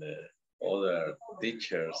and other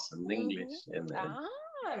teachers in English and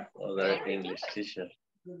other English teachers.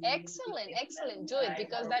 Excellent, excellent. Do it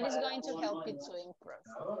because that is going to help you to improve.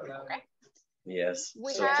 Okay? Yes.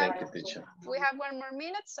 Thank you, teacher. We have one more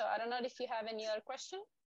minute, so I don't know if you have any other question.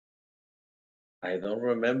 I don't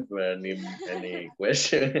remember any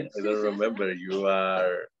question. I don't remember. You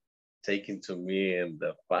are taking to me in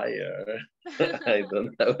the fire. I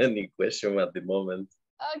don't have any question at the moment.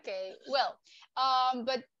 Okay, well,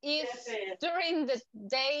 but if during the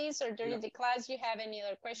days or during the class you have any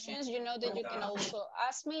other questions, you know that you can also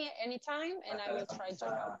ask me anytime and I will try to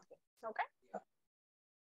help you. Okay?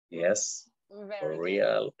 Yes. Very For good.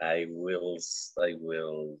 real, I will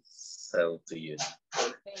sell to you.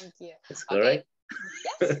 Thank you. It's correct?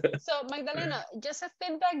 Yes. So Magdalena, just a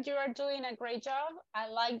feedback, you are doing a great job. I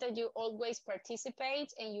like that you always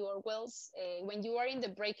participate and you are when you are in the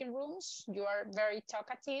breaking rooms, you are very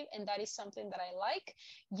talkative and that is something that I like.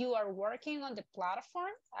 You are working on the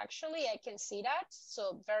platform. Actually, I can see that.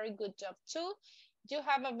 So very good job too. You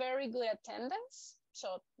have a very good attendance.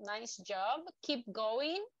 So nice job. Keep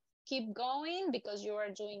going because you are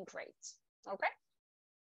doing great. Okay?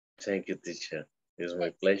 Thank you, teacher. It's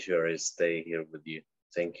my pleasure to stay here with you.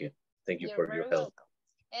 Thank you. Thank you for your help. Welcome.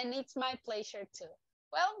 And it's my pleasure too.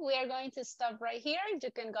 Well, we are going to stop right here.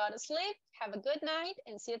 You can go to sleep. Have a good night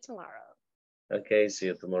and see you tomorrow. Okay, see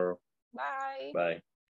you tomorrow. Bye. Bye.